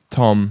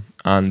 Tom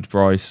and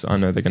Bryce, I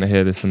know they're going to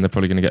hear this and they're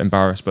probably going to get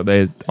embarrassed, but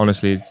they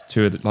honestly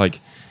two of the, like,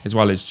 as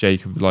well as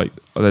Jacob, like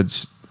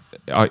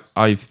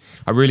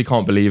I really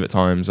can't believe at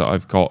times that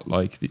I've got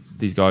like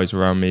these guys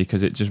around me,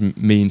 because it just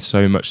means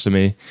so much to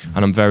me,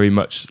 and I'm very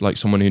much like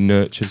someone who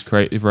nurtures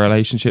creative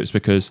relationships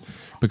because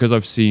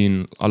I've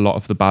seen a lot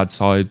of the bad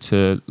side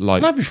to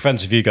like. Can I be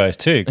friends with you guys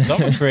too? 'Cause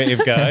I'm a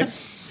creative guy.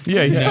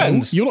 Yeah.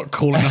 Friends. You're not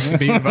cool enough to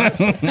be with us.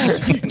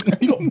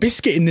 You got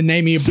Biscuit in the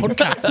name of your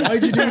podcast.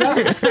 Why'd you do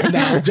that? No,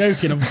 I'm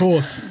joking, of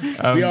course.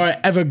 We are an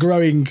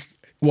ever-growing...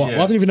 What? Yeah.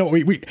 Well, I don't even know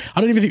what we. I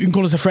don't even think we can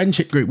call us a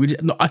friendship group.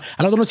 And I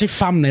don't want to say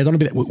family. I don't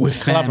want to be like, we're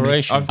family.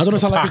 Collaboration. I don't want to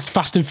sound like it's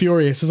Fast and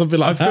Furious or something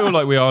like that. I feel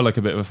like we are like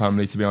a bit of a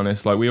family, to be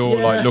honest. Like we all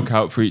like look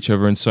out for each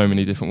other in so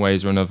many different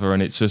ways or another,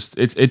 and it's just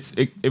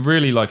it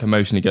really like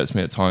emotionally gets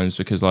me at times,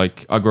 because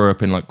like I grew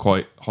up in like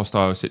quite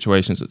hostile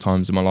situations at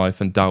times in my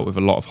life and dealt with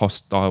a lot of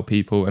hostile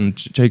people, and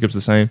Jacob's the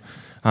same.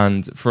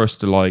 And for us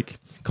to like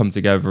come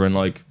together and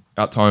like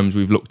at times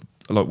we've looked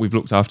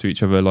after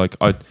each other. Like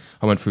I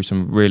went through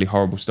some really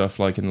horrible stuff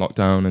like in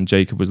lockdown, and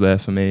Jacob was there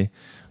for me,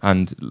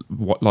 and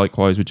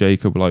likewise with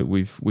Jacob, like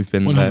we've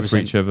been 100%. There for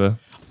each other.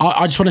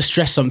 I just want to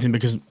stress something,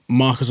 because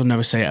Marcus will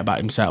never say it about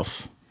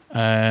himself.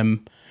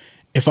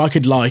 If I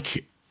could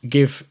like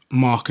give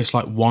Marcus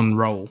like one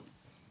role,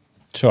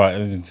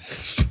 Try.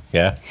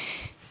 Yeah.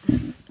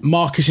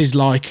 Marcus is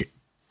like,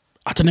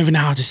 I don't even know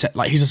how to say,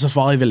 like he's a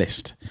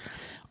survivalist.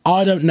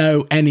 I don't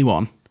know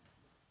anyone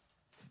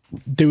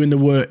doing the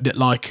work that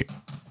like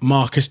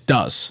Marcus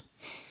does.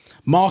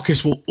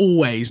 Marcus will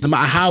always, no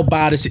matter how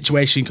bad a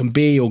situation can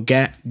be or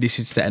get, this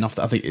is setting off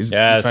that I think is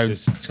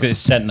it's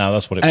sent now.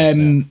 That's what it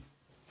was.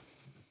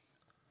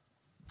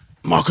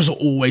 Marcus will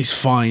always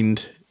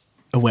find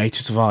a way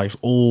to survive.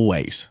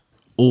 Always.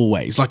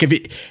 Like if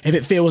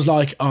it feels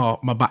like, oh,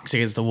 my back's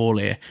against the wall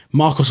here,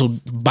 Marcus will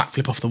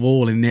backflip off the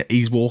wall and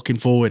he's walking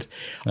forward.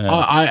 Yeah.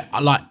 I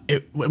like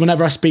it,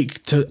 whenever I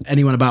speak to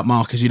anyone about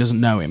Marcus who doesn't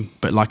know him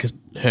but like has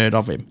heard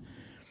of him,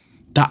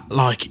 that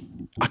like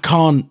I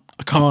can't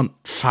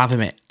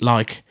fathom it.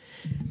 Like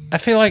I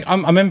feel like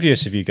I'm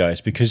envious of you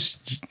guys, because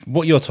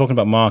what you're talking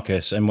about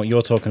Marcus and what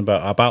you're talking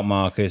about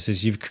Marcus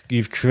is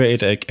you've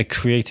created a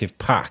creative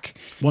pack.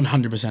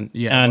 100%,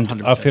 yeah. And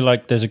 100%. I feel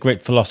like there's a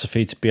great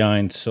philosophy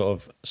behind sort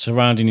of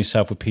surrounding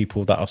yourself with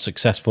people that are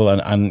successful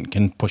and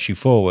can push you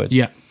forward.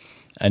 Yeah.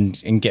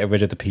 And get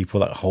rid of the people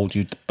that hold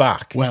you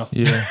back. Well,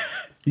 yeah.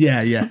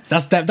 Yeah.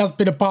 That's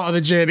been a part of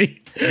the journey.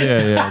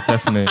 Yeah,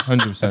 definitely,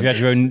 100%. Have you had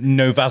your own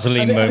no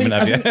Vaseline moment?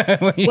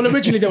 Have you? Well,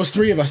 originally there was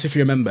 3 of us, if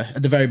you remember.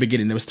 At the very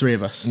beginning, there was 3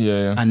 of us.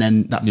 Yeah. And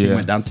then that thing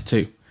went down to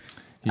 2.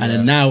 Yeah. And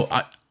then now,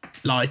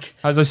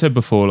 as I said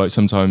before, like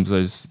sometimes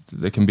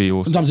there can be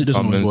also sometimes it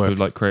doesn't always work with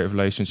like creative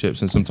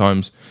relationships, and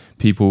sometimes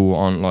people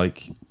aren't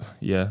like,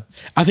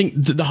 I think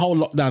the whole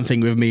lockdown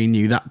thing with me and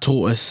you, that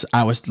taught us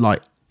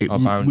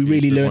we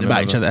really learned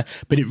about each other,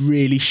 but it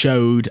really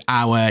showed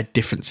our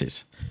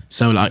differences.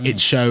 So like it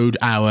showed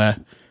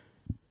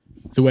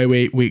the way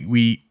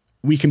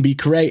we can be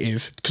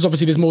creative, because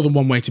obviously there's more than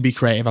one way to be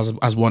creative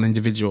as one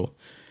individual,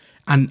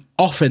 and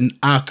often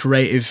our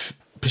creative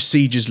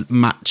procedures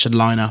match and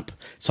line up.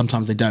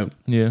 Sometimes they don't.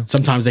 Yeah.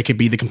 Sometimes they could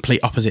be the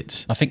complete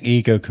opposites. I think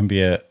ego can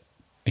be a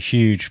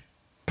huge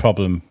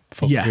problem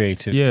for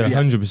creative. Yeah,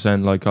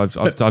 100%. Like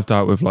I've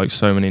dealt with like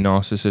so many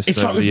narcissists It's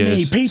over like with the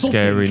years.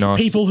 me.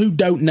 People who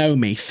don't know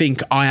me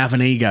think I have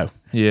an ego.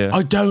 Yeah,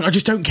 I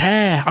just don't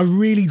care. I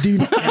really do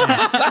not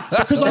care,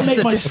 because I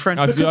make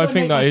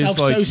myself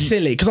so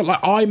silly. Because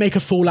I make a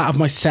fool out of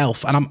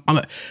myself, and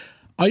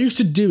I used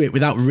to do it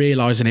without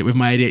realizing it with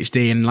my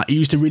ADHD, and like it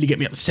used to really get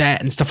me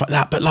upset and stuff like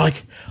that. But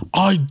like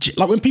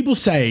when people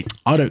say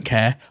I don't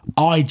care,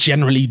 I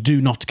generally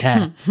do not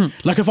care.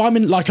 Like if I'm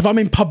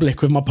in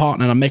public with my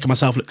partner and I'm making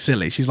myself look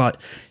silly, she's like,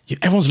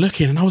 everyone's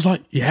looking, and I was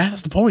like, yeah,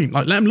 that's the point.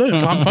 Like let them look.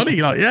 I'm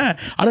funny. Like yeah,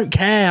 I don't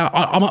care.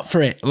 I'm up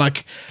for it.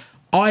 Like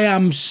I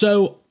am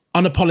so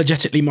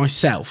unapologetically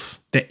myself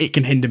that it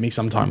can hinder me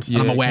sometimes, and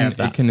I'm aware of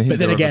that. But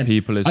then again,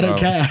 people as I don't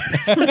care.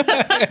 No,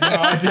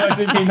 I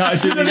didn't mean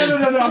that.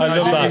 No. I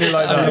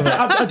love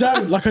that. I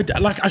don't.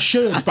 I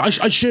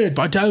should,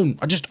 but I don't.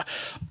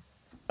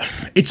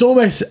 It's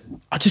always,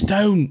 I just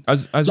don't.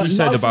 As we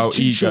said about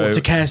too ego, short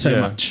to care so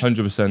much.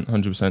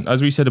 100%.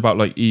 As we said about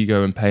like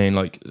ego and pain,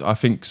 like I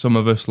think some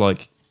of us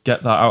like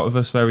get that out of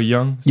us very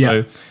young.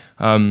 So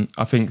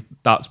I think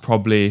that's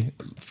probably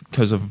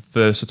because of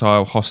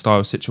versatile,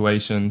 hostile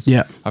situations.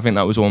 Yeah. I think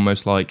that was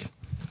almost like,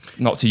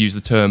 not to use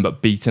the term,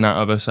 but beaten out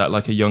of us at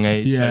like a young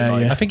age. Yeah,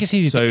 like, I think it's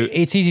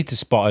easy to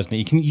spot, isn't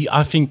it?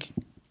 I think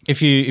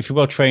if you're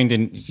well trained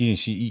in,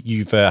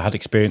 you've had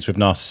experience with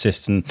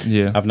narcissists and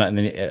having that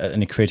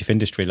in a creative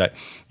industry, like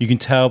you can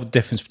tell the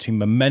difference between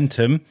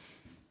momentum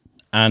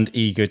and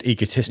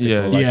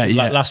egotistical.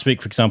 Like last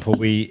week, for example,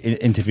 we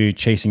interviewed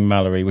Chasing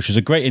Mallory, which was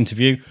a great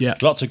interview. Yeah.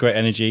 Lots of great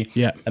energy.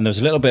 Yeah. And there was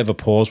a little bit of a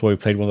pause where we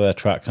played one of their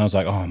tracks, and I was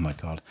like, oh my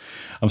God,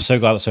 I'm so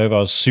glad it's over. I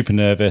was super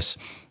nervous.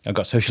 I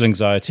got social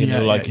anxiety, and they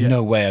were like,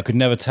 no way, I could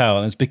never tell.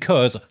 And it's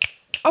because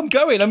I'm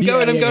going, I've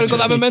got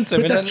that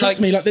momentum. But trust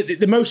me, like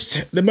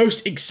the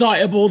most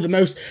excitable,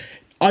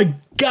 I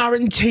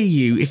guarantee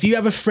you, if you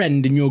have a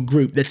friend in your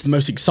group that's the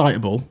most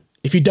excitable,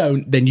 if you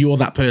don't, then you're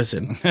that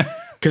person.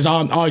 because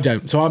I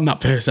don't. So I'm that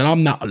person.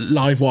 I'm that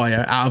live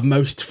wire out of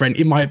most friends.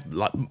 In my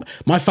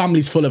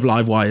family's full of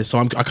live wires, so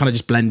I kind of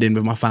just blend in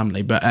with my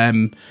family. But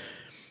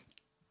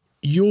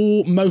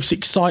your most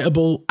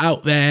excitable,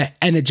 out there,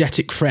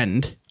 energetic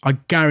friend, I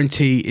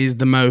guarantee, is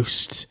the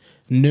most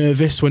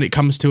nervous when it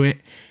comes to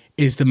it.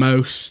 Is the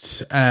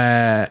most,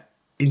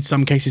 in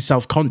some cases,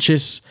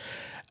 self-conscious,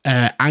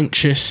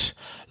 anxious.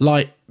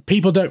 Like,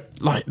 people don't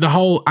like the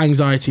whole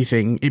anxiety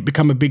thing. It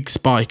became a big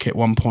spike at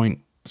one point,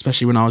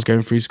 especially when I was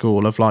going through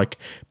school, of like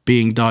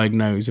being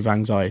diagnosed with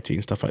anxiety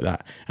and stuff like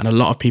that. And a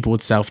lot of people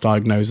would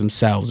self-diagnose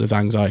themselves with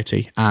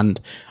anxiety. And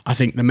I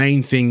think the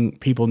main thing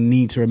people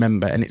need to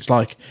remember, and it's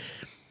like,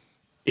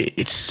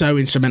 it's so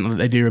instrumental that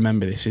they do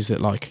remember this, is that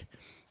like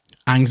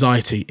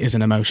anxiety is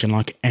an emotion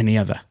like any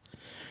other.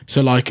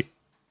 So like,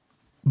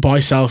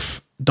 by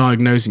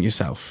self-diagnosing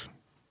yourself,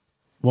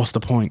 what's the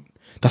point?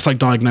 That's like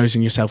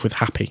diagnosing yourself with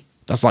happy.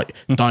 That's like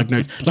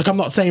diagnosed. Like, I'm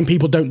not saying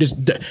people don't just.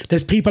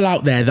 There's people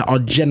out there that are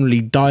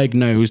generally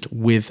diagnosed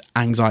with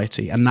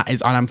anxiety, and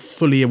I'm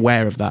fully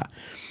aware of that.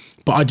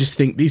 But I just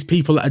think these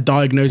people that are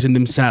diagnosing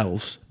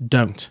themselves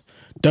don't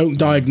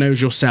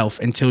diagnose yourself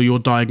until you're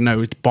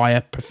diagnosed by a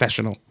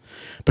professional,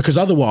 because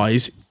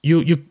otherwise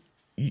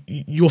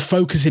you're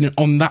focusing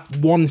on that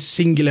one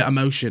singular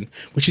emotion,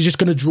 which is just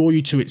going to draw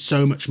you to it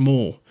so much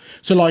more.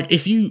 So like,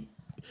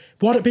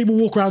 why don't people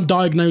walk around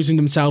diagnosing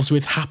themselves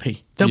with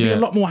happy? They'll be a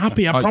lot more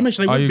happy. I promise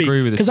they would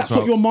be. Because that's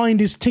what your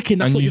mind is ticking.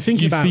 That's what you're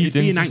thinking about. You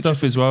feed into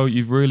stuff as well.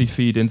 You really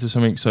feed into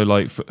something. So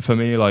like for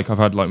me, like I've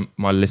had like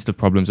my list of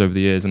problems over the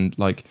years, and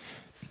like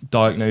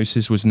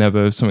diagnosis was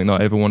never something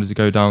that I ever wanted to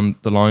go down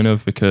the line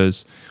of,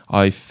 because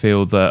I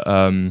feel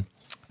that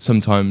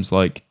sometimes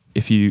like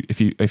if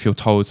you're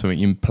told something,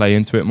 you play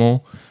into it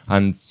more.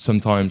 And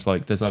sometimes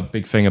like there's a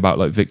big thing about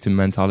like victim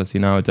mentality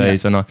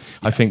nowadays, and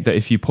I think that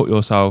if you put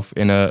yourself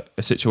in a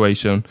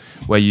situation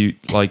where you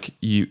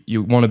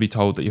want to be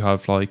told that you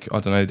have like,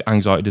 I don't know,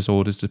 anxiety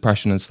disorders,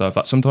 depression and stuff,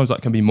 that sometimes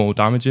that can be more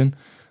damaging.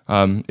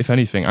 If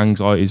anything,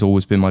 anxiety has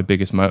always been my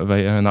biggest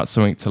motivator, and that's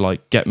something to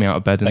like get me out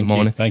of bed in the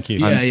morning. Thank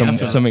you. And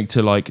something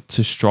to like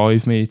to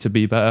strive me to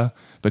be better,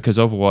 because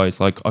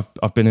otherwise, like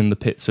I've been in the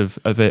pits of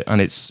it,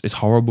 and it's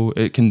horrible.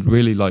 It can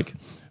really like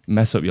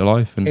mess up your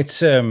life. And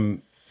it's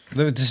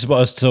this is what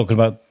I was talking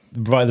about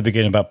right at the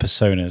beginning about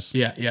personas.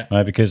 Yeah.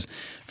 Right, because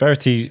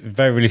Verity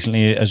very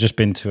recently has just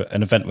been to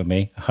an event with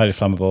me, Highly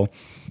Flammable,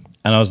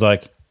 and I was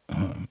like.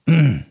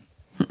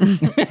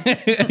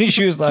 and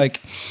she was like,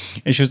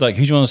 who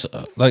do you want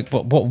to, like,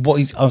 what,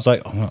 I was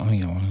like, I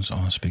want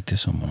to speak to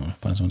someone,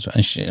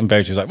 and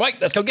Verity was like, right,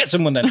 let's go get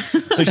someone then.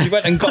 So she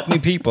went and got me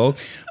people,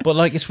 but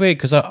like, it's weird,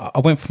 because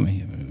I went from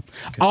me.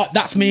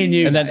 That's me and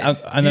you. And then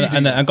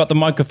I got the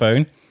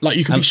microphone. Like,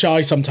 you can be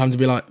shy sometimes and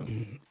be like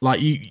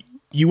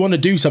you want to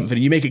do something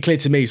and you make it clear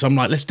to me, so I'm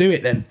like, let's do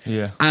it then.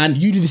 Yeah. And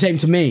you do the same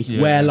to me,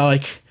 where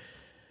like,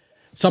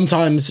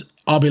 sometimes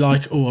I'll be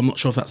like, oh, I'm not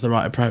sure if that's the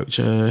right approach.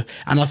 And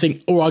I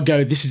think, or I'll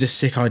go, this is a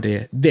sick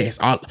idea. There's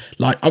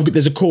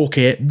a cork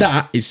here.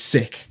 That is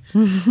sick.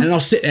 And then I'll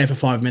sit there for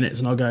 5 minutes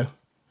and I'll go,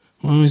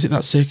 oh, is it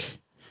that sick?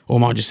 Or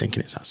am I just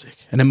thinking it's that sick?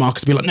 And then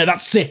Marcus will be like, no,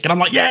 that's sick. And I'm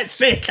like, yeah, it's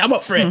sick. I'm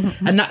up for it.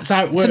 And that's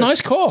how it works. It's a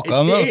nice cork.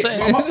 I'm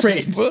up for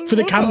it. For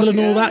the candle and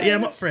all that. Yeah,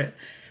 I'm up for it.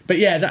 But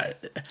yeah,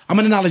 I'm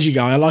an analogy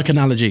guy. I like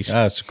analogies.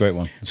 That's a great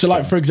one. So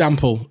like, for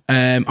example,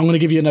 I'm going to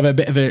give you another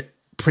bit of a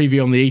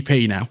preview on the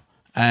EP now.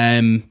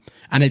 And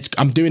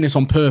I'm doing this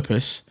on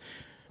purpose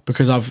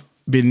because I've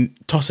been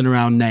tossing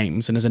around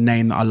names, and there's a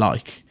name that I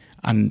like,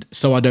 and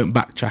so I don't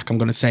backtrack, I'm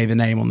going to say the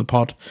name on the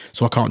pod,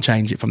 so I can't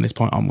change it from this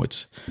point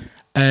onwards.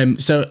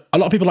 So a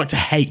lot of people like to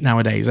hate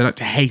nowadays. They like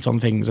to hate on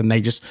things, and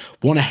they just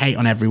want to hate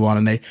on everyone,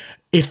 and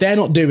if they're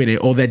not doing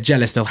it or they're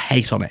jealous, they'll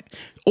hate on it,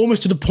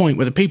 almost to the point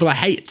where some people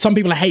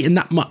are hating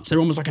that much, they're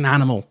almost like an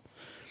animal,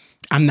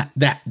 and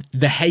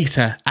a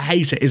hater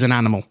is an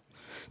animal.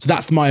 So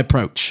that's my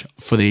approach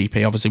for the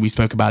EP. Obviously, we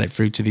spoke about it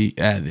through to the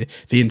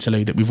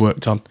interlude that we've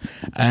worked on.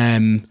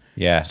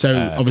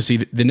 So obviously,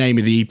 the name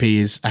of the EP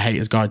is A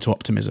Hater's Guide to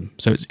Optimism.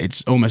 So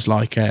it's almost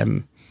like I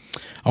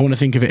want to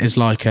think of it as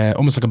like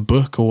almost like a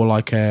book or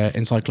like an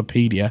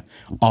encyclopedia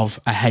of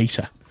a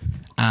hater,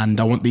 and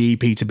I want the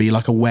EP to be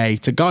like a way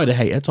to guide a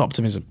hater to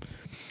optimism.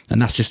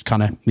 And that's just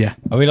kind of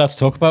Are we allowed to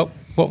talk about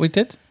what we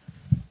did?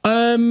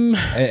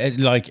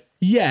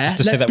 Yeah,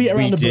 let's beat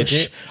around the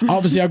bush.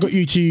 Obviously, I got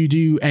you to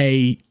do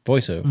a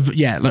voiceover.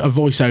 Yeah, like a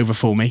voiceover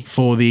for me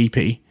for the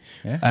EP.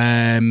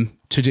 Yeah.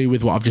 To do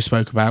with what I've just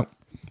spoke about.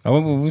 I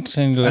won't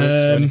sing the lyrics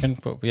or anything,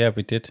 but yeah,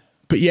 we did.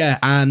 But yeah,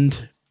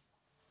 and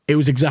it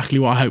was exactly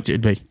what I hoped it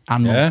would be.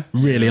 And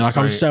really, like,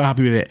 I was so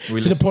happy with it.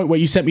 To the point where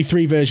you sent me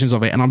 3 versions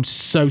of it, and I'm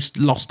so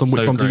lost on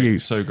which one to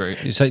use. So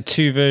great. It's like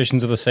 2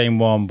 versions of the same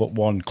one, but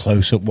one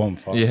close up, one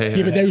far.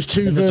 Yeah, but those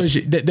two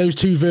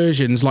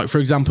versions, like, for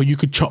example, you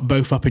could chop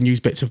both up and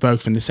use bits of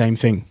both in the same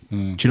thing. Do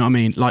you know what I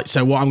mean? Like,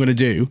 so what I'm going to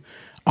do,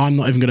 I'm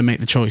not even going to make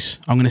the choice.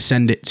 I'm going to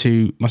send it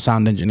to my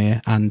sound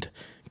engineer and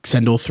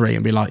send all 3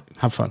 and be like,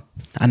 have fun,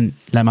 and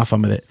let him have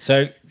fun with it.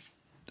 So,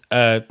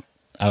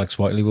 Alex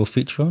Whiteley will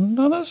feature on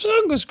that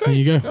song. That's great. There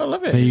you go. I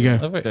love it. There you go. I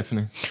love it.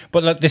 Definitely.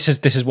 But like, this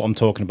is what I'm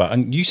talking about.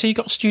 And you say you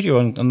got a studio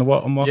on the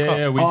what? On what?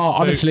 Yeah,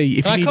 Honestly,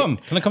 if Can you I need, come?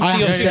 Can I come I see have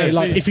your to say, studio?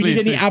 like, if you need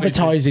any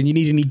advertising, you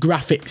need any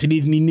graphics, you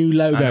need any new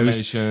logos,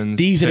 Animations,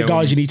 these are the guys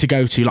films. you need to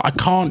go to. Like, I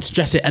can't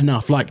stress it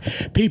enough.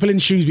 Like, people in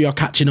Shrewsbury are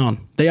catching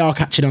on. They are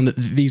catching on that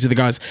these are the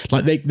guys.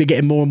 Like, they're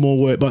getting more and more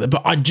work.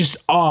 But I just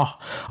I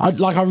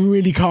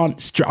really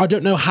can't. I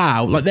don't know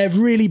how. Like, they're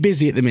really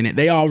busy at the minute.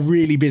 They are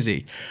really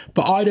busy.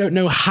 But I don't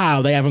know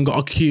how they haven't got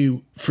a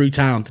queue through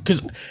town,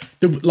 because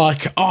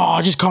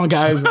I just can't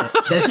get over it.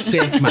 They're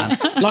sick, man.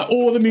 Like,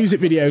 all the music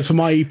videos for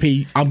my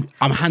EP, I'm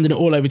handing it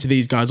all over to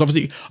these guys.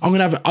 Obviously, I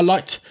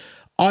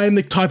am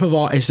the type of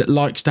artist that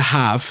likes to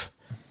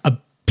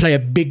play a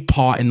big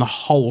part in the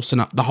whole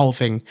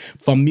thing,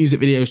 from music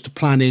videos to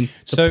planning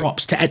to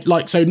props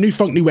to so New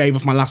Funk New Wave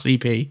of my last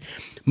EP.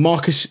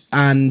 Marcus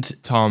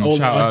and Tom,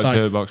 shout out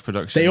Dirtbox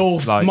Productions. They all,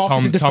 like,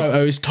 Marcus did the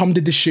photos, Tom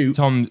did the shoot,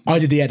 I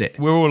did the edit.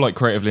 We're all like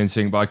creatively in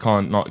sync, but I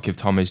can't not give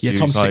Tom his dues.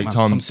 Tom's sick, man.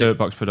 Tom, Tom's sick.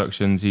 Dirtbox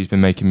Productions, he's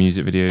been making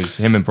music videos.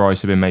 Him and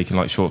Bryce have been making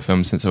like short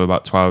films since they were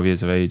about 12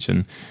 years of age,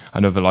 and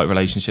another like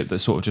relationship that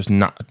sort of just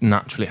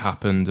naturally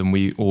happened, and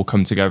we all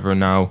come together, and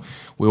now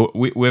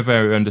we're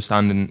very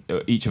understanding.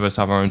 Each of us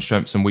have our own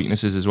strengths and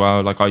weaknesses as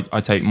well. Like,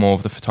 I take more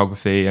of the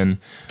photography and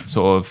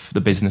sort of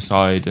the business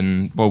side,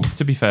 and well,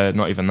 to be fair,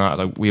 not even that.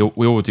 Like, we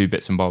all do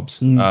bits and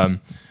bobs. And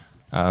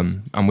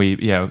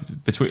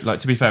between, like,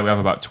 to be fair, we have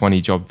about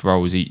 20 job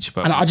roles each.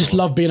 But and I just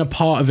love being a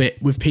part of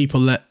it with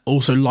people that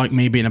also like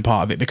me being a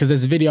part of it, because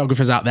there's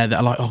videographers out there that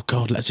are like, oh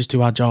God, let's just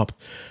do our job.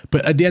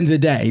 But at the end of the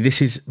day,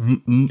 this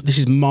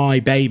is my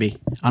baby,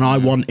 and I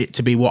want it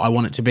to be what I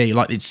want it to be.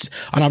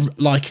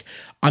 Like,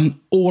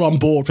 I'm all on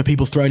board for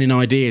people throwing in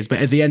ideas,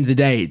 but at the end of the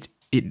day,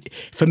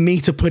 for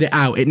me to put it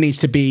out, it needs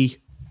to be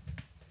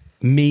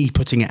me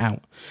putting it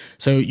out.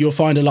 So you'll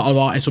find a lot of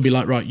artists will be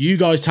like, right, you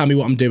guys tell me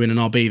what I'm doing and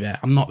I'll be there.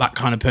 I'm not that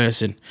kind of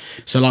person.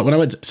 So like, when I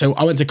went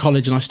to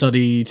college and I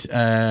studied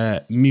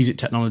music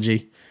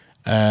technology,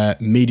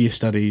 media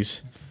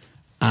studies,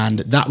 and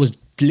that was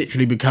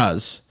literally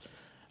because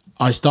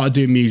I started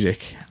doing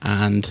music,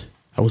 and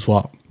I was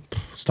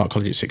start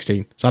college at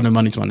 16, so I had no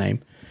money to my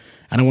name,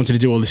 and I wanted to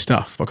do all this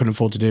stuff, but I couldn't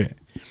afford to do it.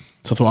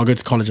 So I thought, I'll go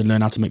to college and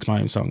learn how to mix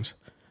my own songs.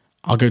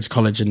 I'll go to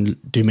college and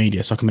do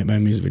media so I can make my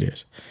own music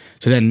videos.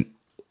 So then,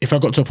 if I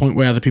got to a point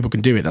where other people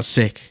can do it, that's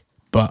sick.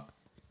 But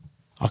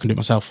I can do it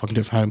myself. I can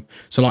do it from home.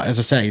 So, like, as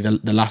I say,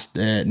 the last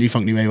New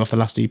Funk New Wave off the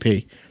last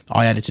EP,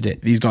 I edited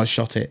it. These guys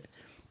shot it.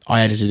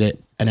 I edited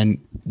it, and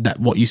then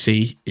what you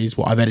see is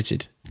what I've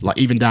edited. Like,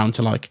 even down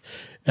to like,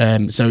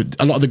 so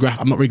a lot of the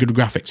I'm not really good with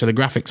graphics, so the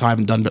graphics I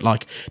haven't done. But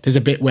like, there's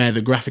a bit where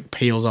the graphic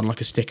peels on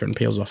like a sticker and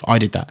peels off. I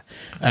did that.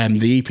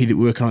 The EP that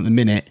we're working on at the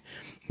minute,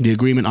 the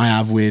agreement I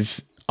have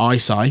with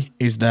iSci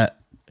is that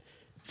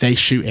they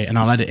shoot it and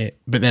I'll edit it.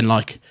 But then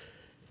like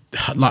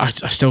I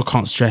still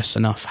can't stress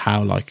enough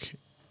how like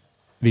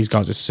these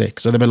guys are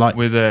sick. So they'll be like,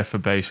 we're there for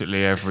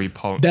basically every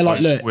part. They're like,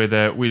 look, we're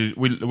there. We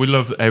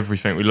love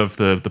everything. We love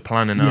the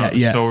planning out,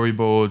 the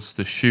storyboards,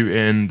 the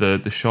shooting,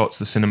 the shots,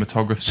 the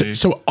cinematography.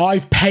 So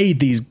I've paid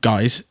these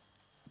guys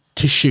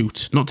to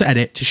shoot, not to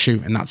edit, to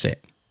shoot, and that's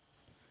it.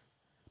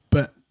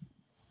 But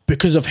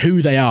because of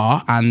who they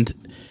are, and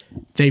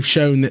they've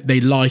shown that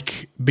they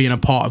like being a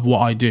part of what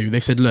I do,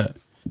 they said, look,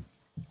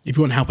 if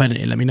you want help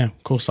editing, let me know.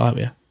 Of course, I'll help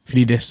you. If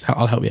you need this,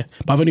 I'll help you.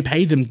 But I've only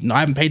paid them.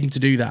 I haven't paid them to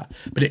do that.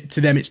 But to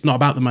them, it's not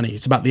about the money.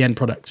 It's about the end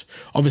product.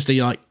 Obviously,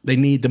 like, they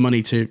need the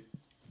money to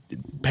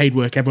paid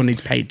work. Everyone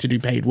needs paid to do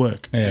paid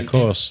work. Yeah, of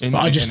course. But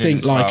I just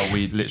think like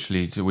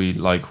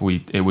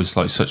it was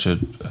like such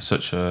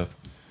a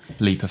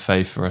leap of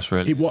faith for us,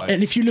 really.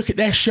 And if you look at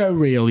their show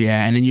reel,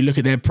 and then you look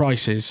at their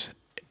prices.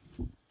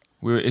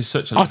 It's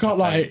such a I can't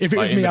lie. If it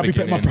was me, I'd be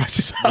putting my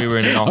prices up. We were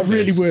in an office. I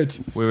really would.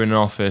 We were in an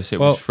office. It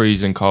was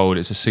freezing cold.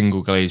 It's a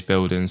single glazed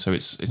building, so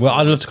it's well,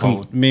 I'd love to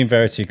come. Me and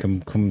Verity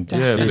come.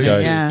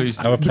 Yeah, please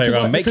have a play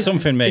around, make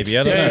something maybe.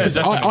 I don't know. Because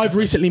I've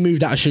recently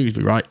moved out of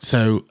Shrewsbury, right?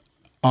 So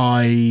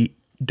I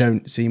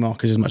don't see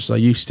Marcus as much as I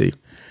used to.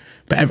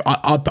 But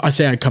I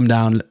say I'd come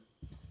down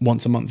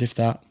once a month, if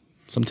that.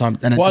 Sometimes.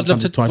 And then what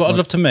twice I'd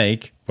love to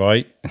make,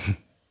 right?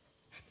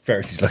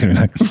 Verity's looking at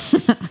me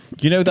like,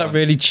 you know that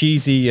really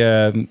cheesy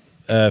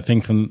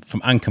thing from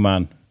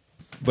Anchorman,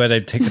 where they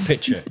take the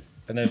picture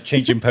and they're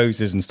changing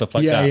poses and stuff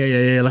like that.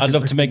 Yeah. I'd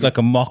love to make like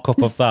a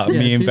mock-up of that,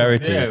 me and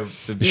Verity.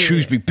 The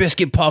Shrewsbury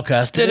Biscuit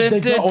podcast.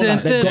 They've got all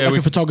that. They've got like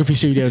a photography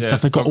studio and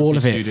stuff. They've got all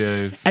of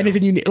it.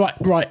 Anything you need.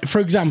 Right. For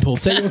example,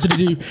 say you wanted to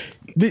do.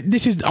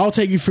 This is. I'll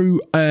take you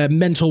through a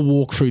mental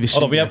walk through this.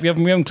 We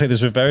haven't cleared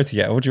this with Verity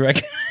yet. What do you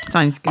reckon?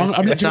 Sounds good.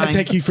 I'm literally going to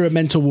take you through a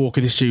mental walk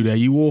of the studio.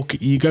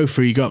 You go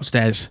through. You go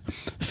upstairs.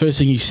 The first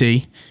thing you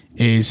see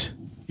is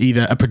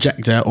either a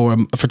projector or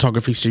a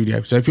photography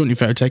studio. So if you want your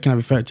photo taken, have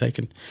your photo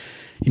taken.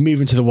 You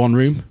move into the one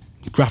room,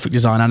 graphic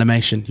design,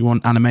 animation. You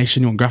want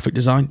animation, you want graphic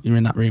design, you're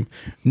in that room.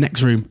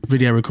 Next room,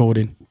 video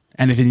recording.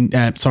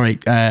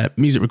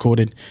 Music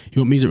recording. You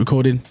want music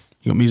recording,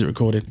 you got music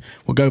recording.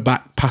 We'll go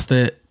back past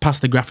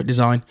the graphic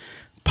design,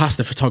 past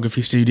the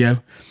photography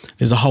studio.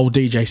 There's a whole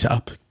DJ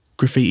setup.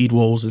 graffitied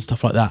walls and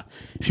stuff like that.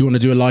 If you want to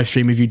do a live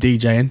stream of you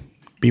DJing,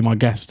 be my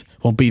guest.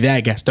 Or be their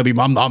guest. Don't be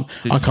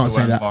I can't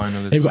say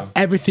that. They've got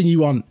everything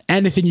you want,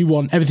 anything you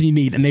want, everything you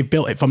need, and they've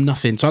built it from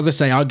nothing. So as I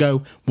say, I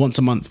go once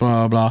a month,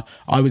 blah blah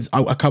blah.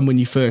 I come when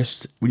you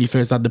first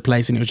had the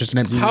place and it was just an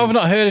empty How have I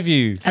not heard of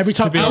you? Every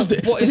time.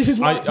 This is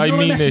what I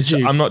mean this.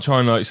 I'm not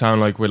trying to like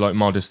sound like we're like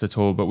modest at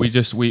all, but we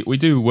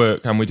do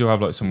work and we do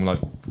have like some like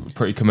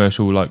pretty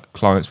commercial like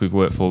clients we've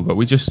worked for, but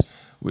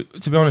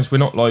to be honest, we're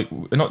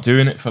not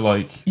doing it for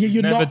like. Yeah,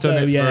 you're never not done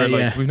though. it Yeah, for, like,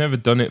 yeah. We've never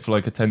done it for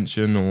like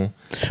attention or.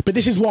 But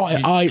this is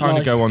why I kind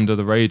of go under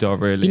the radar,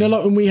 really. You know,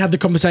 like when we had the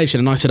conversation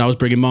and I said I was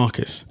bringing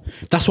Marcus.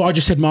 That's why I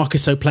just said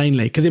Marcus so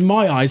plainly, because in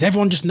my eyes,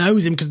 everyone just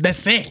knows him because they're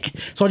sick.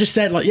 So I just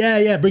said like,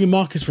 yeah, bringing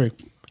Marcus through,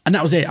 and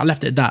that was it. I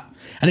left it at that.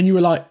 And then you were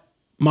like,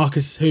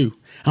 Marcus who?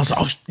 And I was like,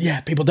 oh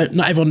yeah,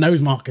 not everyone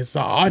knows Marcus.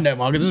 So I know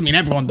Marcus, doesn't mean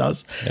everyone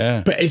does.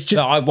 Yeah. But it's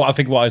just... I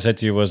think what I said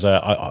to you was,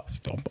 I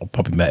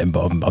probably met him,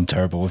 but I'm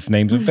terrible with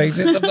names and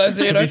faces. To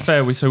be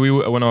fair, we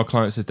were one of our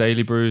clients is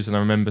Daily Brews, and I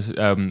remember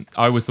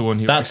I was the one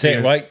who... That's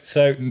it, right?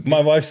 So my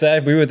wife's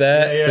there, we were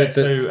there.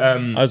 Yeah.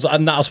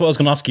 And that's what I was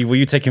going to ask you. Were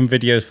you taking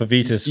videos for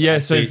Vitas? Yeah,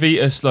 so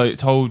Vitas like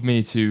told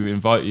me to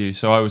invite you,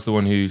 so I was the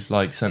one who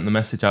like sent the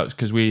message out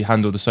because we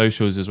handle the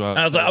socials as well.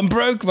 I was like, I'm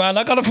broke, man.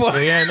 I got to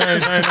play. Yeah,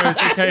 no,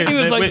 it's okay. He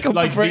was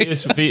like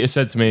Vitas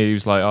said to me, he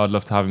was like, oh, I'd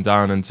love to have him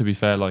down, and to be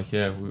fair, like,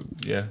 yeah.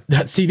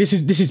 See, this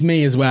is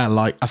me as well.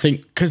 Like, I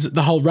think because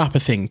the whole rapper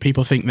thing,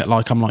 people think that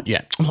like I'm like,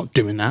 yeah, I'm not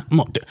doing that.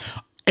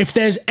 If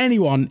there's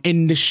anyone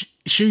in the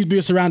Shrewsbury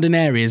or surrounding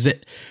areas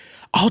that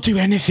I'll do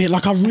anything,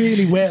 like I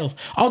really will.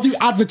 I'll do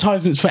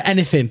advertisements for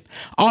anything.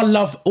 I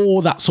love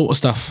all that sort of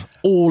stuff,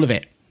 all of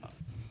it.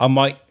 I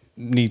might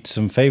need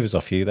some favours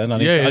off you then. I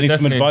need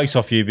some advice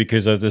off you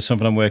because there's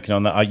something I'm working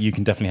on that you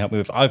can definitely help me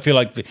with. I feel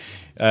like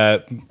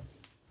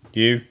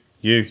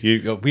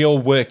we all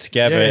work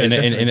together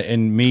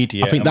in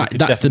media. I think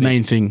that's the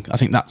main thing. I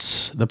think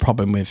that's the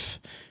problem with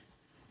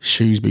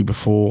Shrewsbury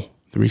before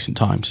the recent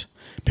times.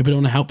 People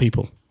don't want to help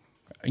people.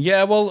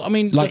 Yeah, well, I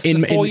mean, like in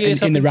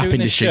the rap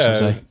industry,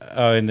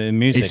 in the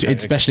music,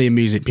 especially in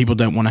music, people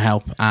don't want to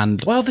help.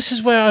 And well, this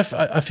is where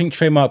I think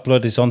Trademark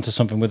Blood is onto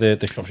something with the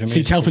Shropshire music.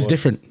 See, Telford's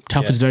different.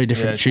 Telford's very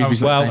different.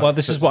 Shrewsbury's well,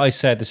 this is what I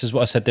said.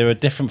 There are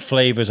different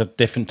flavours of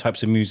different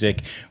types of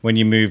music when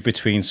you move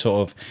between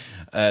sort of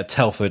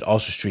Telford,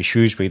 Oswestry,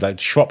 Shrewsbury. Like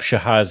Shropshire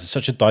has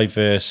such a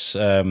diverse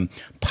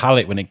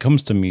palette when it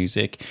comes to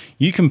music.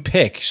 You can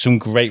pick some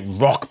great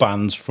rock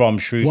bands from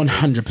Shrewsbury,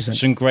 100%.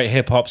 Some great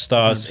hip hop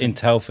stars 100%. In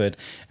Telford,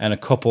 and a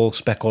couple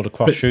speckled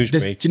across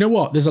Shrewsbury. Do you know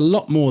what? There's a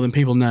lot more than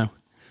people know.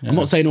 Yeah. I'm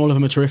not saying all of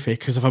them are terrific,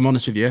 because if I'm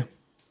honest with you,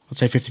 I'd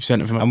say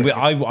 50% of them are. And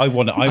I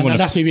want to.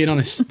 That's me being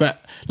honest.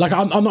 But like,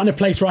 I'm not in a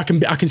place where I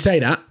can say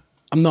that.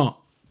 I'm not.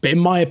 But in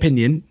my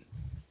opinion,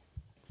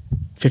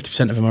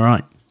 50% of them are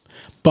right.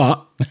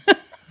 But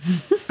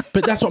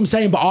that's what I'm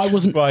saying. But I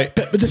wasn't right.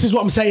 But this is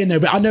what I'm saying though.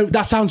 But I know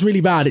that sounds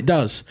really bad. It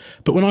does.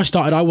 But when I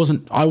started, I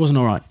wasn't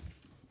all right.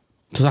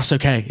 So that's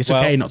okay. It's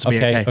okay not to be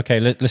okay. Okay,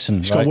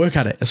 listen. Just got to work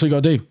at it. That's what we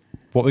got to do.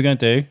 What we're going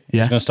to do?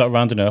 Yeah. We're going to start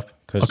rounding up.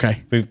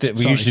 Okay. We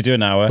usually do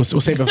an hour.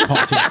 We'll save it for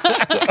part 2.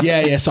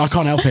 Yeah. So I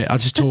can't help it. I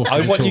just talk.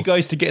 I want you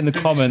guys to get in the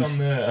comments.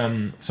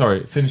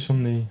 Finish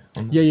on the.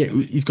 Yeah.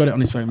 He's got it on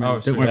his phone.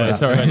 Oh, don't worry about that.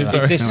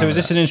 Sorry. Is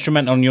this an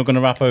instrumental and you're going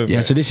to rap over? Yeah.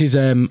 So this is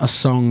a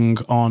song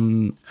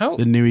on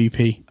the new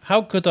EP.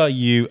 How good are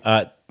you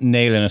at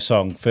nailing a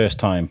song first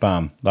time?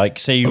 Bam. Like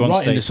say you want to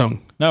writing the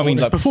song. No, I mean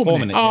like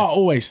performing it.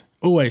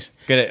 Always.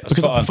 Get it?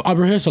 Because I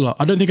rehearse a lot.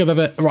 I don't think I've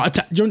ever. Right,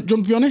 do you want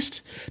to be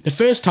honest? The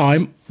first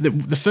time,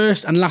 the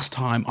first and last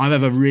time I've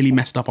ever really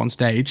messed up on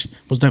stage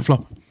was Don't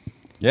Flop.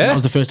 Yeah, that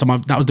was the first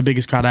time. That was the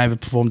biggest crowd I ever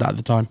performed at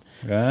the time.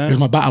 Yeah. It was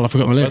my battle. I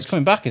forgot my lyrics. It's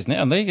coming back, isn't it?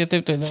 And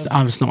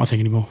it's not my thing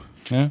anymore.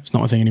 Yeah, it's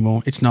not my thing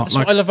anymore. It's not. That's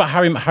what I love about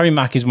Harry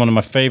Mack is one of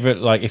my favourite.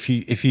 Like if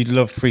you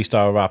love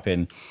freestyle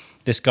rapping.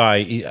 This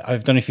guy, I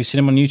don't know if you've seen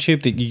him on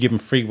YouTube, that you give him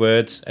 3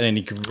 words and then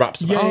he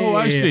raps about it.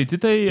 Actually,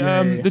 did they,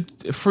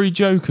 the Free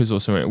Jokers or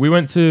something? We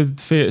went to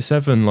Theatre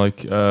 7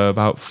 like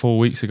about 4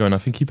 weeks ago and I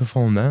think he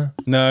performed there.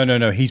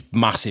 No, he's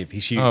massive.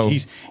 He's huge. Oh.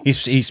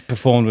 He's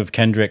performed with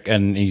Kendrick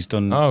and he's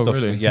done stuff.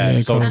 Really? Yeah.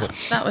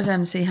 That was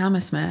MC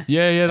Hammersmith.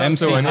 Yeah,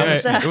 that's MC the one.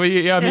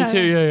 Me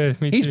too.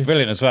 Me he's too.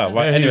 Brilliant as well.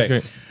 Right.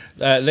 Anyway,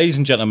 ladies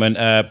and gentlemen,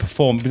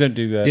 perform. We don't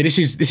do... this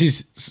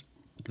is...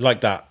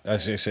 Like that.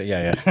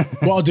 Yeah.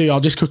 What I'll do,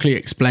 I'll just quickly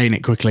explain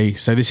it quickly.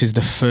 So this is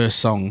the first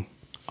song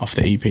off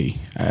the EP.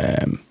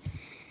 Am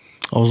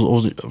I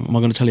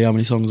going to tell you how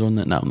many songs are on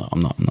there? No, I'm not.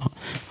 I'm not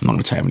going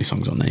to tell you how many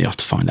songs are on there. You have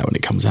to find out when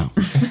it comes out.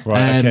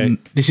 Right, okay.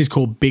 This is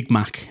called Big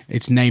Mac.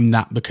 It's named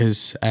that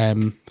because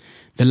the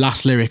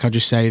last lyric, I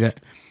just say that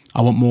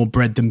I want more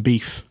bread than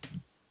beef.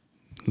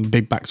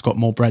 Big Mac's got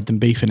more bread than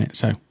beef in it.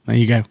 So there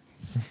you go.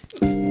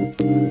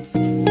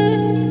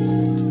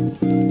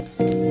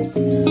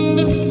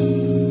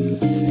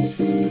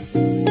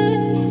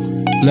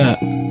 Look.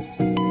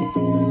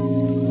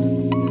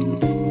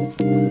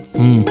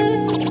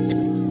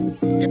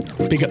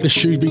 Big up the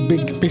Shrewsbury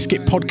Big Biscuit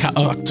podcast.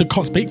 I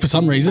can't speak for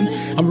some reason.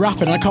 I'm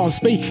rapping, I can't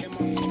speak.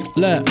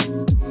 Look.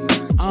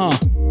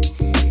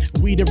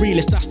 we the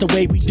realest, that's the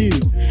way we do.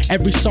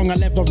 Every song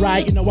I'll ever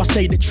write, you know I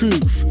say the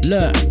truth.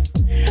 Look,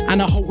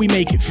 and I hope we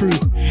make it through.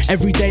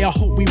 Every day I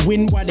hope we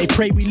win while they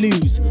pray we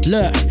lose.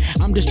 Look,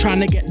 I'm just trying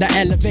to get that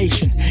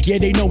elevation. Yeah,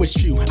 they know it's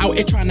true. Out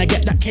here trying to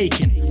get that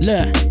cake in.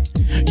 Look,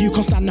 you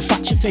can't stand the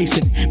facts you're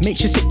facing.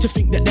 Makes you sick to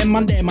think that them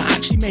man there might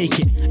actually make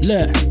it.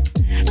 Look,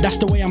 that's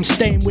the way I'm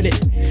staying with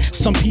it.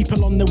 Some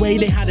people on the way,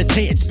 they had a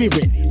tainted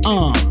spirit.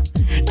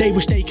 They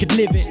wish they could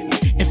live it.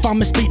 If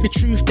I'ma speak the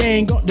truth, they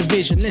ain't got the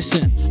vision.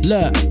 Listen,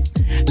 look,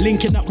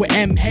 linking up with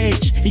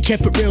MH, he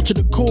kept it real to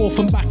the core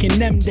from back in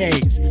them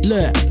days.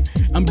 Look,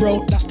 and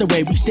bro, that's the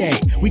way we stay.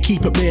 We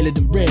keep it realer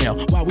than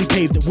real while we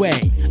pave the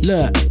way.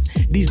 Look,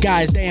 these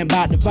guys, they ain't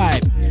about the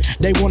vibe.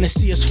 They wanna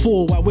see us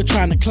fall while we're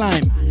trying to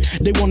climb.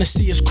 They wanna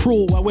see us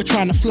crawl while we're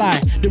trying to fly.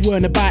 They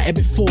weren't about it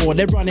before,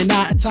 they're running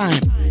out of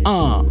time.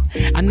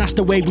 And that's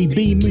the way we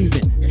be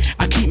moving.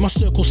 I keep my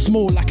circle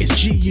small like it's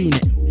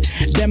G-Unit.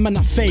 Them and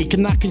I fake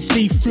and I can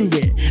see through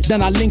it.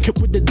 Then I link up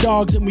with the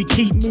dogs and we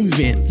keep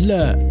moving.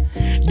 Look,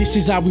 this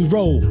is how we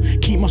roll.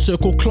 Keep my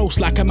circle close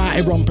like I'm out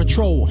here on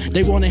patrol.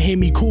 They wanna hear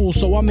me cool,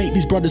 so I make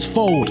these brothers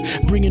fold.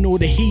 Bringing all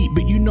the heat,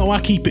 but you know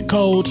I keep it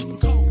cold.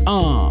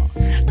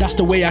 That's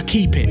the way I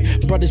keep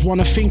it. Brothers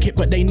wanna think it,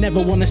 but they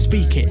never wanna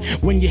speak it.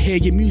 When you hear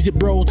your music,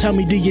 bro, tell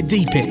me, do you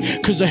deep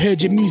it? Cause I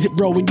heard your music,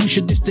 bro, and you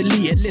should just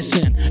delete it.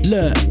 Listen,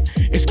 look,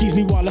 excuse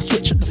me while I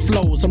switch up the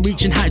flows. I'm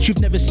reaching heights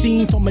you've never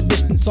seen from a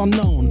distance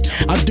unknown.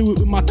 I do it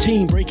with my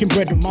team, breaking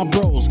bread with my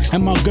bros.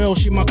 And my girl,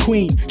 she my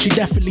queen, she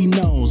definitely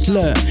knows.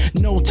 Look,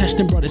 no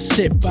testing, brothers,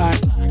 sit back.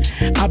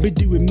 I be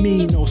doing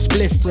me, no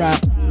spliff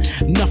rap.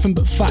 Nothing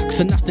but facts,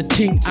 and that's the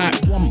ting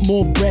act. Want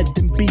more bread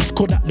than beef,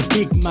 call that the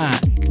Big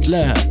Mac.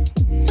 Look,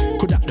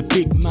 call that the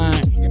Big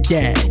Mac.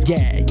 Yeah,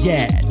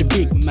 the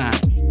Big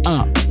Mac.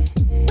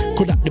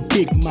 Call that the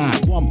Big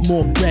Mac. Want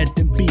more bread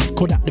than beef,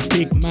 call that the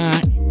Big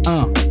Mac.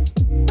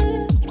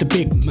 The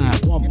Big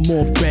Mac. Want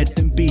more bread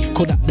than beef,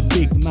 call that the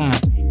Big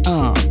Mac.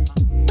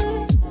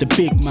 The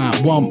Big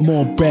Mac. Want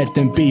more bread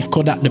than beef,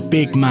 call that the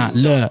Big Mac.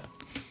 Look.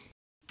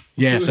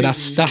 Yeah, so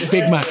that's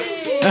Big Mac.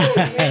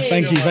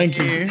 Thank you.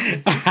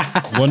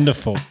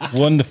 Wonderful.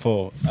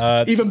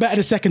 Even better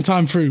the second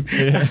time through.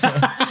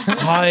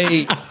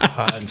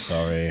 I'm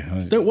sorry.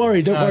 Don't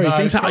worry.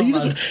 Things happen.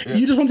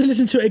 You just want to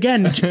listen to it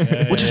again.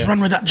 We'll just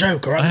run with that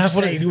joke, all right?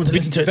 You want to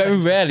listen to it. Very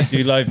rarely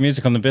do live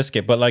music on the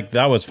Biscuit, but like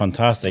that was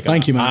fantastic.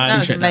 Thank you, man. That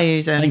was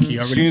amazing. Thank you.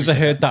 As soon as I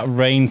heard that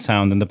rain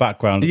sound in the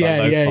background,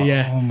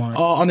 Yeah. Oh my!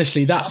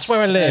 Honestly, that's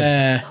where I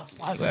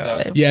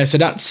live. Yeah, so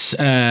that's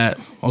I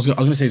was going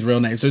to say his real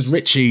name. So it's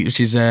Richie, which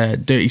is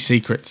Dirty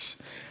Secrets.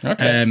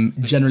 Okay.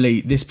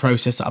 Generally, this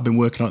process that I've been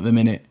working on at the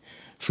minute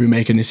through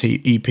making this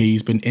EP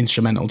has been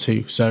instrumental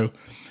too. So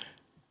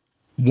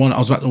I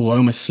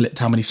almost slipped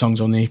how many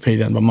songs are on the EP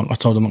then, but I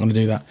told him I'm not going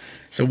to do that.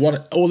 So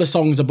all the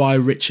songs are by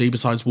Richie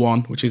besides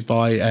one, which is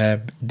by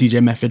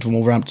DJ Method from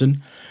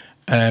Wolverhampton.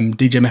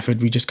 DJ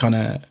Method, he just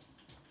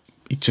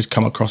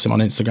come across him on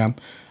Instagram.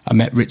 I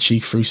met Richie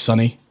through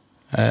Sonny,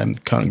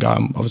 current guy,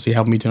 obviously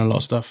helping me doing a lot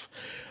of stuff.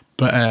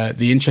 But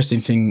the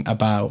interesting thing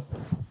about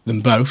them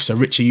both, so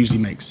Richie usually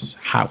makes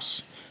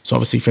house. So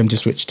obviously for him to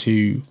switch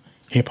to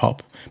hip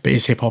hop, but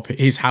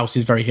his house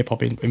is very hip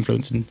hop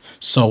influenced and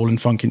soul and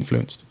funk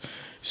influenced.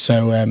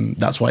 So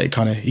that's why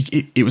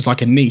it was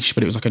like a niche,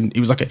 but he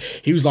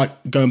was like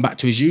going back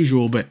to his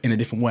usual, but in a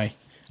different way.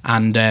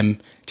 And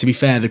to be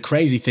fair, the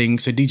crazy thing,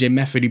 so DJ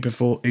Method,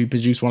 who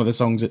produced one of the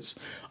songs that's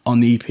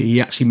on the EP,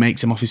 he actually makes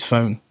them off his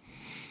phone.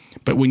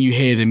 But when you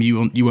hear them, you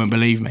won't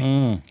believe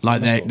me.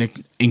 They're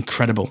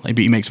incredible.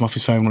 He makes them off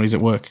his phone when he's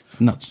at work.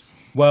 Nuts.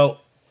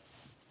 Well,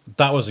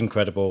 that was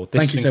incredible.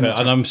 Thank you so much.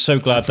 And I'm so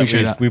glad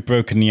that we've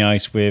broken the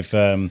ice with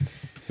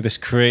this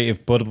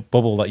creative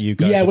bubble that you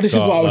guys. Yeah, well, this is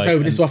what I was hoping.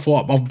 And this is what I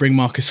thought. I'll bring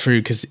Marcus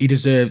through because he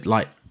deserved,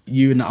 like,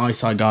 you and the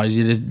Eyesight guys.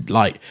 You did,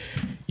 like,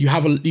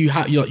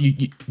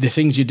 the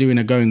things you're doing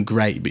are going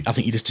great, but I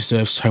think you just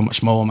deserve so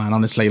much more, man.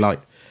 Honestly, like,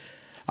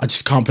 I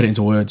just can't put it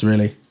into words,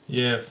 really.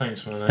 Yeah,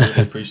 thanks, man. I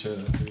really appreciate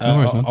that too. No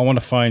worries, man. I want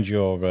to find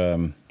your.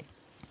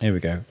 Here we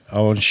go.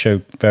 I want to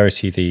show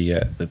Verity the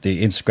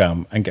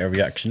Instagram and get a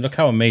reaction. Look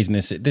how amazing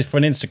this is. This for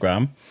an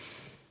Instagram.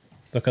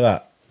 Look at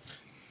that.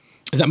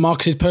 Is that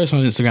Marcus's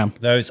personal Instagram?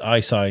 There's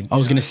Eyesight. I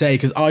was going to say,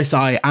 because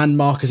Eyesight and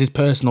Marcus's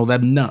personal, they're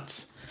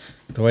nuts.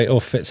 The way it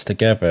all fits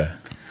together.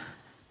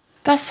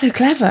 That's so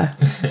clever.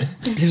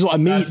 This is what I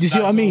mean. Do you see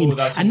what I mean?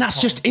 And that's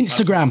just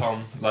Instagram.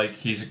 Tom, like,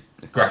 he's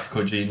a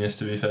graphical genius,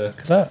 to be fair. Look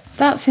at that.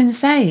 That's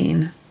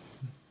insane.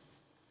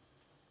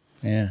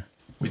 Yeah.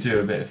 We do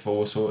a bit of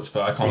all sorts,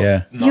 but I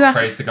can't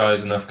praise the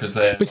guys enough because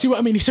they're... But see what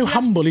I mean? He's so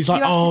humble. He's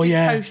like, oh,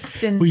 yeah.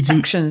 Posts in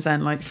sections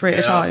then, like 3 at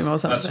a time or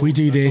something. We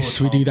do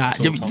this, we do that.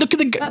 Look at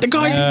the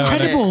guy's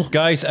incredible.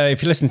 Guys,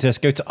 if you're listening to this,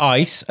 go to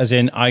ice as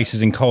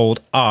in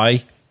cold,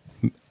 EYE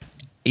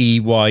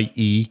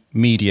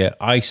media,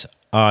 ice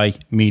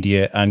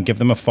Media and give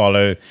them a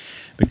follow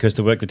because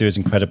the work they do is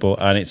incredible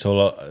and it's all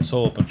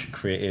a bunch of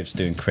creatives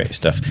doing creative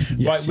stuff.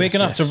 Right, we're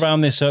going to have to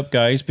round this up,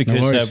 guys,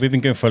 because we've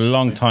been going for a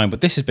long time,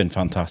 but this has been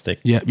fantastic.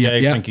 Yeah.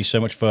 Thank you so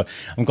much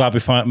I'm glad we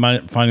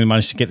finally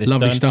managed to get this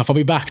Lovely done. stuff. I'll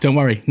be back, don't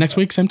worry. Next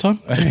week, same time.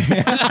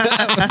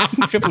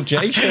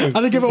 TrippleJayy show.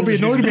 I think everyone will be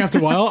annoyed at me after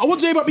a while. I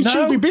want to say about me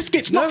Shrewsbury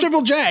biscuits, not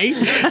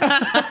TrippleJayy.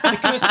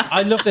 Because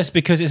I love this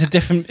because it's a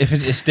different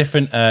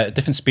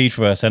speed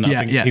for us and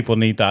I think people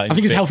need that. I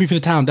think it's healthy for the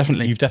town,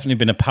 definitely. You've definitely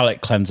been a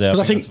palate cleanser. Because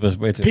I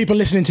think people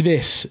listening to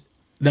this,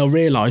 they'll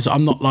realise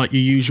I'm not like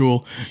your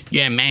usual,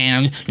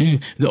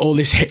 all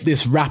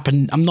this rap,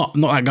 and I'm not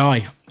that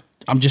guy.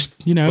 I'm just,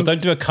 Well,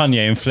 don't do a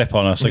Kanye and flip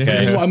on us, okay?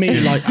 This is what I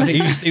mean. Like, I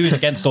think he was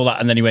against all that,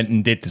 and then he went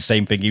and did the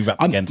same thing. He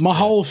rapped against. My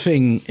whole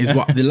thing is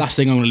what the last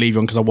thing I'm going to leave you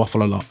on because I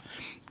waffle a lot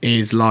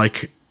is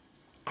like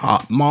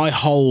my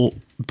whole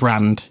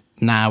brand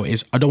now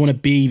is I don't want to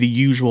be the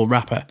usual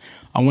rapper.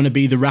 I want to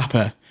be the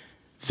rapper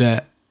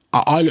that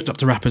I looked up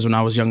to rappers when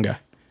I was younger.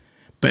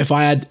 But if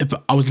I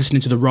was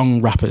listening to the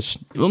wrong rappers,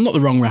 well, not the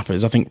wrong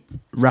rappers, I think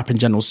rap in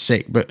general is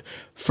sick, but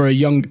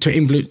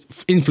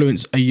to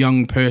influence a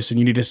young person,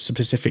 you need a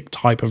specific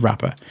type of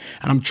rapper.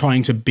 And I'm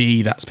trying to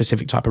be that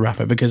specific type of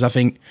rapper because I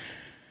think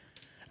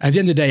at the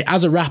end of the day,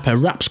 as a rapper,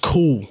 rap's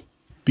cool,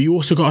 but you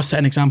also got to set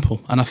an example.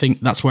 And I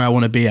think that's where I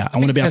want to be at. I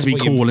want to be able to be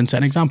cool and set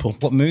an example.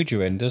 What mood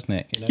you're in, doesn't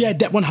it? Yeah,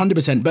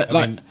 100%. But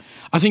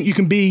I think you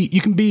can be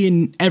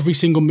in every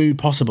single mood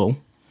possible,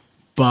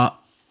 but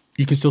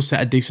you can still set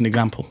a decent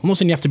example. I'm not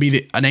saying you have to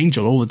be an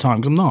angel all the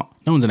time because I'm not.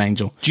 No one's an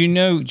angel. Do you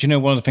know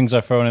one of the things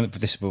I throw in for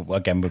this?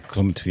 Again, we're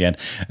coming to the end.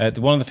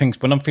 One of the things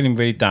when I'm feeling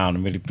really down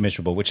and really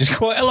miserable, which is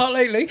quite a lot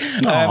lately.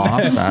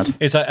 That's sad.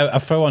 Is I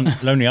throw on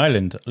Lonely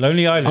Island.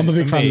 Lonely Island. I'm a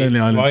big fan of Lonely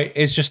Island. Right,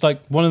 it's just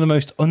like one of the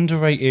most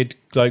underrated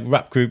like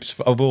rap groups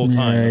of all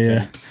time.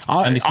 Yeah.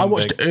 I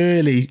watched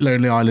early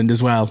Lonely Island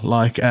as well.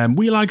 Like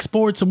we like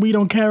sports and we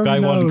don't care.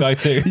 Guy 1, Guy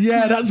 2.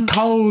 Yeah, that's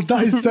cold.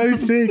 That is so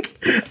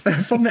sick.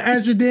 From the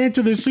Ezra Day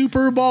to the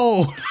Super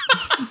Bowl.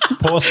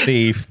 Poor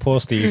Steve.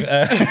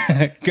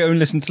 Go and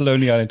listen to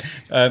Lonely Island.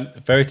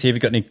 Verity, have you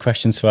got any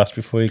questions to ask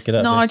before you get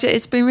out? No,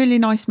 it's been really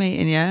nice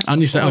meeting you.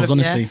 And yourselves,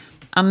 honestly.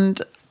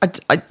 And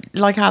I,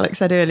 like Alex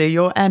said earlier,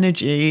 your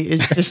energy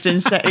is just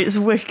insane. It's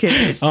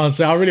wicked.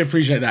 So I really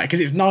appreciate that because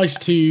it's nice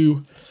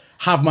to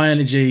have my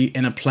energy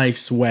in a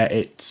place where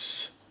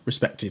it's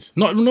respected.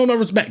 Not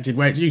respected,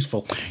 where it's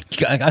useful.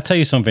 I'll tell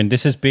you something.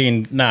 This has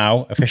been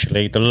now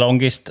officially the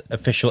longest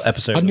official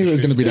episode. I knew it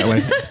was going to be that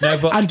way.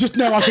 And just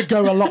know I could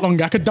go a lot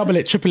longer. I could double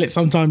it, triple it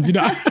sometimes. I'd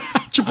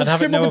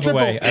have it no other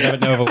way.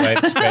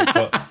 That's great,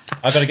 but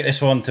I've got to get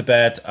this one to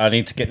bed. I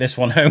need to get this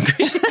one home.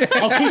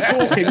 I'll keep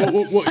talking.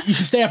 You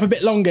can stay up a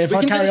bit longer if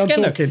I carry on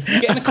talking.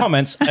 Get in the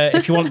comments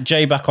if you want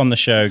Jay back on the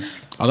show.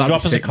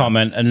 Drop us a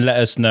comment and let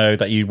us know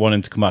that you want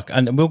him to come back,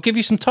 and we'll give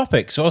you some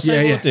topics. We'll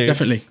do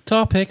definitely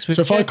topics.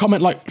 So if I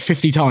comment like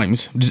 50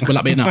 times, will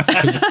that be enough?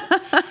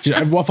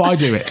 What if I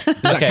do it?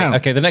 Does that count?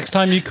 Okay. The next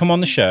time you come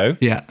on the show,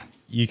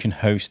 you can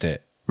host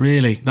it.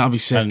 Really, that'd be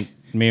sick. And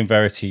me and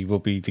Verity will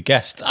be the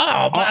guests.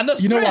 Oh man,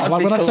 that's you know what?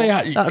 Like when cool.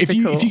 I say if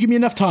you give me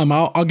enough time,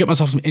 I'll get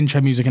myself some intro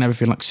music and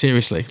everything. Like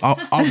seriously,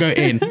 I'll go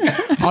in.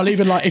 I'll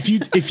even like if you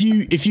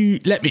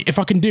let me, if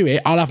I can do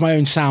it, I'll have my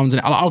own sounds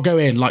and I'll go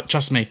in. Like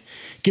trust me,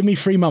 give me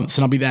 3 months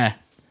and I'll be there.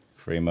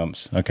 3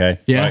 months, okay.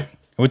 Yeah, right.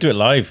 We'll do it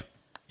live.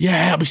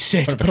 Yeah, that'd be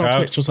sick. Put it on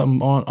Twitch or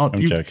something. I'm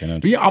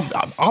joking. Yeah,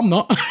 I'm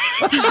not.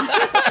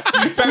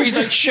 Barry's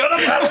like, shut up,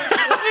 Alex.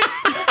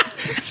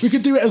 We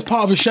could do it as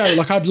part of a show.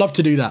 Like I'd love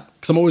to do that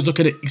because I'm always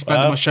looking at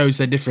expanding my shows.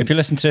 They're different. If you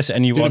listen to this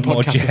and you want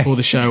more Jay before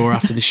the show or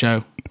after the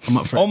show, I'm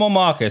up for it. Or more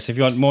Marcus. If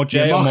you want more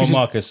Jay or more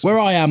Marcus. Where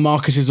I am,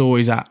 Marcus is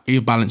always at.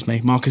 He'll balance me.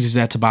 Marcus is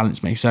there to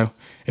balance me. So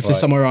if there's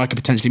somewhere I could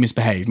potentially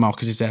misbehave,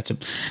 Marcus is there to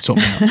sort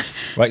me out.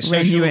 Right,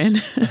 Rein you in.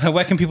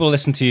 Where can people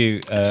listen to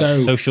you?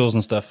 Socials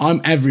and stuff.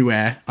 I'm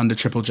everywhere under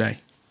TrippleJayy.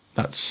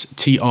 That's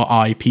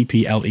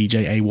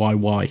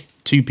TrippleJayy.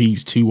 2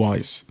 P's, 2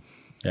 Y's.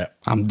 Yeah.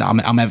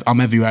 I'm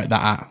everywhere at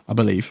that at, I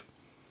believe.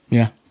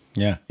 Yeah.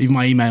 Even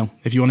my email.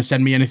 If you want to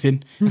send me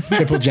anything,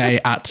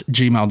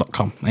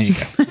 TrippleJayy@gmail.com. There you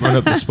go. Run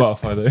up the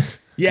Spotify though.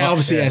 Yeah,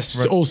 obviously,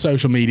 yes. All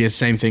social media,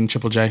 same thing,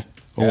 TrippleJayy.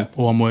 All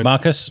one word.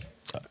 Marcus?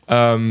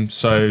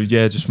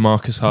 Just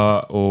Marcus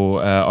Hart or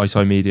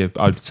ISO Media.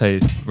 I'd say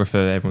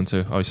refer everyone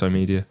to ISO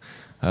Media.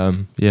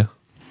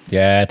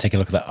 Yeah, take a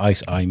look at that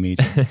Ice Eye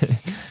Media.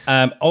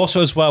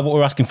 Also, as well, what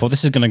we're asking for,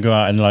 this is going to go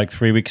out in like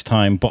 3 weeks'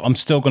 time, but I'm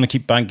still going to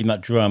keep banging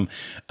that drum.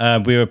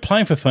 We're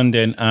applying for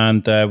funding,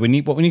 and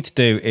what we need to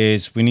do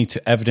is we need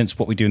to evidence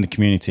what we do in the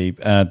community,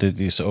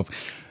 the sort of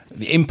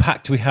the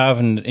impact we have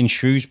in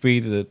Shrewsbury,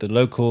 the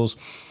locals,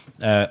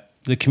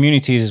 the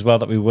communities as well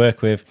that we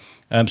work with.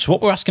 So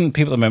what we're asking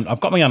people at the moment, I've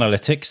got my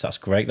analytics. That's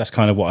great. That's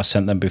kind of what I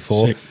sent them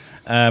before.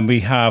 We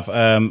have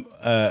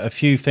a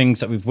few things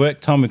that we've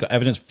worked on. We've got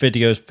evidence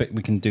videos.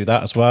 We can do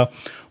that as well.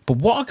 But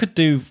what I could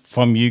do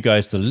from you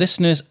guys, the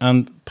listeners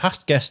and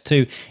past guests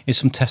too, is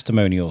some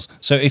testimonials.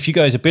 So if you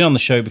guys have been on the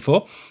show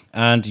before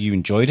and you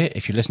enjoyed it,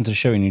 if you listen to the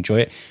show and you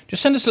enjoy it,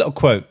 just send us a little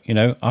quote.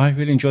 I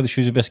really enjoy the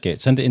Shrewsbury Biscuit.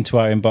 Send it into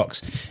our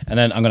inbox, and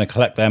then I'm going to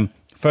collect them,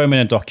 throw them in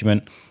a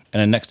document, and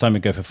then next time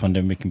we go for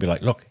funding, we can be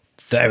like, look,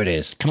 there it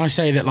is. Can I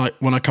say that, like,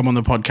 when I come on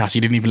the podcast,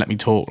 you didn't even let me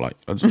talk? Like,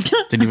 I just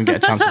didn't even get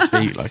a chance to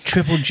speak. Like,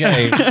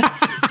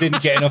 TrippleJayy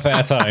didn't get enough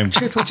airtime.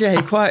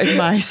 TrippleJayy, quiet as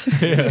mice.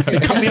 They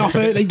cut me off.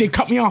 They did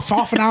cut me off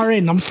half an hour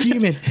in. I'm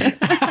fuming.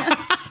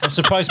 I'm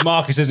surprised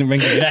Marcus isn't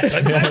ringing your neck.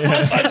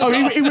 Oh,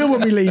 he will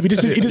when we leave. He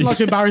doesn't like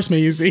to embarrass me,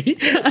 you see.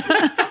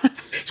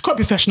 It's quite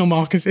professional,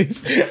 Marcus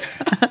is.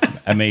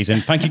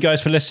 Amazing. Thank you guys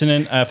for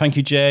listening. Thank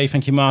you, Jay.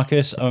 Thank you,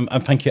 Marcus.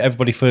 And thank you,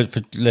 everybody, for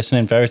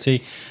listening.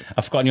 Verity.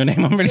 I've forgotten your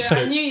name. I'm really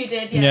sorry. I knew you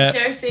did. Yeah.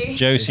 Josie.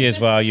 Josie as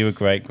well. You were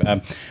great.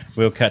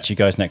 We'll catch you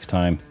guys next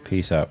time.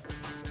 Peace out.